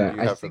how long do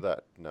you I have think- for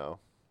that? No.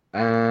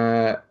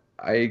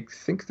 I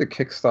think the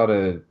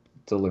Kickstarter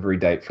delivery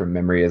date from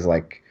memory is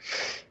like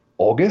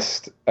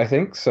August, I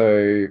think.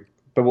 So,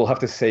 but we'll have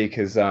to see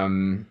because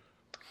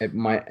it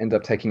might end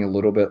up taking a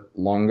little bit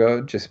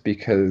longer just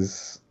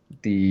because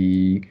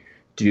due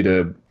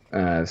to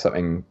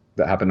something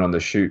that happened on the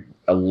shoot,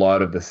 a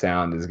lot of the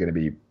sound is going to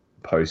be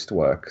post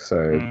work.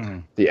 So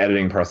the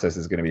editing process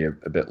is going to be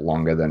a bit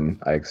longer than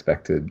I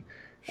expected.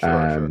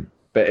 Sure.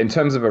 But in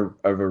terms of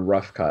a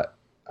rough cut,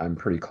 I'm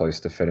pretty close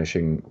to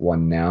finishing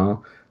one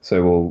now.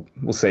 So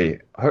we'll see.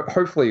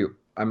 Hopefully,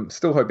 I'm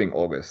still hoping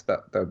August. It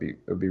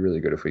would be really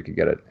good if we could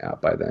get it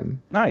out by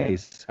then.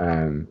 Nice.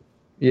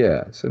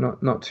 Yeah. So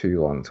not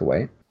too long to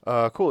wait.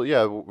 Cool.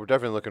 Yeah, we're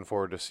definitely looking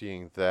forward to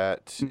seeing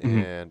that.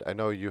 And I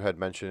know you had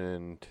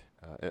mentioned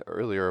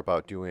earlier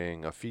about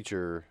doing a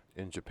feature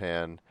in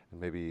Japan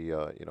and maybe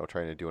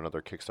trying to do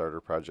another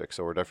Kickstarter project.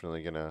 So we're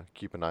definitely gonna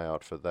keep an eye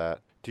out for that.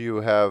 Do you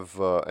have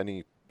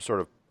any sort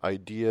of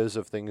ideas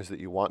of things that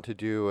you want to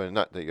do? And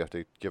not that you have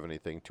to give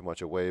anything too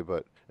much away,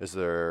 but is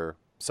there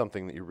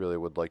something that you really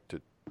would like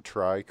to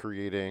try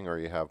creating, or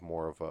you have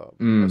more of a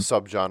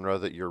subgenre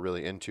that you're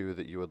really into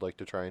that you would like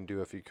to try and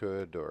do if you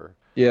could, or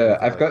Yeah,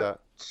 anything I've like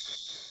got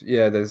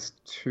there's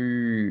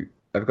two.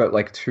 I've got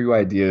like two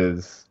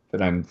ideas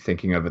that I'm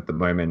thinking of at the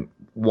moment.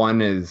 One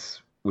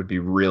would be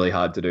really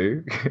hard to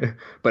do,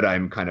 but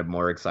I'm kind of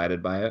more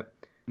excited by it.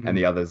 And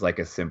the other is like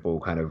a simple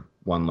kind of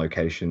one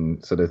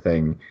location sort of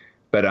thing.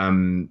 But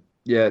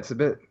yeah, it's a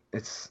bit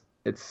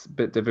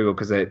difficult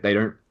because they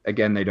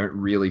don't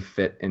really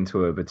fit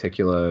into a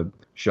particular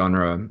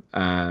genre.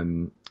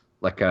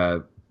 Like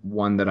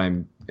one that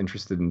I'm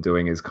interested in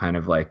doing is kind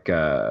of like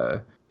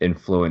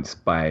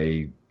influenced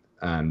by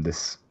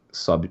this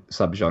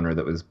subgenre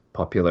that was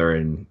popular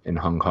in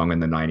Hong Kong in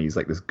the 90s,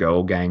 like this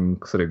girl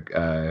gang sort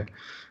of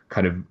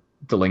kind of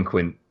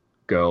delinquent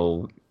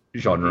girl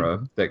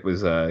genre that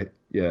was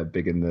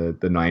big in the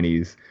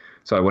 90s.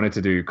 So I wanted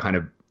to do kind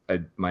of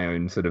my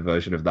own sort of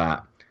version of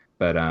that.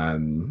 But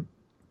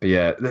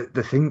yeah,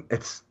 the thing,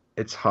 it's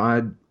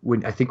hard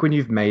when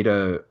you've made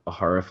a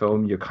horror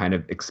film, you're kind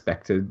of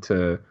expected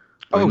to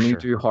only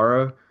do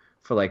horror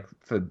for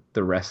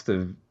the rest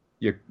of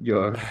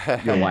your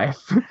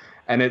life.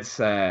 And it's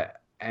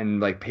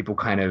and like people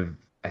kind of,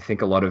 I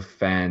think a lot of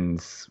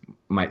fans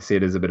might see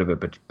it as a bit of a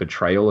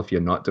betrayal if you're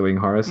not doing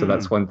horror. So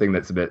that's one thing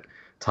that's a bit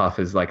tough,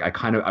 is like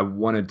I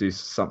want to do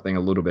something a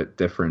little bit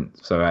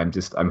different. So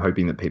I'm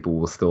hoping that people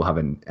will still have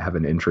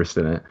an interest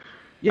in it.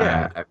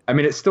 Yeah. I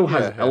mean, it still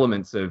has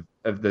elements of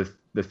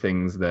the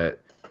things that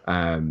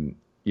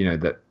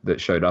that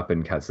showed up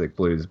in Cat Sick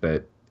Blues,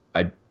 but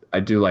I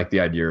do like the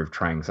idea of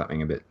trying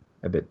something a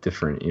bit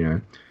different,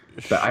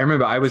 But I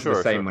remember I was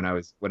the same when I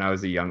was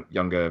a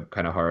younger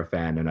kind of horror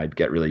fan, and I'd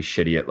get really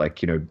shitty at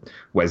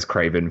Wes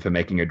Craven for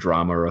making a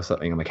drama or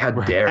something. I'm like, how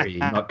dare he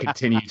not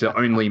continue to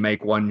only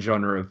make one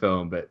genre of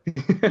film? But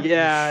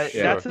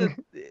yeah,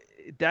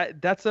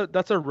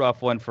 that's a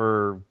rough one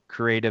for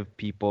creative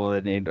people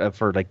and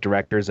for like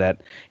directors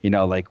that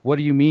what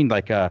do you mean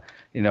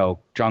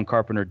John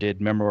Carpenter did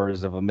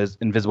Memoirs of an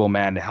Invisible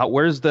Man?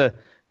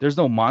 There's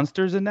no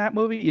monsters in that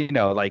movie,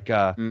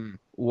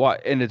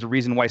 what, and it's a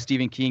reason why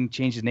Stephen King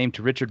changed his name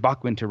to Richard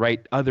Bachman to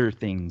write other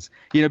things,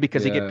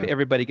 because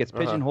everybody gets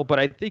pigeonholed. But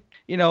I think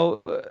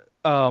it's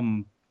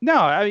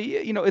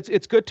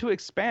good to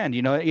expand,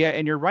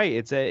 and you're right.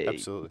 It's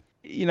absolutely.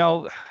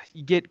 You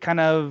get kind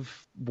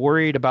of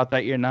worried about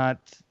that you're not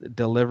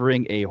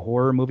delivering a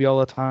horror movie all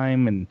the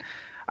time, and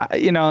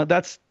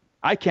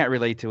I can't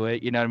relate to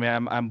it. You know what I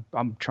mean?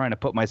 I'm trying to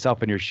put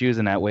myself in your shoes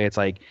in that way. It's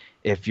like,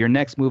 if your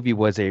next movie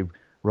was a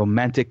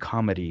romantic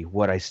comedy,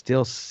 would I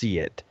still see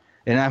it?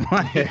 And I'm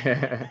like,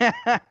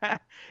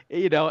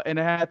 and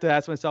I had to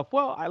ask myself,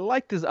 well, I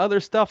like this other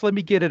stuff. Let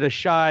me get it a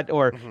shot.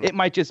 Or it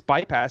might just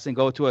bypass and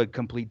go to a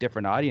complete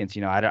different audience.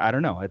 I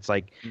don't know. It's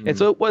like,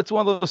 it's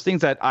one of those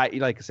things that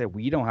like I said,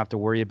 we don't have to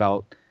worry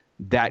about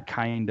that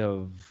kind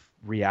of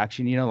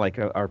reaction,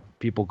 are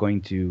people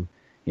going to,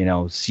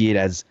 see it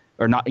as,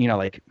 or not,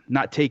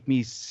 not take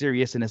me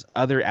serious in this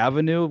other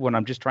avenue when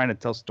I'm just trying to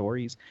tell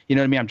stories. You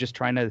know what I mean? I'm just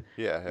trying to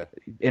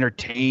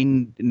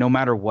entertain no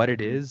matter what it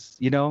is,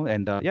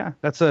 and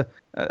that's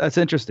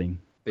interesting.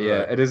 But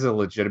yeah, it is a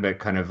legitimate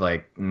kind of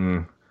like,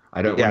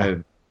 I don't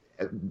want to,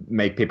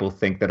 make people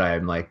think that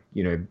I'm like,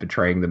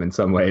 betraying them in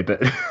some way, but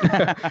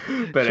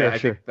I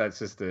think that's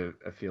just a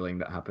feeling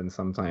that happens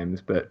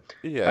sometimes. But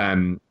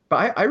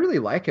but I really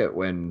like it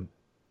when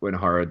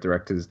horror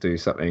directors do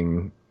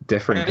something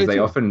different, because they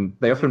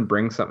often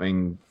bring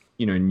something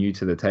new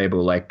to the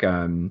table. Like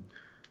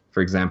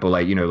for example,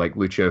 like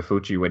Lucio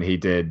Fulci, when he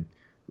did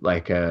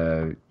like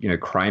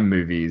crime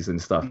movies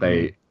and stuff,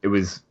 it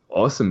was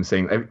awesome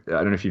seeing. I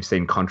don't know if you've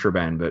seen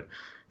Contraband, but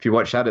if you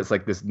watch that, it's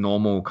like this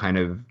normal kind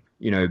of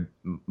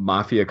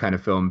mafia kind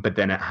of film, but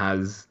then it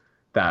has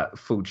that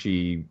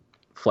Fulci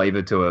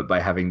flavor to it by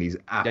having these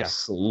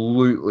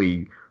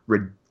absolutely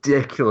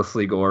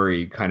ridiculously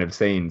gory kind of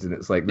scenes, and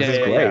it's like, this is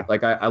great. Yeah.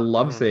 Like I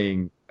love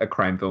seeing a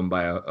crime film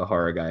by a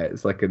horror guy.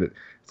 It's like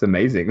it's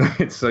amazing.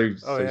 It's so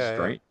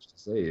strange to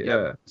see.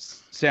 Yeah.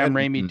 Sam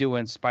Raimi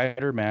doing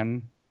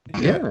Spider-Man.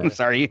 Yeah.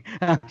 sorry.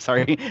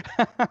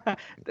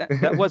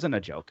 that wasn't a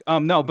joke.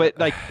 No, but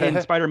like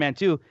in Spider-Man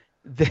 2,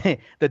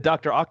 the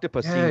Dr.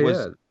 Octopus scene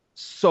was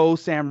so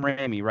Sam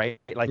Raimi, right?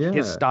 Like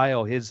his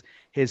style, his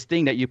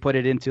thing that you put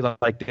it into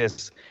like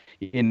this,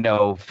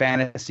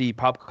 fantasy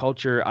pop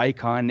culture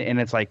icon, and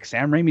it's like,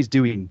 Sam Raimi's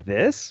doing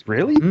this,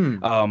 really?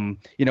 From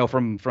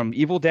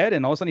Evil Dead,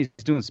 and all of a sudden he's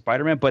doing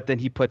Spider-Man, but then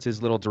he puts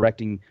his little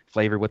directing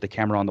flavor with the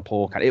camera on the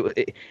pole,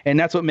 and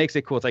that's what makes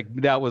it cool. It's like,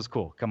 that was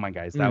cool. Come on,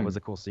 guys, that was a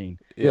cool scene.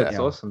 Yeah, it's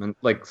awesome, and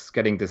like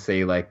getting to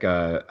see like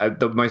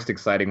the most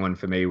exciting one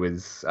for me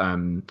was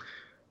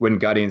when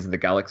Guardians of the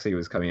Galaxy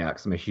was coming out,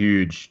 because I'm a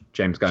huge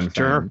James Gunn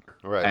fan.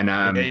 Right. And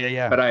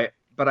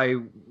but I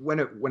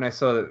when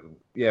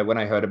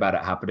I heard about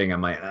it happening,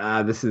 I'm like,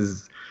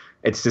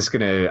 it's just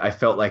gonna. I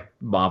felt like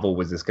Marvel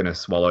was just gonna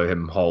swallow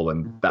him whole,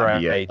 and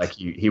that'd be it. Like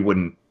he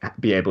wouldn't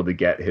be able to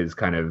get his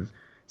kind of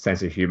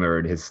sense of humor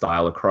and his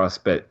style across.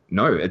 But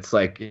no, it's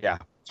like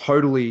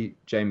totally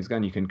James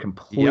Gunn. You can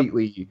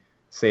completely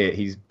see it.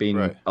 He's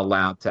been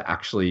allowed to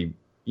actually,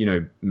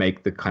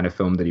 make the kind of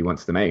film that he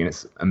wants to make, and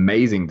it's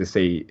amazing to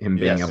see him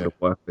being able to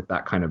work with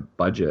that kind of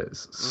budget.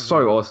 It's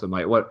so awesome.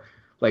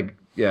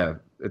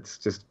 It's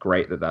just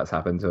great that that's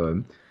happened to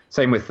him.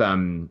 Same with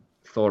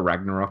Thor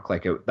Ragnarok.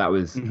 Like that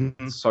was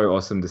so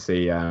awesome to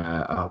see.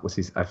 I've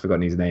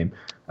forgotten his name.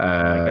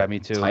 Got me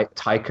too.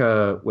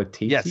 Taika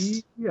Waititi.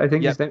 Yes. I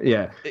think his name.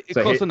 Yeah.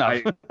 Close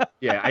enough.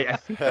 I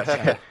think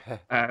that's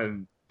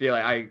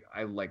right.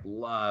 I like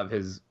love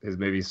his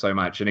movies so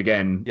much, and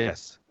again,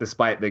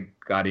 despite the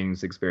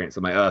Guardians experience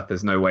on my Earth,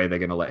 there's no way they're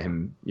gonna let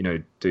him,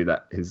 do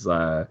that his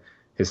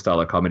style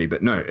of comedy.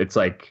 But no, it's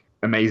like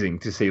amazing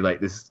to see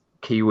like this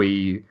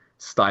Kiwi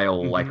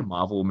style like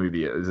Marvel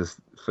movie. It was just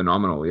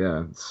phenomenal.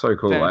 Yeah, it's so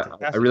cool. I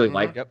really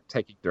like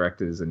taking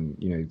directors and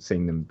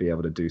seeing them be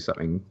able to do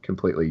something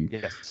completely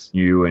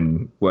new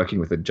and working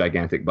with a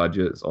gigantic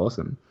budget. It's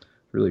awesome.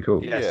 Really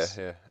cool. Yeah.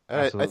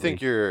 I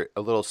think you're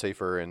a little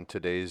safer in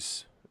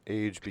today's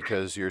age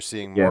because you're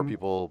seeing more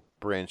people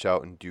branch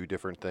out and do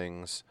different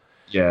things.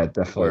 Yeah,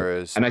 definitely.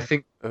 Whereas, and I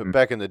think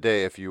back in the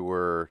day, if you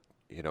were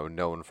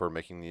known for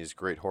making these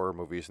great horror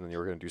movies and then you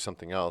were going to do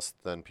something else,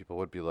 then people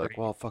would be like,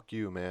 well, fuck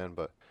you, man.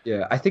 But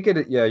I think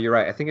you're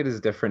right. I think it is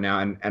different now,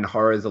 and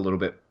horror is a little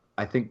bit,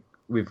 I think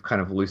we've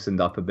kind of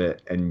loosened up a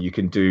bit, and you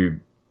can do,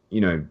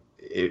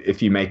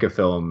 if you make a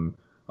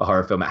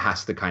horror film, it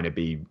has to kind of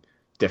be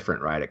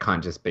different, right? It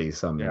can't just be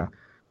some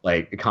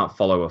like, it can't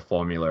follow a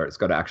formula. It's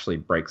got to actually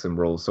break some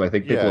rules. So I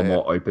think people are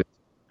more open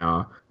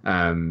now.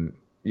 So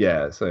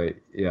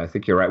I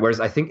think you're right. Whereas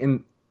I think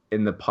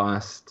in the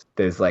past,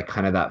 there's like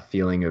kind of that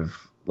feeling of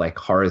like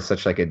horror is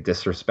such like a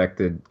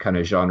disrespected kind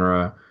of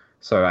genre.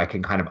 So I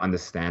can kind of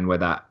understand where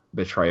that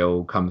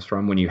betrayal comes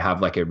from. When you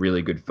have like a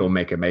really good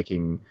filmmaker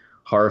making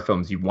horror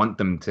films, you want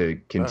them to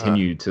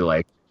continue to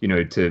like,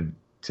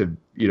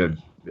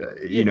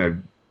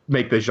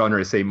 make the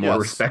genre seem more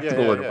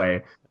respectable in a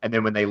way. And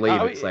then when they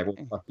leave, it's like, well,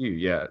 fuck you.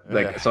 Yeah.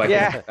 Like, so I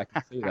can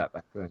see that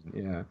back then.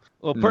 Yeah.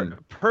 Well,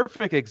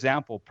 perfect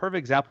example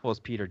is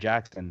Peter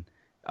Jackson.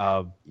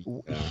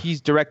 He's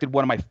directed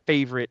one of my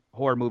favorite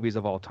horror movies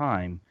of all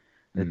time,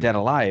 Dead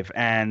Alive.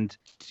 And,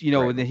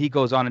 then he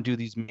goes on and do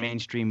these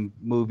mainstream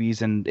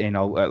movies and,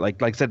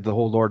 like I said, the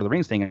whole Lord of the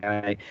Rings thing.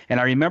 And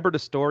I remember the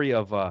story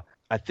of,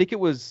 I think it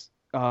was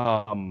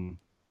New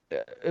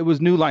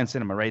Line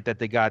Cinema, right? That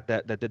they got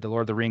that did the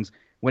Lord of the Rings.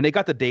 When they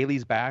got the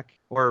dailies back,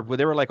 or where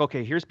they were like,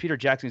 okay, here's Peter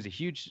Jackson. He's a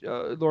huge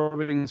Lord of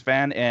the Rings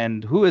fan,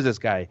 and who is this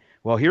guy?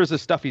 Well, here's the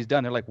stuff he's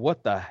done. They're like,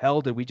 what the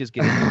hell did we just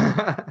get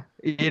into?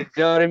 You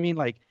know what I mean?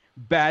 Like,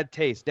 Bad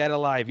Taste, Dead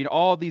Alive,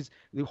 all these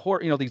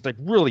horror, these like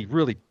really,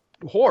 really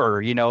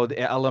horror, the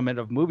element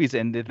of movies,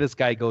 and this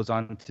guy goes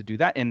on to do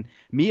that. And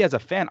me as a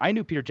fan, I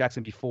knew Peter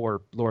Jackson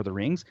before Lord of the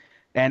Rings,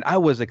 and I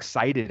was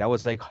excited. I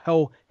was like,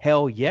 oh,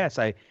 hell yes.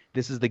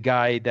 This is the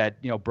guy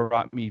that,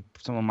 brought me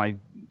some of my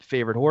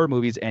favorite horror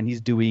movies, and he's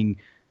doing,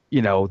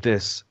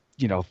 this,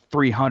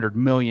 $300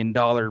 million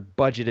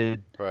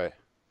budgeted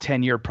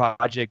 10-year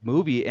project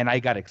movie. And I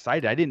got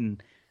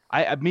excited.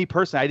 Me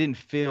personally, I didn't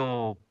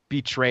feel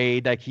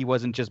betrayed. Like he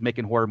wasn't just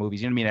making horror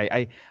movies. You know what I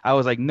mean? I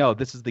was like, no,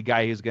 this is the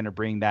guy who's going to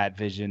bring that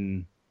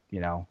vision,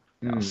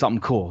 something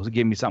cool.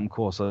 Give me something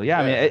cool. So yeah,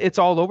 I mean, it's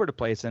all over the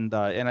place, and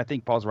I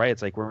think Paul's right.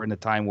 It's like we're in a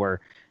time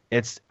where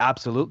it's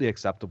absolutely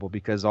acceptable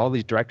because all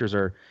these directors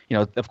are,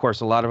 of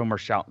course, a lot of them are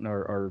shouting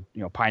or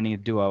pining to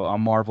do a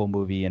Marvel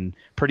movie and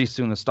pretty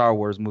soon a Star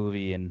Wars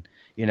movie, and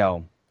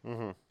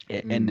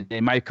and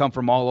they might come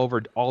from all over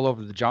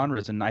the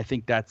genres, and I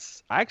think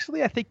that's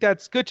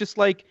good. Just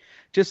like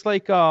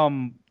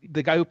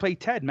the guy who played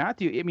Ted,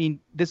 Matthew. I mean,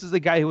 this is the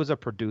guy who was a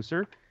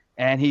producer.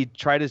 And he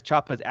tried his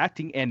chop as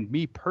acting, and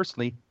me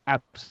personally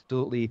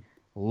absolutely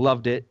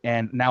loved it.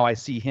 And now I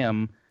see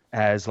him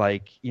as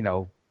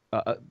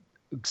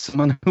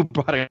someone who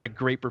brought a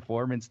great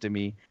performance to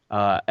me,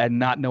 and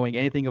not knowing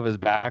anything of his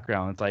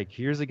background. It's like,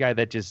 here's a guy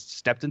that just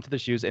stepped into the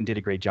shoes and did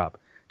a great job.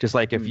 Just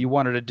like if you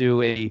wanted to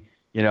do a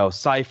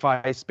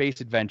sci-fi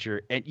space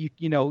adventure, and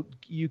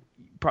you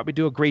probably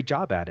do a great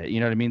job at it.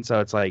 You know what I mean? So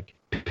it's like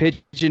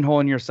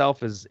pigeonholing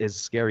yourself is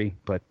scary,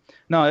 but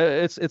no,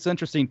 it's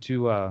interesting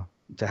to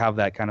have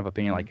that kind of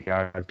opinion,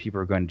 like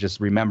people are going to just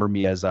remember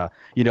me as the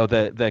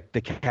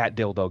cat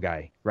dildo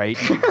guy, right?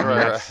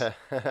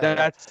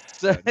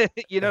 That's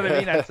you know what I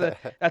mean.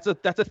 That's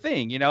a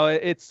thing.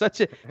 It's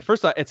such a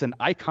it's an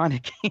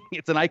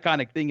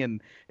iconic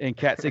thing in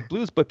Cat Sick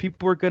Blues, but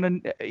people are gonna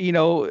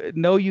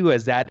know you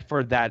as that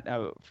for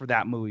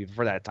that movie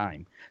for that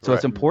time. So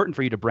it's important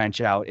for you to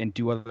branch out and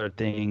do other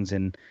things,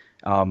 and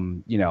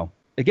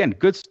again,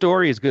 good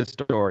story is good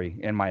story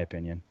in my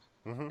opinion.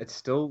 It's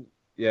still.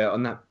 Yeah,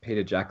 on that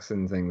Peter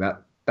Jackson thing,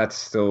 that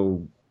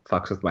still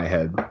fucks with my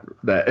head.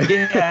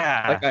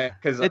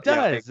 Because it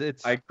does.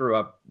 I grew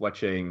up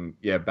watching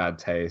Bad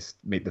Taste,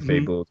 Meet the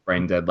Feebles,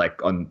 Brain Dead,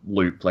 on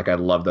loop. I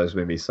love those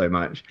movies so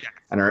much.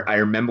 And I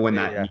remember when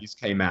that news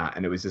came out,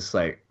 and it was just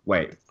like,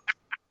 wait,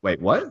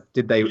 what?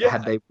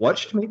 Had they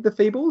watched Meet the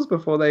Feebles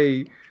before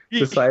they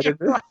decided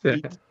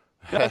this?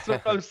 That's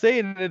what I'm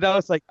saying. And I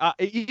was like,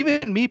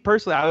 even me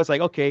personally, I was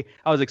like, okay,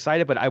 I was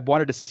excited, but I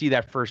wanted to see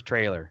that first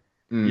trailer.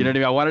 You know what I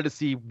mean? I wanted to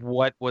see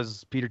what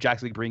was Peter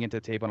Jackson bringing to the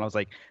table, and I was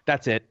like,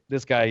 "That's it.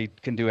 This guy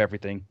can do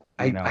everything."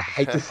 I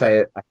hate to say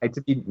it. I hate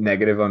to be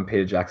negative on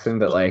Peter Jackson,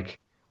 but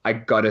I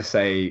gotta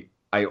say,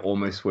 I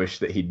almost wish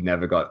that he'd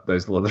never got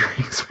those Lord of the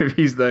Rings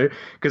movies though,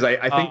 because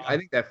I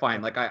think they're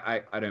fine.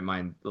 I don't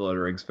mind the Lord of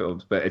the Rings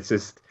films, but it's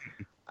just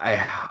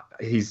I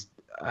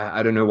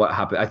don't know what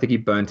happened. I think he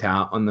burnt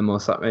out on them or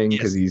something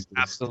because he's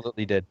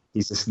absolutely did.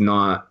 He's just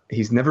not. He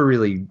hasn't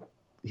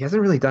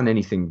really done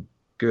anything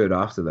good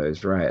after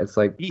those, right? It's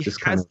like he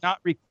has not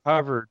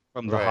recovered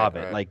from The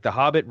Hobbit. Right. Like The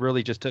Hobbit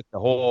really just took the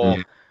whole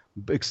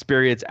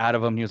experience out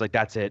of him. He was like,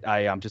 that's it.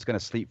 I'm just gonna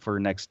sleep for the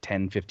next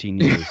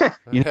 10-15 years.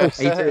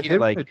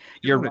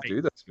 You're right.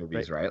 Do those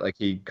movies, right? Like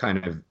he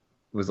kind of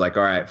was like,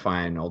 all right,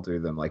 fine, I'll do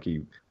them. Like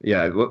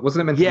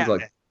wasn't it meant to be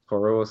like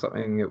Toro or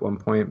something at one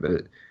point,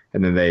 but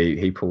and then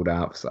he pulled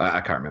out. So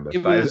I can't remember.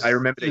 I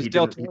remember that he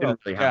didn't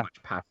really have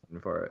much passion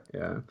for it.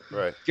 Yeah.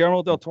 Right.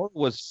 Guillermo del Toro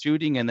was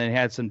shooting and then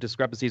had some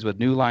discrepancies with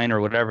New Line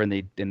or whatever, and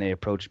they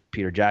approached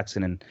Peter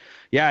Jackson, and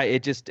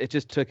it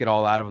just took it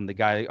all out of him. The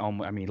guy,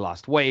 he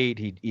lost weight.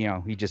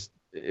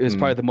 It was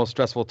probably the most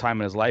stressful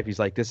time in his life. He's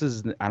like,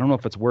 I don't know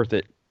if it's worth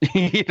it.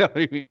 You know what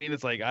I mean?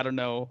 It's like, I don't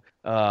know.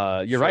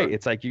 You're right.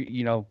 It's like,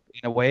 in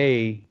a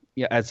way,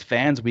 as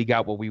fans, we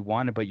got what we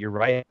wanted, but you're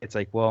right. It's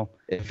like, well,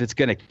 if it's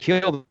going to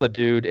kill the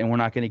dude and we're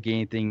not going to get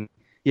anything,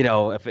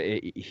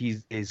 if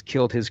he's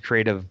killed his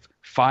creative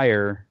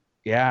fire,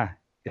 it's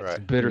a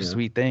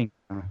bittersweet thing.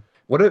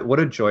 What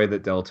a joy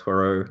that Del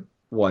Toro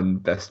won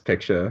Best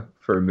Picture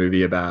for a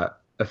movie about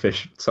a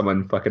fish,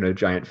 someone fucking a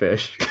giant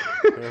fish.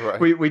 Right.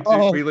 we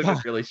live in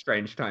really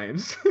strange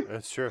times.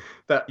 That's true.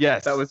 That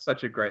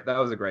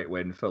was a great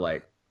win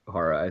for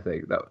horror. I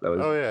think that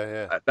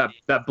was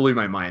that blew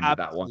my mind with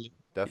that one.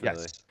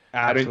 Definitely. Yes,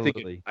 I don't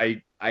think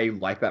I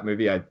like that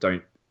movie. I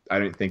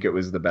don't think it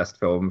was the best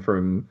film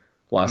from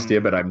last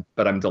year, but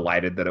I'm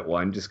delighted that it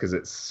won just because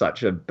it's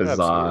such a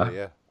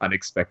bizarre,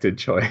 unexpected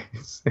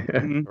choice.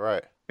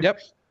 Right. Yep.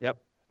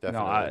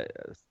 Definitely.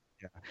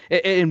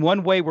 In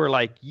one way, we're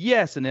like,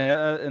 yes, and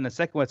in the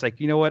second one, it's like,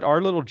 you know what,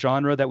 our little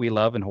genre that we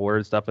love and horror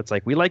and stuff, it's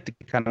like we like to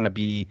kind of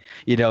be,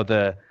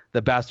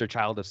 the bastard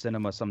child of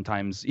cinema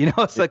sometimes,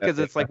 it's like, because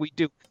it's like we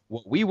do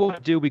what we want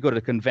to do. We go to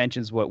the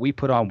conventions, what we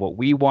put on, what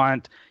we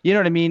want. You know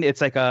what I mean?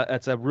 It's like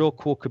it's a real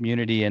cool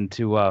community, and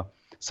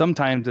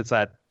sometimes it's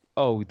that,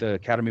 oh, the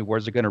Academy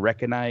Awards are going to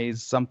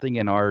recognize something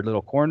in our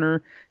little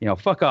corner.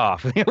 Fuck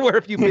off. Where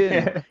have you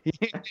been?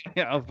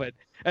 But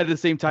at the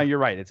same time, you're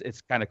right. It's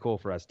kind of cool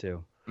for us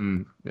too.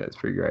 Yeah, it's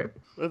pretty great.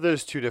 Well,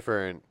 there's two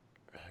different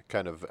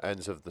kind of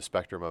ends of the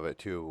spectrum of it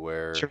too,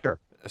 where sure.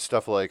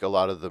 Stuff like a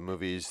lot of the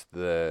movies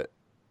that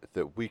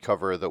we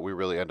cover that we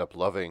really end up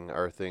loving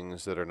are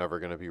things that are never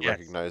going to be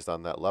recognized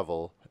on that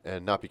level,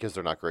 and not because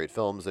they're not great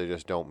films, they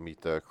just don't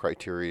meet the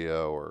criteria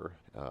or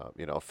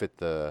fit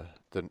the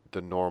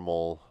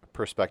normal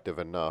perspective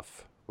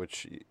enough,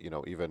 which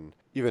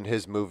even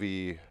his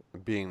movie,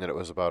 being that it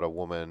was about a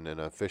woman and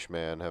a fish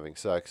man having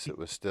sex, it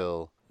was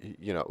still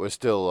it was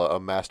still a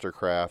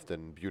mastercraft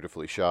and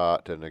beautifully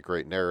shot and a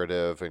great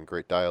narrative and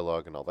great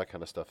dialogue and all that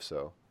kind of stuff.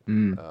 So,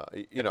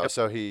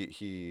 so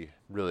he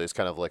really is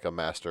kind of like a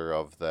master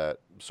of that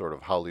sort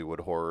of Hollywood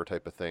horror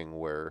type of thing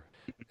where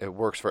it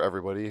works for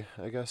everybody,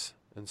 I guess,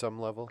 in some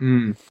level.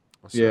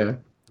 Yeah.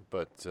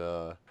 But,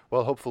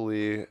 well,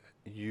 hopefully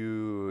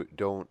you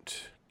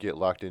don't get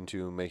locked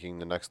into making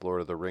the next Lord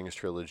of the Rings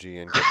trilogy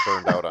and get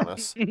burned out on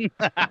us.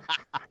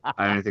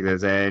 I don't think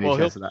there's any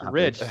chance of that happening.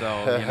 Rich,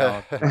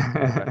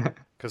 so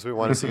because we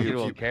want to see you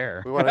don't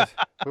care. We want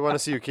to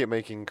see you keep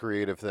making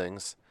creative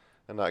things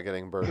and not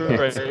getting burned out.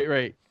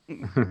 Right.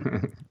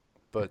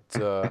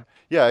 But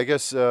yeah, I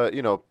guess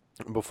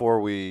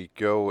before we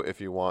go, if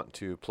you want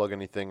to plug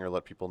anything or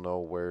let people know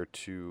where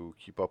to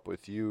keep up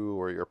with you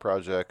or your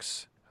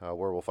projects.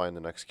 Where we'll find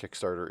the next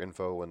Kickstarter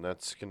info when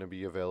that's going to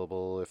be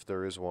available, if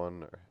there is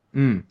one.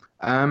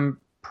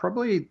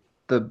 Probably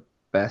the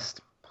best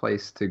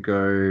place to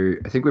go.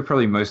 I think we're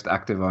probably most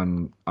active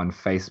on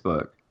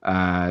Facebook.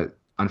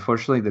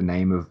 Unfortunately, the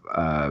name of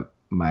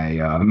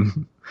my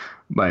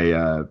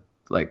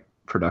like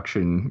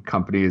production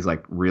company is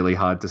like really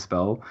hard to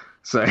spell,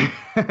 so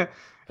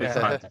it's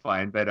hard to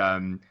find. But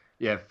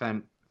yeah,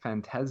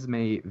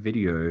 Phantasme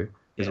Video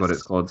is what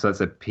it's called. So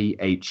it's a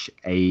PHANTASMES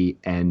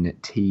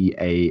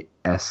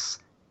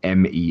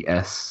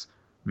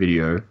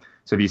video.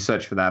 So if you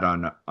search for that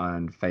on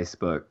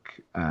Facebook,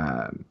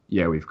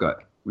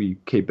 we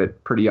keep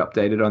it pretty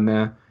updated on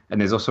there. And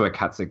there's also a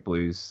Catzic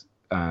Blues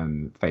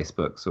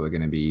Facebook. So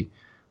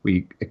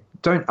we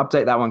don't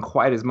update that one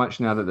quite as much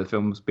now that the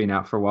film's been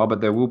out for a while,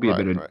 but there will be a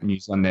bit of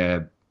news on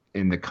there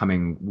in the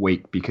coming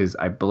week, because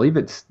I believe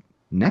it's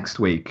next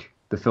week.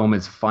 The film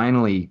is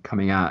finally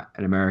coming out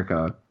in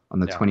America on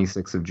the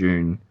 26th of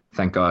June.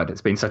 Thank God. It's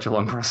been such a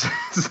long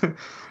process.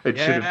 It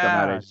should have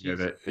come out each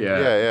of it.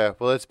 Yeah.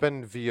 Well, it's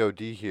been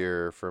VOD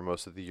here for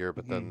most of the year,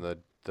 but then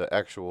the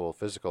actual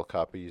physical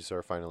copies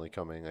are finally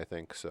coming, I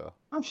think. So.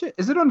 Oh, shit.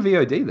 Is it on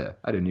VOD there?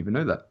 I didn't even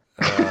know that.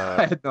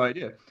 I had no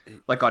idea.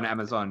 Like on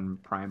Amazon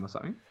Prime or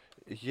something?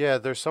 Yeah,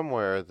 there's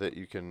somewhere that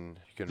you can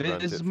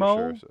rent it for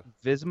sure. So.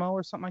 Vismo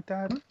or something like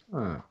that?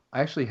 Oh, I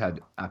actually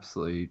had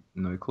absolutely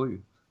no clue.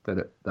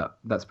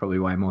 That's probably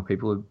why more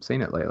people have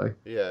seen it lately.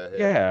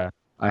 Yeah.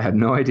 I had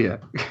no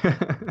idea.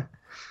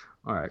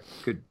 All right,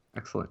 good,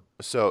 excellent.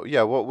 So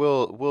yeah,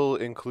 we'll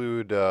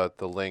include the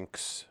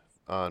links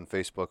on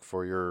Facebook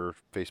for your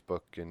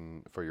Facebook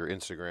and for your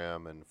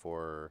Instagram and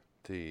for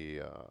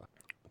the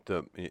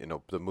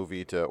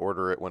movie to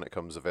order it when it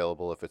comes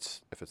available, if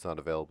it's not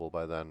available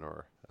by then,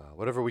 or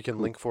whatever we can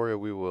link for you,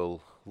 we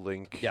will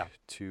link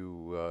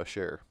to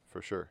share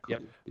for sure.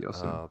 Yep.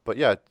 Awesome. But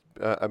yeah,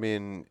 I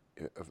mean,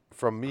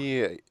 from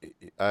me,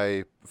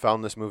 I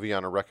found this movie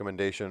on a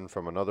recommendation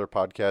from another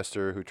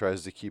podcaster who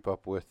tries to keep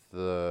up with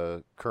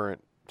the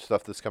current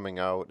stuff that's coming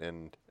out,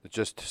 and it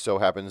just so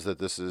happens that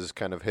this is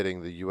kind of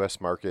hitting the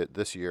U.S. market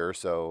this year,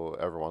 so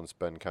everyone's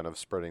been kind of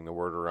spreading the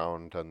word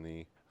around on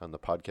the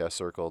podcast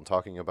circle and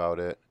talking about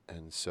it,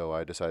 and so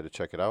I decided to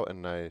check it out,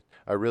 and I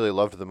really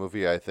loved the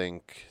movie. I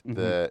think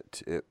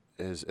that it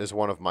is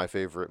one of my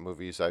favorite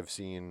movies I've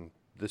seen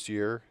this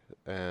year,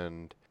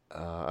 and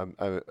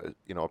I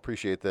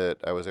appreciate that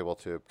I was able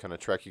to kind of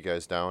track you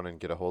guys down and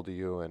get a hold of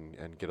you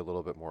and get a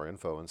little bit more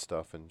info and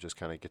stuff and just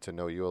kind of get to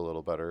know you a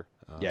little better.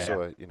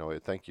 So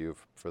thank you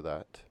for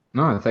that.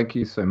 No, thank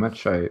you so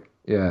much. I've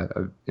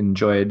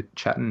enjoyed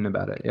chatting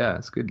about it. Yeah,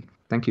 it's good.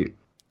 Thank you.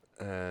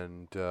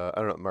 And I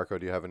don't know, Marco,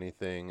 do you have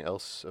anything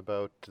else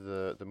about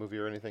the movie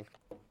or anything?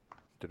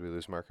 Did we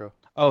lose Marco?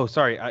 Oh,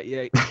 sorry.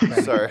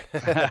 Sorry.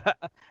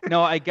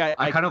 No, I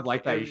kind of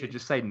like that. You should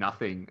just say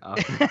nothing.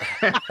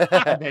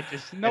 And then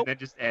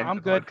just end. I'm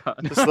good.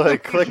 Just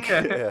like click.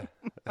 Yeah.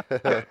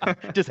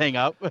 Just hang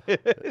up.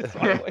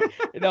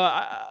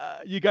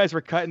 You guys were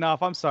cutting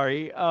off. I'm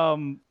sorry.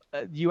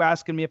 You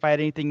asking me if I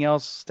had anything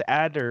else to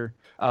add, or?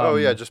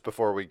 Just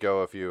before we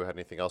go, if you had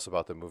anything else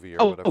about the movie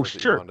or whatever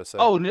that you wanted to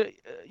say.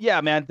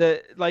 Yeah, man.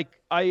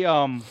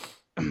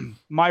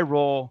 My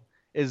role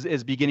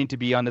is beginning to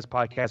be on this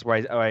podcast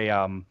where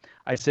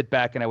I sit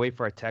back and I wait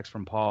for a text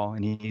from Paul,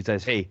 and he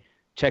says, "Hey,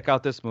 check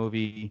out this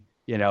movie.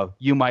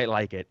 You might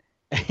like it."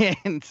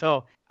 And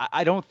so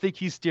I don't think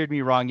he steered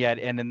me wrong yet.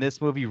 And then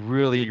this movie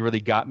really,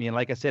 really got me. And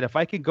like I said, if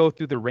I could go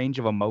through the range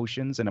of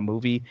emotions in a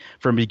movie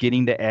from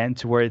beginning to end,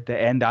 to where at the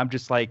end I'm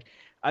just like,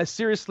 I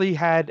seriously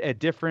had a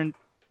different.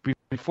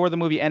 Before the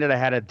movie ended, I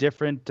had a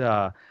different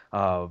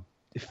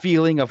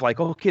feeling of like,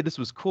 okay, this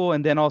was cool,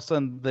 and then all of a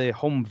sudden the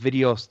home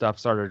video stuff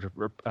started,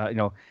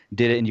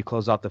 did it, and you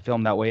close out the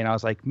film that way, and I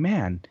was like,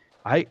 man,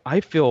 I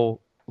feel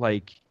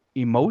like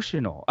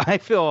emotional. I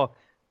feel,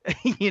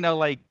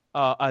 like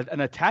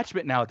an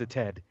attachment now to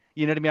Ted.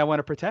 You know what I mean? I want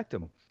to protect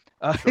him.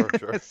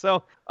 Sure.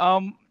 So,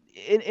 and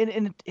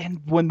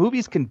when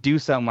movies can do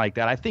something like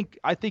that, I think,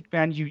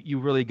 man, you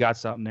really got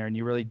something there, and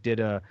you really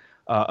did a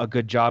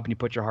good job, and you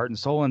put your heart and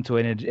soul into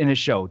it, and it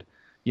showed.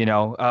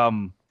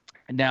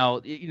 Now,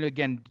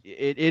 again,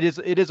 it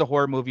is a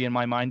horror movie in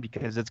my mind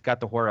because it's got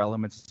the horror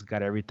elements, it's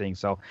got everything.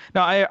 So,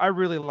 no, I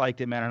really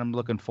liked it, man, and I'm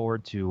looking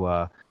forward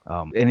to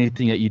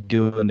anything that you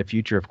do in the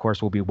future. Of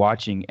course, we'll be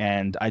watching,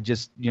 and I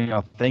just,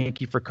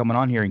 thank you for coming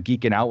on here and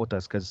geeking out with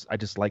us because I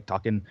just like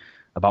talking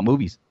about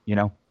movies,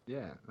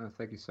 Yeah,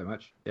 thank you so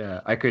much.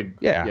 Yeah, I could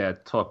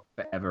talk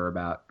forever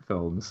about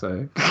films.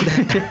 So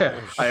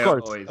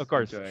of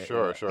course,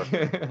 sure.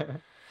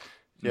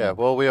 Yeah,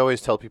 well, we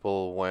always tell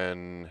people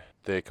when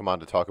they come on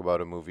to talk about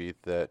a movie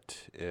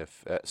that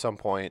if at some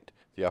point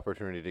the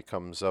opportunity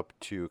comes up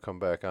to come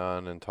back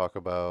on and talk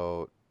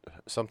about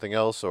something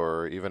else,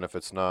 or even if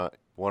it's not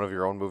one of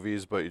your own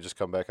movies, but you just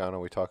come back on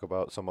and we talk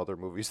about some other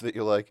movies that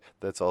you like,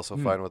 that's also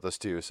fine with us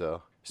too.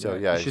 So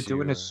yeah, you should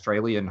do an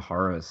Australian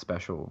horror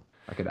special.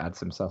 I could add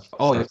some stuff.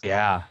 Oh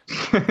yeah.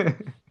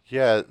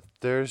 Yeah,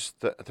 there's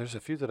a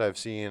few that I've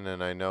seen,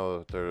 and I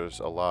know there's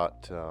a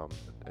lot.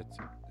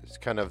 It's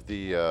kind of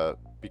the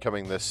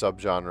becoming this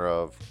subgenre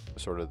of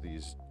sort of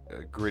these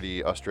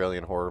gritty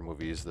Australian horror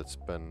movies that's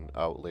been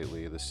out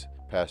lately. This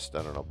past,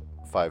 I don't know,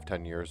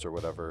 5-10 years or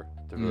whatever.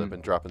 They've really been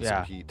dropping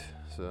some heat.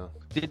 So,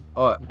 if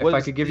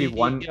I could give you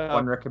one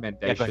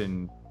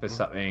recommendation for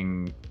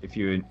something, if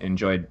you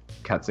enjoyed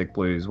Cat Sick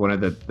Blues, one of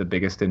the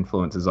biggest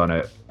influences on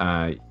it,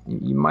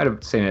 you might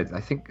have seen it.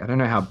 I don't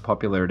know how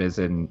popular it is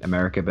in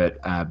America,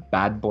 but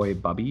Bad Boy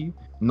Bubby,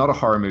 not a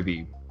horror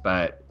movie,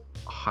 but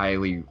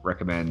highly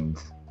recommend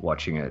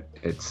watching it.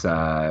 It's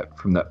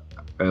from the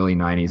early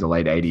 90s or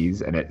late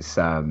 80s, and it's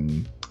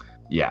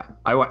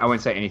I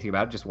won't say anything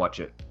about it, just watch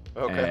it.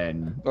 Okay.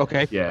 And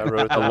okay. Yeah,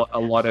 a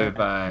lot of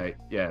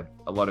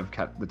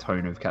the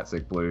tone of Cat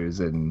Sick Blues,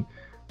 and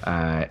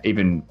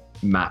even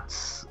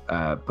Matt's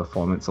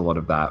performance, a lot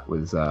of that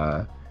was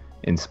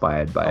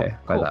inspired by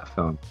that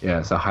film.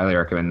 Yeah, so I highly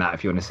recommend that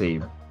if you want to see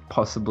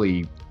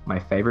possibly my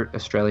favorite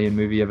Australian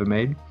movie ever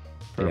made.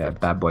 Perfect. Yeah,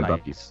 Bad Boy Nice.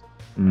 Bubbies.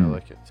 I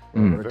like it.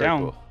 We're Very down.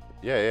 Cool.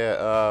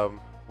 Yeah.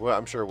 Well,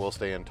 I'm sure we'll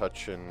stay in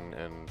touch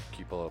and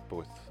keep up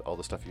with all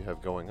the stuff you have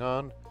going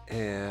on.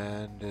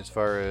 And as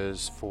far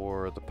as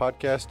for the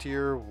podcast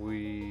here,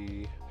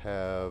 we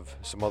have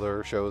some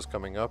other shows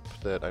coming up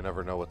that I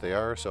never know what they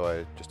are, so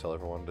I just tell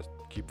everyone to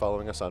keep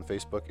following us on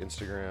Facebook,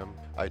 Instagram,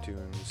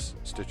 iTunes,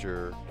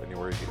 Stitcher,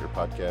 anywhere you get your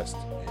podcast.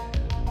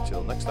 And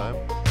until next time,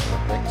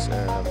 thanks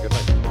and have a good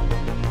night.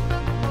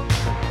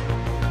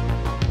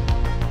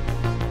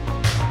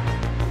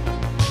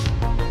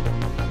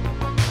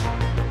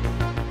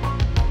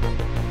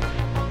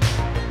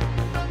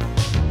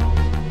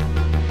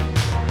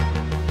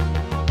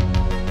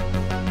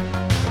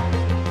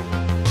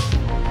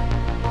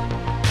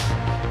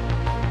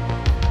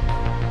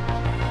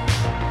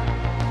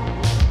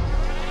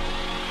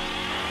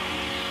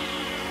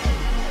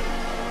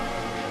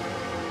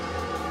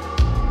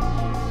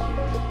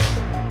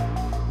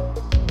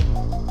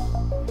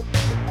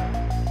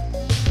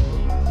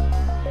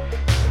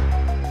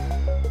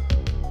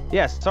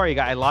 Yes, sorry,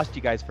 guys. I lost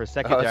you guys for a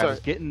second there. I sorry. was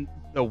getting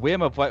the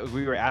whim of what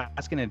we were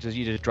asking, and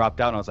you just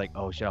dropped out, and I was like,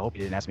 oh shit, I hope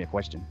you didn't ask me a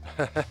question.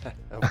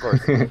 Of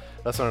course.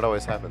 That's when it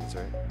always happens,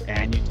 right?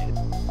 And you did.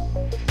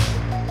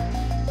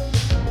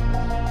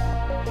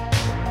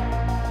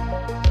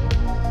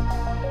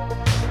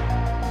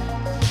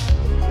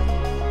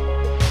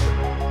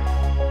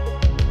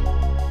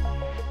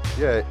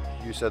 Yeah,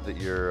 you said that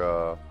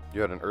you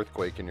had an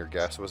earthquake and your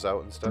gas was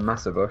out and stuff.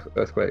 Massive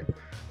earthquake.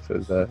 So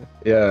so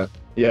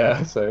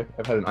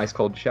I've had an ice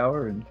cold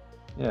shower, and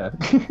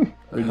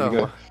ready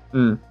to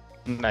go.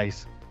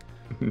 Nice.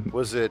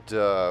 Was it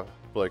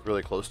like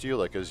really close to you?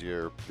 Like, is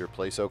your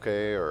place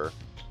okay, or?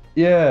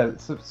 Yeah,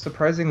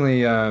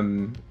 surprisingly,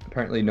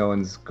 apparently no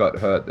one's got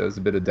hurt. There was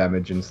a bit of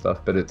damage and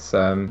stuff, but it's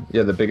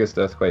the biggest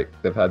earthquake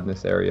they've had in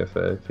this area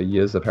for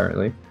years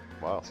apparently.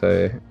 Wow.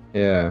 So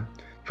yeah,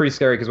 pretty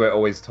scary because we're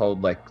always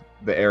told like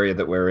the area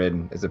that we're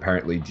in is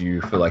apparently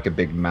due for like a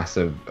big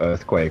massive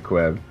earthquake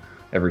where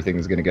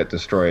everything's going to get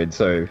destroyed.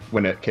 So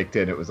when it kicked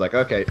in, it was like,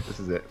 okay, this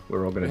is it.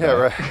 We're all going to die.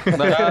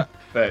 Right.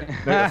 But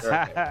no, it's all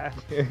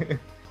right.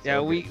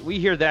 Yeah, we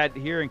hear that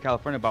here in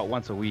California about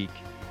once a week.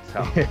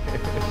 So.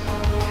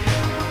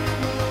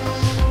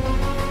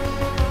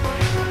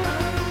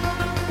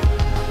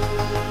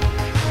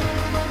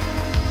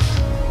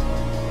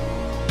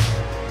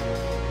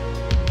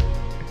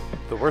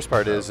 The worst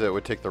part is it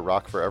would take The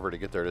Rock forever to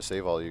get there to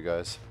save all you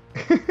guys.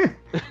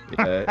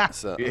 Yeah,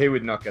 So, he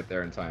would not get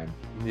there in time.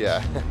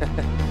 yeah.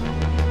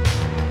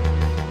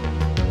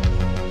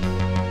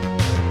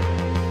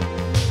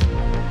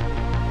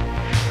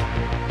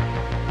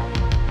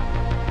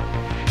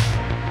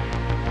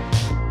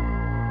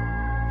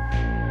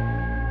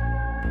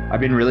 I've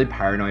been really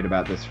paranoid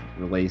about this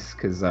release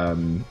because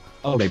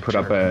they put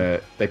up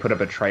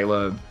a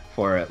trailer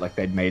for it. Like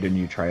they'd made a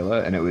new trailer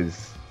and it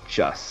was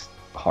just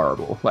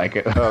horrible.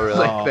 Like, Oh, really?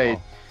 like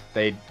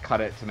they'd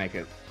cut it to make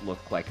it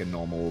look like a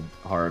normal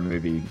horror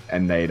movie,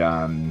 and they'd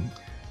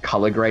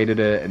color graded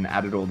it and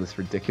added all this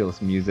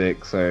ridiculous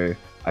music. So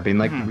I've been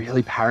like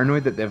really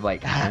paranoid that they've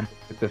like tampered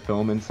with the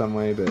film in some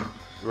way. But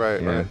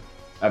Right.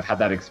 I've had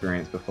that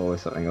experience before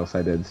with something else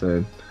I did.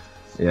 So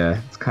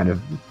Yeah, it's kind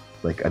of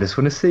like I just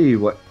want to see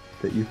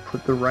that you've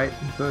put the right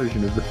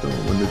version of the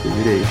film on the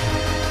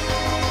DVD.